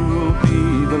time will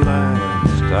be the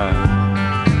last time.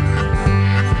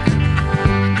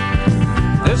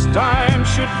 This time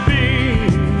should be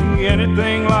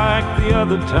anything like the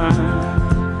other time.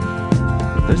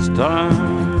 This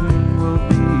time will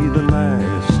be the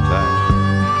last time.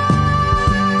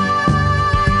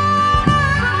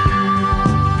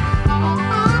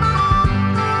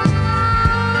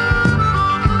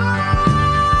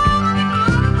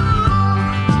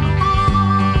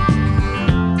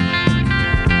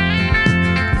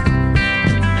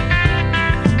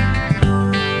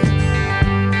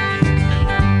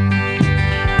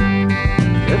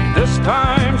 This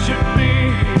time should be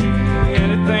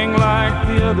anything like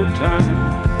the other time.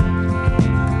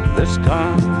 This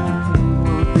time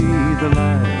will be the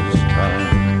last time.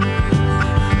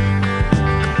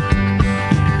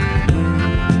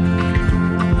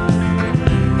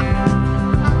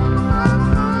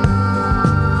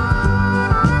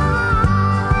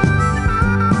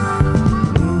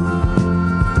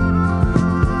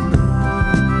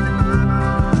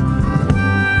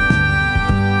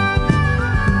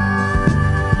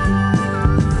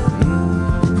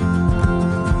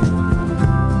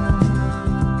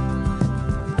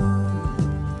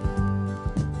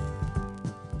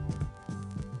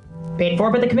 Paid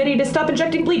for by the committee to stop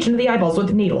injecting bleach into the eyeballs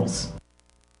with needles.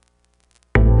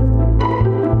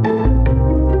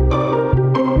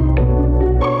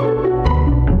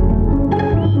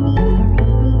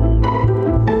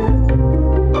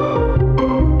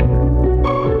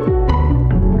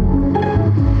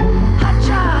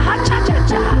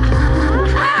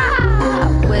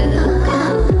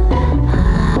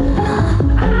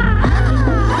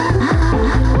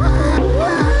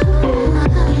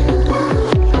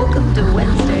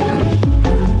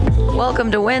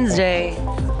 Welcome to Wednesday.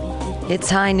 It's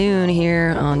high noon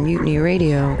here on Mutiny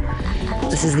Radio.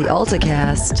 This is the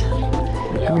AltaCast.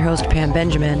 I'm your host, Pam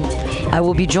Benjamin. I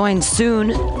will be joined soon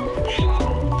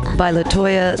by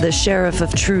LaToya, the Sheriff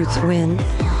of Truth, Wynn.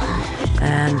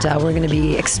 And we're going to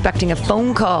be expecting a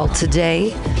phone call today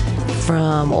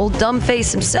from old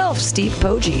dumbface himself, Steve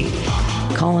Poggi,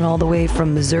 calling all the way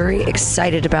from Missouri.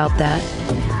 Excited about that.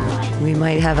 We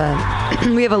might have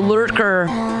a lurker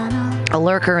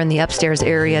in the upstairs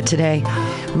area today.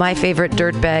 My favorite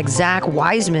dirtbag, Zach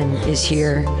Wiseman, is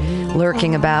here,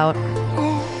 lurking about,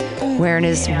 wearing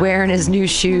his new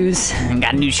shoes.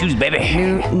 Got new shoes, baby.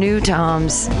 New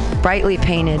Toms, brightly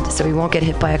painted, so he won't get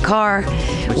hit by a car,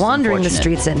 wandering the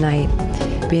streets at night,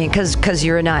 because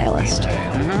you're a nihilist.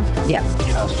 Yeah,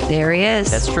 there he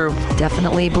is. That's true.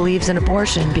 Definitely believes in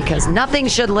abortion because nothing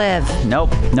should live.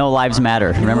 Nope. No lives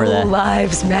matter. Remember that. No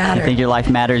lives matter. You think your life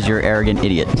matters, you're an arrogant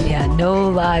idiot. Yeah, no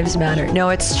lives matter. No,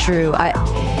 it's true.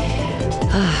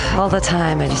 All the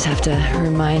time I just have to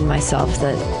remind myself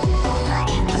that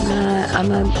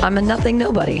I'm a nothing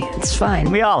nobody. It's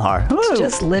fine. We all are. It's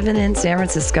just living in San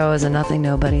Francisco as a nothing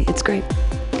nobody. It's great.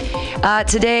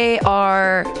 Today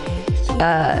our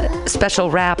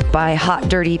special rap by Hot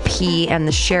Dirty P and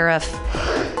the Sheriff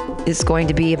is going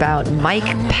to be about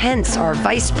Mike Pence, our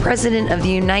Vice President of the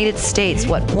United States.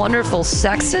 What wonderful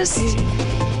sexist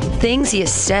things he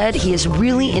has said. He is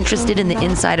really interested in the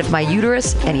inside of my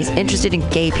uterus, and he's interested in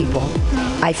gay people.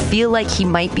 I feel like he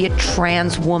might be a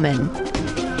trans woman.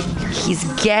 He's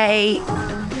gay,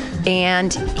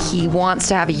 and he wants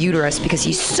to have a uterus because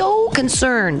he's so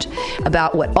concerned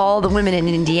about what all the women in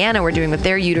Indiana were doing with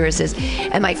their uteruses.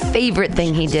 And my favorite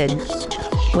thing he did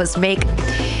was make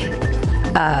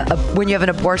when you have an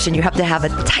abortion, you have to have a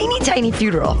tiny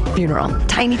funeral,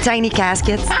 tiny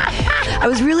caskets. I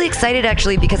was really excited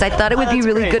actually because I thought it would be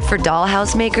really good for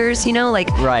dollhouse makers,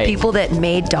 people that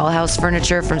made dollhouse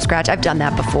furniture from scratch. I've done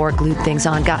that before, glued things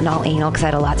on, gotten all anal because I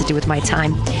had a lot to do with my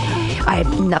time. I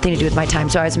had nothing to do with my time,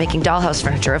 so I was making dollhouse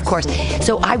furniture, of course.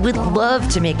 So I would love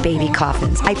to make baby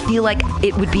coffins. I feel like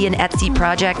it would be an Etsy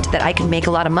project that I could make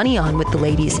a lot of money on with the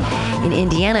ladies in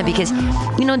Indiana because,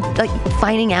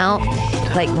 finding out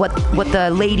what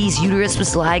the lady's uterus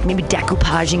was like, maybe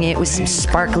decoupaging it with some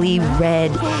sparkly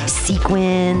red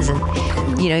sequins,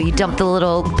 and you dump the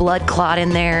little blood clot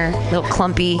in there, little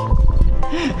clumpy.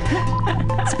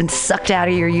 It's been sucked out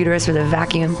of your uterus with a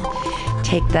vacuum.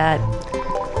 Take that.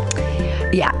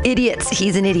 Yeah, idiots.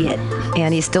 He's an idiot.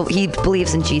 And he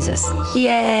believes in Jesus.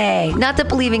 Yay! Not that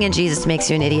believing in Jesus makes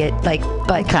you an idiot, but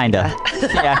kinda.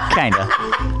 Yeah, kinda.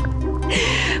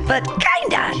 but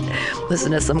kinda.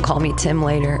 Listen to Some Call Me Tim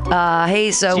later.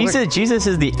 Hey, so Jesus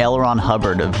is the L. Ron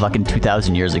Hubbard of fucking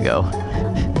 2,000 years ago.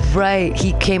 Right,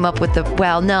 he came up with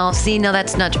no,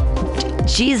 that's not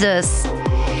Jesus.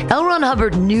 L. Ron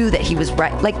Hubbard knew that he was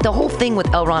right. Like, the whole thing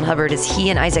with L. Ron Hubbard is he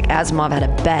and Isaac Asimov had a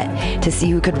bet to see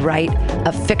who could write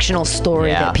a fictional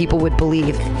story that people would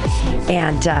believe.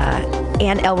 And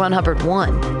L. Ron Hubbard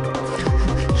won.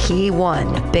 He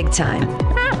won big time.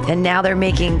 And now they're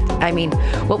making,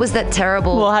 what was that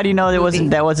terrible Well, how do you know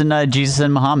that wasn't Jesus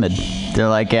and Muhammad? They're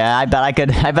like, yeah, I bet I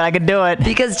could do it.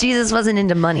 Because Jesus wasn't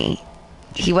into money.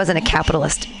 He wasn't a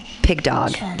capitalist pig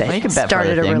dog that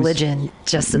started a religion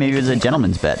just so maybe it was a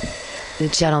gentleman's bet. The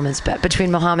gentleman's bet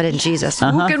between Muhammad and Jesus.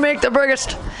 Who can make the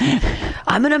biggest?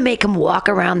 I'm going to make him walk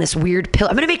around this weird pillar.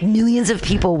 I'm going to make millions of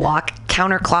people walk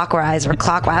counterclockwise or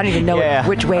clockwise. I don't even know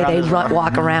which way they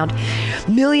walk around.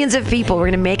 Millions of people. We're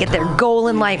going to make it their goal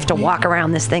in life to walk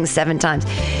around this thing 7 times.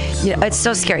 It's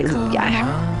so scary.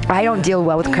 I don't deal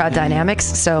well with crowd dynamics,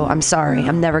 so I'm sorry.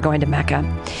 I'm never going to Mecca.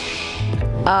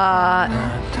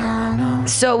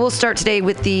 So we'll start today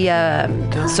with the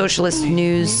socialist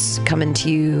news coming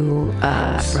to you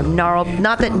from Gnarl.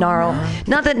 Not that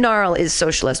Gnarl is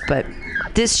socialist, but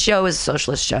this show is a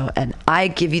socialist show, and I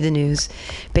give you the news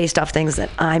based off things that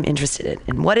I'm interested in.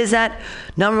 And what is that?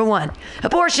 Number 1,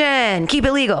 abortion, keep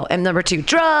it legal. And number 2,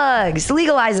 drugs,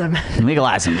 legalize them.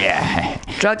 Legalize them, yeah.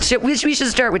 Drugs. We should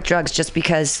start with drugs just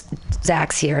because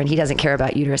Zach's here and he doesn't care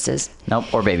about uteruses.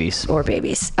 Nope, or babies.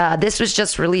 This was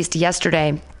just released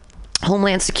yesterday.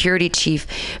 Homeland Security Chief,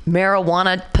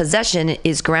 marijuana possession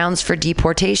is grounds for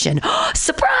deportation.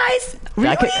 Surprise!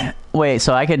 Really?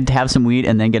 So I could have some weed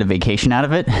and then get a vacation out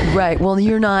of it? Right. Well,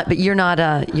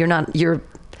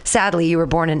 sadly, you were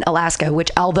born in Alaska,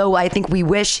 which, although I think we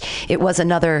wish it was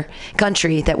another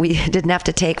country that we didn't have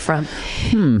to take from,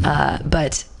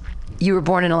 but you were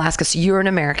born in Alaska, so you're an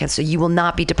American, so you will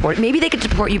not be deported. Maybe they could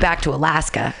deport you back to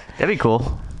Alaska. That'd be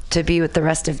cool. To be with the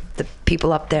rest of the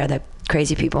people up there, the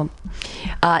crazy people.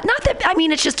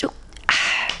 It's just...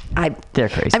 They're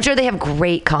crazy. I'm sure they have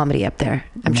great comedy up there.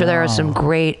 I'm sure there are some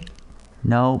great...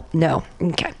 No.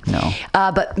 Okay. No.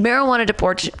 But marijuana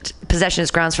possession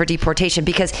is grounds for deportation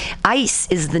because ICE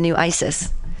is the new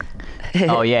ISIS.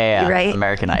 Oh, yeah. Right?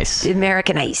 American ICE.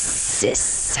 American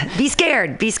ISIS. Be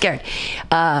scared. Fear.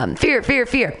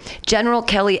 General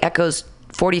Kelly echoes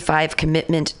 45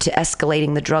 commitment to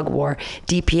escalating the drug war.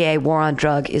 DPA, war on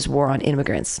drug is war on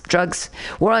immigrants.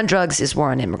 War on drugs is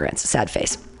war on immigrants. Sad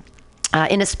face.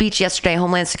 In a speech yesterday,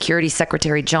 Homeland Security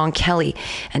Secretary John Kelly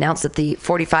announced that the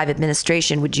 45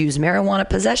 administration would use marijuana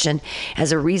possession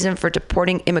as a reason for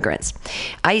deporting immigrants.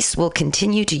 ICE will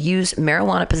continue to use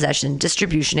marijuana possession,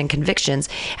 distribution, and convictions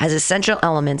as essential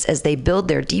elements as they build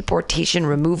their deportation,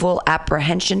 removal,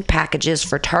 apprehension packages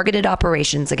for targeted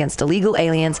operations against illegal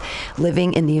aliens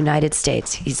living in the United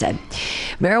States, he said.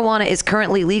 Marijuana is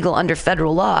currently legal under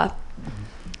federal law.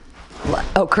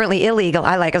 Currently illegal.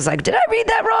 I was like, did I read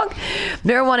that wrong?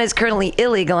 Marijuana is currently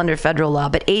illegal under federal law,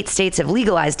 but 8 states have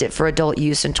legalized it for adult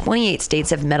use and 28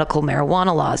 states have medical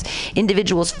marijuana laws.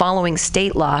 Individuals following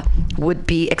state law would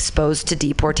be exposed to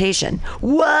deportation.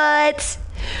 What?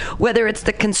 Whether it's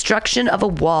the construction of a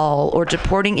wall or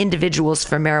deporting individuals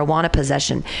for marijuana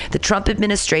possession, the Trump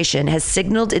administration has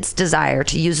signaled its desire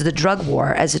to use the drug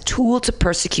war as a tool to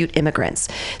persecute immigrants,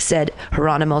 said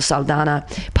Geronimo Saldana,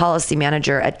 policy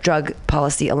manager at Drug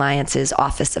Policy Alliance's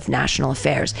Office of National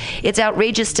Affairs. It's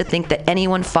outrageous to think that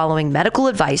anyone following medical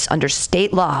advice under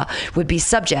state law would be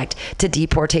subject to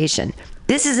deportation.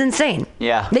 This is insane.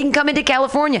 Yeah. They can come into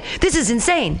California. This is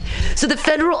insane. So the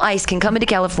federal ICE can come into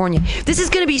California. This is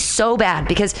going to be so bad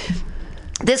because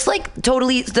this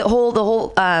totally the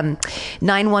whole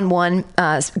 911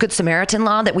 Good Samaritan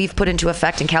law that we've put into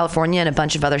effect in California and a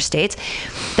bunch of other states,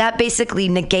 that basically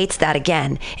negates that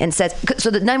again and says,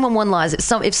 so the 911 law is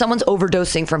if someone's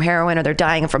overdosing from heroin or they're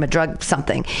dying from a drug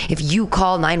something, if you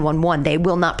call 911, they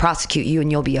will not prosecute you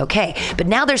and you'll be okay. But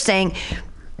now they're saying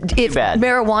if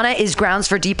marijuana is grounds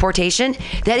for deportation,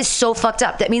 that is so fucked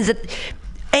up. That means that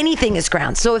anything is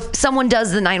grounds. So if someone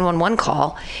does the 911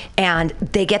 call and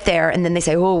they get there and then they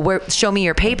say, show me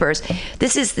your papers.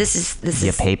 This is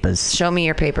your papers. Show me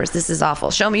your papers. This is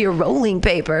awful. Show me your rolling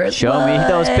papers. Show me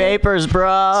those papers,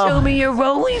 bro. Show me your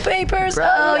rolling papers.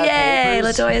 Oh, yay.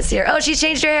 LaToya's here. Oh, she's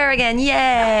changed her hair again.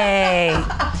 Yay.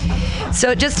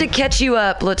 So just to catch you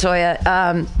up,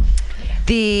 LaToya,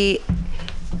 the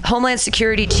Homeland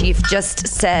Security Chief just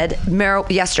said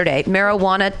yesterday,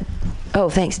 marijuana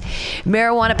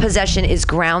possession is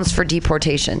grounds for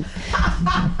deportation.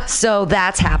 So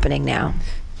that's happening now.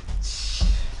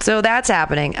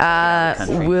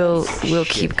 We'll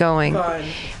keep going.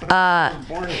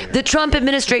 The Trump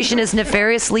administration has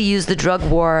nefariously used the drug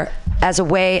war as a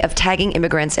way of tagging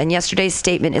immigrants, and yesterday's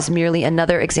statement is merely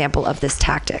another example of this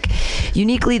tactic.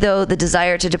 Uniquely, though, the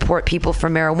desire to deport people for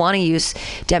marijuana use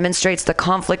demonstrates the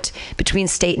conflict between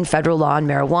state and federal law on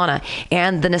marijuana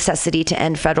and the necessity to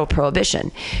end federal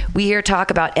prohibition. We hear talk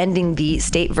about ending the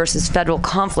state versus federal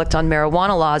conflict on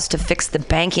marijuana laws to fix the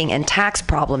banking and tax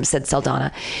problems, said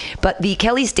Saldana. But the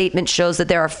Kelly statement shows that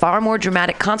there are far more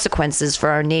dramatic consequences for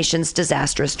our nation's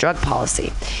disastrous drug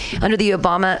policy. Under the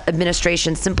Obama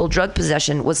administration, simple drug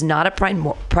possession was not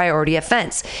a priority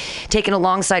offense. Taken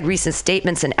alongside recent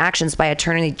statements and actions by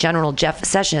Attorney General Jeff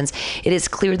Sessions, it is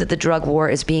clear that the drug war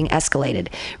is being escalated.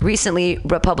 Recently,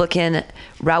 Republican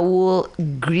Raul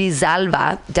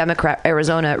Grijalva, Democrat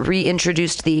Arizona,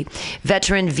 reintroduced the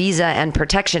Veteran Visa and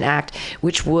Protection Act,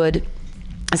 which would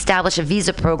establish a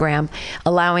visa program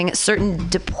allowing certain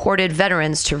deported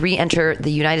veterans to re-enter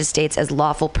the United States as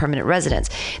lawful permanent residents.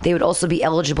 They would also be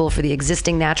eligible for the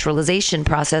existing naturalization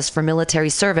process for military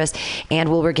service and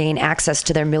will regain access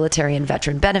to their military and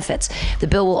veteran benefits. The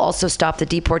bill will also stop the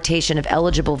deportation of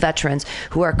eligible veterans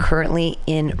who are currently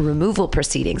in removal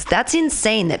proceedings. That's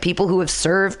insane that people who have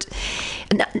served,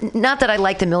 not that I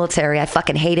like the military, I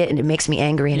fucking hate it and it makes me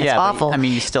angry and it's awful. I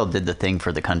mean, you still did the thing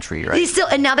for the country, right? They still,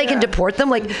 and now they can deport them?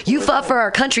 Like, you fought for our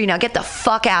country, now get the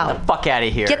fuck out. Get the fuck out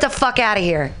of here. Get the fuck out of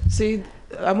here. See,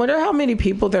 I wonder how many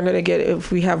people they're going to get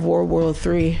if we have World War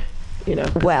III. You know,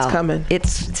 well, it's coming. It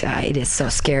is so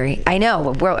scary. I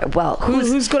know. Well,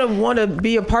 who's going to want to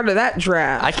be a part of that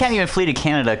draft? I can't even flee to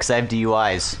Canada because I have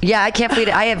DUIs. Yeah, I can't flee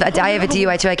to. I have a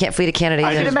DUI too. I can't flee to Canada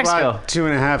either. I just bought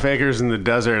 2.5 acres in the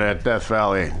desert at Death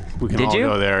Valley. We can all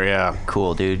go there. Yeah.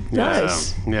 Cool, dude.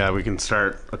 Nice. Yeah, we can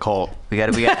start a cult. We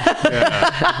got. We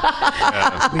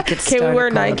could Can we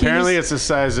wear Nikes? Apparently, it's the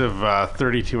size of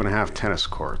 32.5 tennis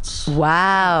courts.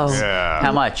 Wow. Yeah.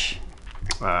 How much?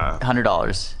 $100.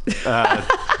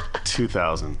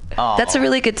 $2,000. Oh, that's a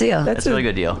really good deal. That's a really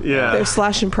good deal. Yeah. They're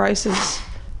slashing prices.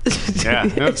 Yeah.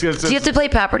 No, it's good. Do you have to pay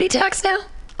property tax now?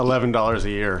 $11 a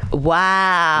year.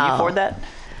 Wow. Can you afford that?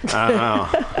 I don't know.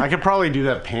 I could probably do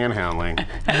that panhandling.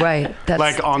 Right. That's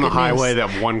like on the good highway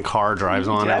news. that one car drives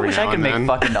on Dude, every I wish now I could and make then.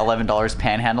 fucking $11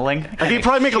 panhandling. I could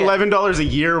probably make $11 a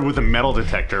year with a metal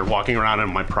detector walking around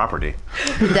on my property.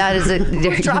 That is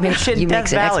a dropping shit in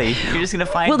Death Valley. You're just gonna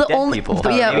find dead people.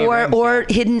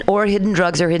 Or hidden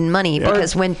drugs or hidden money.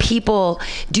 Because when people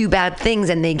do bad things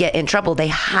and they get in trouble, they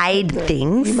hide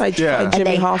things. You might find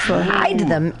Jimmy Hoffa. Hide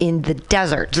them in the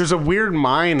desert. There's a weird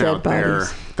mine out bodies. there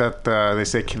that they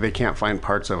say they can't find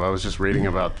parts of. I was just reading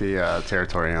about the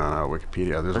territory on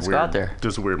Wikipedia. Let's go out there.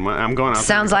 There's a weird mine. I'm going out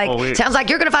Sounds there in a couple weeks. like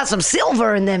you're gonna find some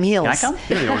silver in them hills. Can I come?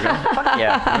 Yeah, you wanna go? Fuck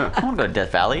yeah. I want to go to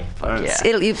Death Valley. Fuck yeah.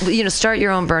 It'll, start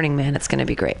your own Burning Man. It's gonna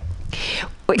be great.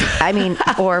 I mean,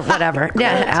 or whatever.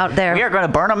 Yeah, out there. We are going to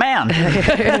burn a man.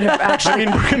 I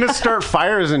mean, we're going to start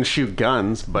fires and shoot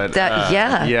guns, but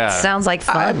yeah, sounds like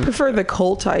fun. I prefer the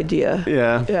cult idea.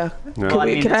 Yeah. Yeah. No.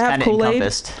 Can I have Kool-Aid?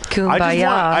 Kumbaya.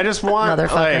 I just want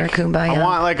motherfucker. like, Kumbaya. I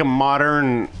want like a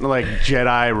modern like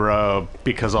Jedi robe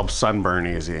because I'll sunburn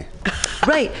easy.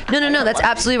 Right. No. That's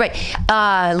absolutely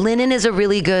right. Linen is a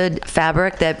really good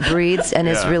fabric that breathes and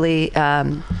is really.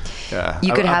 Yeah.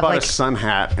 You could I have bought like a sun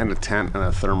hat and a tent and a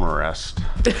thermarest.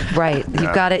 Right.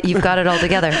 You've got it. You've got it all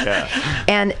together. Yeah.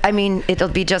 And I mean, it'll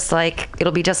be just like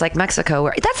Mexico.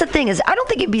 Where that's the thing is, I don't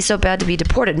think it'd be so bad to be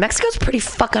deported. Mexico's pretty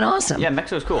fucking awesome. Yeah,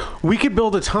 Mexico's cool. We could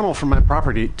build a tunnel from my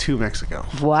property to Mexico.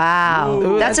 Wow.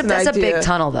 Ooh, that's a idea. big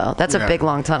tunnel though. That's a big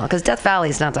long tunnel because Death Valley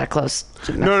is not that close.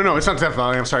 No, it's not Death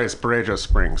Valley. I'm sorry, it's Barrejo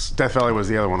Springs. Death Valley was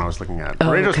the other one I was looking at.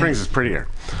 Barrejo Springs is prettier.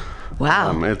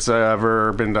 Wow. It's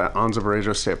ever been to Anza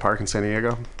Barrejo State Park in San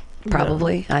Diego?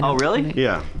 Probably. I Oh, really?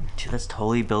 Yeah. Dude, let's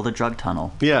totally build a drug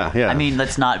tunnel. Yeah. I mean,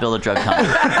 let's not build a drug tunnel.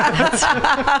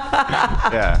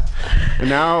 Yeah. And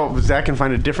now Zach can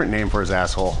find a different name for his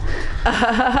asshole.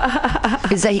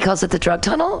 Is that he calls it the drug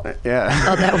tunnel? Yeah.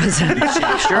 Oh, that was.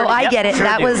 I get it.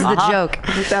 That was the joke.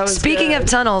 That was Speaking good. of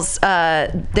tunnels,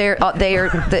 they are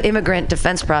the Immigrant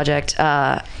Defense Project.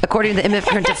 According to the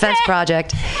Immigrant Defense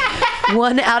Project,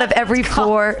 1 out of every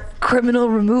 4 criminal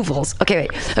removals. Okay,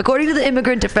 wait. According to the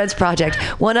Immigrant Defense Project,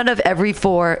 1 out of every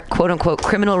 4 quote-unquote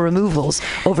criminal removals,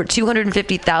 over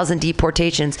 250,000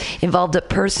 deportations, involved a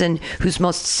person whose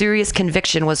most serious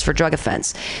conviction was for drug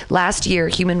offense. Last year,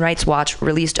 Human Rights Watch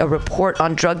released a report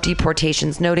on drug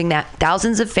deportations, noting that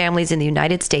thousands of families in the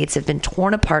United States have been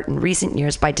torn apart in recent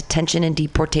years by detention and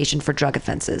deportation for drug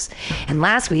offenses. And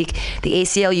last week, the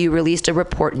ACLU released a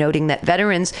report noting that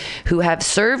veterans who have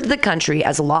served the country country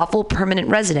as lawful permanent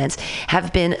residents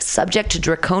have been subject to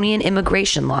draconian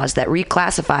immigration laws that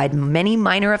reclassified many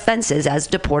minor offenses as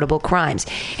deportable crimes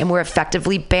and were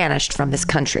effectively banished from this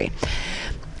country.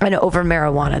 I know, over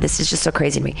marijuana. This is just so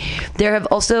crazy to me. There have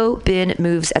also been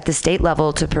moves at the state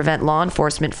level to prevent law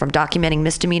enforcement from documenting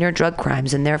misdemeanor drug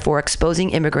crimes and therefore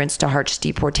exposing immigrants to harsh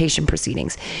deportation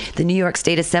proceedings. The New York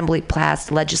State Assembly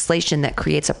passed legislation that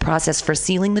creates a process for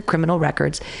sealing the criminal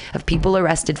records of people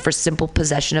arrested for simple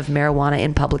possession of marijuana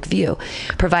in public view,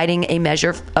 providing a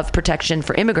measure of protection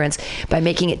for immigrants by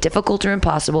making it difficult or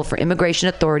impossible for immigration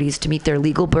authorities to meet their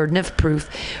legal burden of proof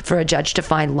for a judge to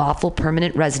find lawful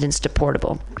permanent residents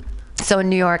deportable. So in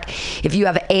New York, if you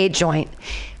have a joint,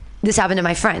 this happened to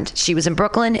my friend. She was in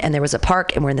Brooklyn, and there was a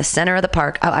park, and we're in the center of the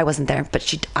park. I wasn't there, but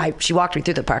she walked me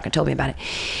through the park and told me about it.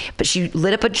 But she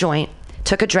lit up a joint,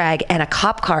 took a drag, and a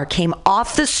cop car came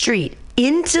off the street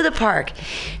into the park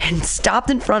and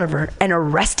stopped in front of her and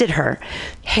arrested her.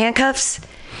 Handcuffs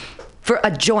for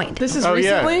a joint. This is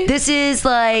recently? Yeah. This is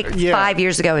like 5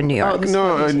 years ago in New York.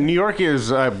 New York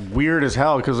is weird as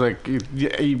hell because like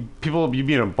you'd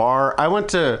be in a bar. I went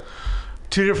to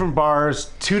 2 different bars,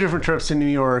 2 different trips to New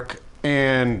York,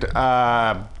 and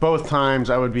both times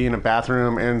I would be in a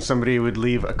bathroom and somebody would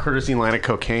leave a courtesy line of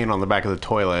cocaine on the back of the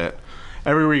toilet.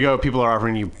 Everywhere you go, people are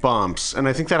offering you bumps, and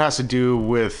I think that has to do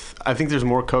with, I think there's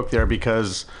more coke there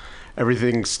because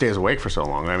everything stays awake for so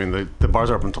long. I mean, the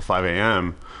bars are open until 5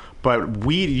 a.m., but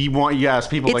weed, you ask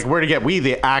people like where to get weed,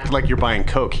 they act like you're buying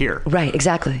coke here. Right,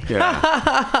 exactly. Yeah.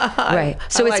 Right.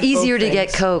 So it's easier to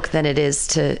get coke than it is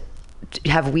to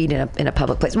have weed in a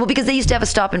public place. Well, because they used to have a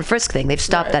stop and frisk thing. They've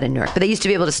stopped that in New York, but they used to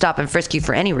be able to stop and frisk you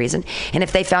for any reason. And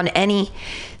if they found any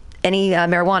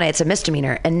marijuana, it's a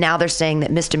misdemeanor. And now they're saying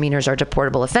that misdemeanors are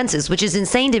deportable offenses, which is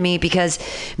insane to me because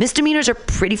misdemeanors are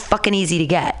pretty fucking easy to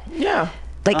get. Yeah.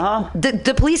 Like,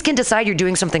 the police can decide you're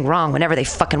doing something wrong whenever they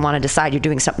fucking want to decide you're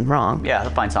doing something wrong. Yeah, they'll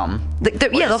find something.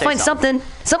 They'll find something.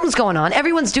 Something's going on.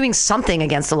 Everyone's doing something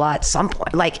against the law at some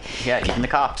point. Like, yeah, even the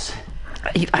cops.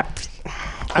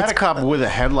 I had a cop with a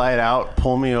headlight out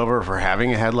pull me over for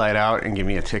having a headlight out and give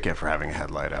me a ticket for having a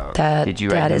headlight out. Did you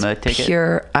write him a ticket?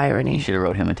 Pure irony. You should have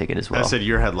wrote him a ticket as well. I said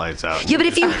your headlight's out. Yeah, but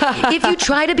if you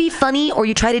try to be funny or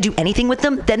you try to do anything with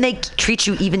them, then they treat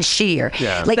you even shittier.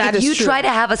 Yeah. Like That if is you true. try to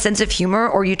have a sense of humor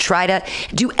or you try to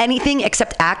do anything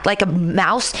except act like a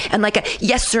mouse and like a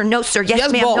yes sir, no sir, yes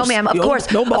ma'am, boss. no ma'am, of Yo,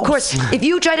 course, no of boss. course. If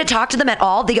you try to talk to them at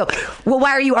all, they go, well,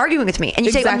 why are you arguing with me? And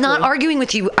you say, I'm not Exactly. arguing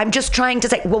with you. I'm just trying to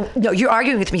say, well, no, you're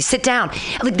arguing with me. Sit down.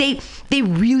 Like they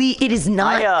really, it is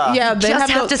not. Yeah, you they just have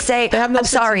have no- to say, they have no I'm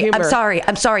sense of sorry, I'm humor. sorry,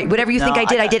 I'm sorry. Whatever you think No,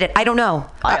 I did it. I don't know.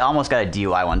 I almost got a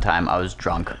DUI one time. I was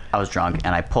drunk, and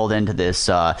I pulled into this.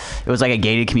 It was like a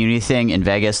gated community thing in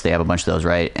Vegas. They have a bunch of those,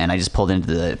 right? And I just pulled into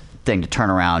the thing to turn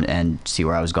around and see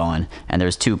where I was going. And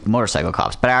there's 2 motorcycle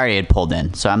cops, but I already had pulled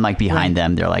in, so I'm like behind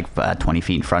them. They're like 20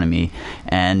 feet in front of me,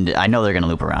 and I know they're gonna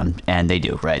loop around, and they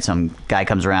do, right? Some guy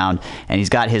comes around, and he's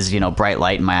got his bright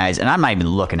light in my eyes, and I'm not even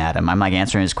looking at him. I'm like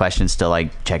answering his questions, still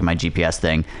like checking my GPS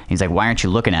thing. And he's like, "Why aren't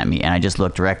you looking at me?" And I just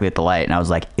looked directly at the light, and I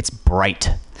was like, "It's bright."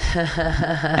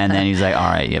 And then he's like, "All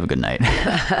right, you have a good night."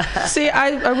 See,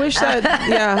 I wish that,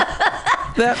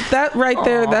 that right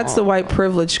there, that's the white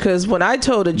privilege. Because when I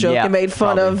told a joke and made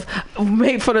fun of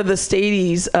the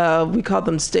stadies, we called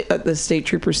them the state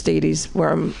trooper stadies where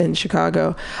I'm in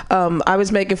Chicago. I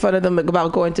was making fun of them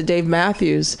about going to Dave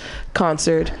Matthews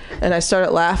concert, and I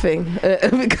started laughing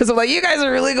because I'm like, you guys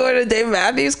are really going to Dave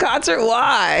Matthews concert?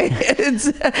 Why?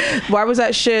 Why was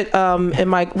that shit in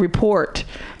my report?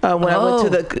 When I went to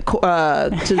the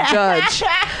judge.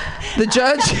 The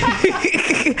judge,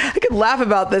 I can laugh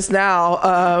about this now,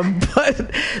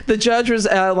 but the judge was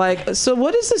like, so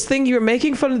what is this thing you were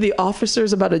making fun of the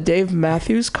officers about a Dave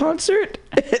Matthews concert?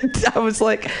 And I was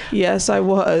like, yes, I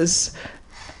was.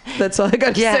 That's all I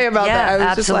got to say about that. I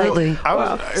was absolutely. just like,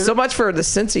 wow. So much for the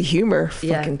sense of humor,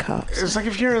 fucking cops. It's like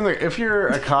if you're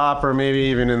a cop or maybe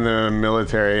even in the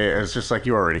military, it's just like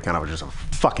you're already kind of just a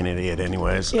fucking idiot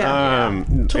anyways.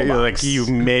 Like you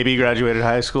maybe graduated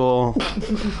high school.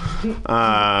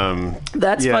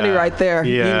 That's funny right there.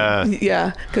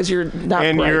 Yeah. Because you're not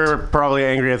and bright. you're probably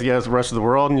angry at the rest of the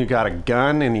world, and you got a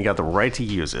gun and you got the right to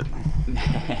use it.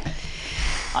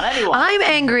 On anyone. I'm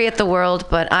angry at the world,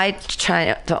 but I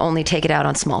try to only take it out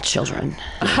on small children.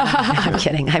 I'm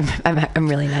kidding. I'm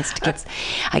really nice to kids.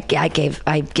 I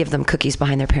give them cookies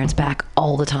behind their parents' back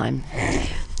all the time.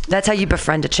 That's how you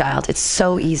befriend a child. It's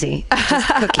so easy.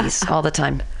 Just cookies all the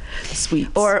time.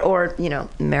 Sweets. Or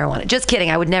marijuana. Just kidding.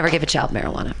 I would never give a child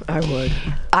marijuana. I would.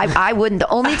 I wouldn't. The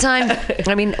only time,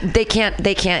 I mean, they can't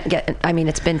get, I mean,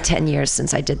 it's been 10 years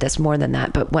since I did this, more than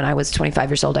that. But when I was 25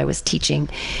 years old, I was teaching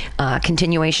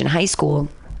continuation high school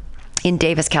in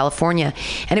Davis, California,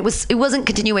 and it wasn't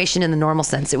continuation in the normal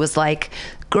sense. It was like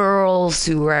girls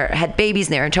who had babies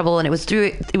and they were in trouble, and it was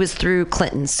through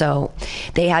Clinton, so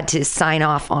they had to sign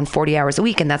off on 40 hours a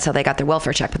week, and that's how they got their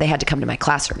welfare check. But they had to come to my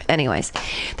classroom. Anyways,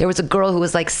 there was a girl who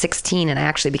was like 16, and I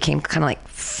actually became kind of like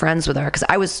friends with her because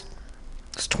I was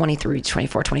 23,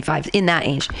 24, 25, in that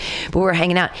age, but we were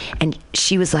hanging out, and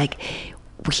she was like,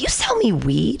 will you sell me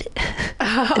weed?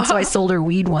 And so I sold her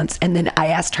weed once, and then I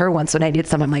asked her once when I did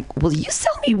something, I'm like, will you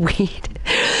sell me weed?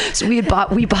 So we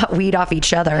bought weed off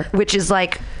each other, which is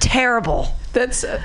like terrible. That's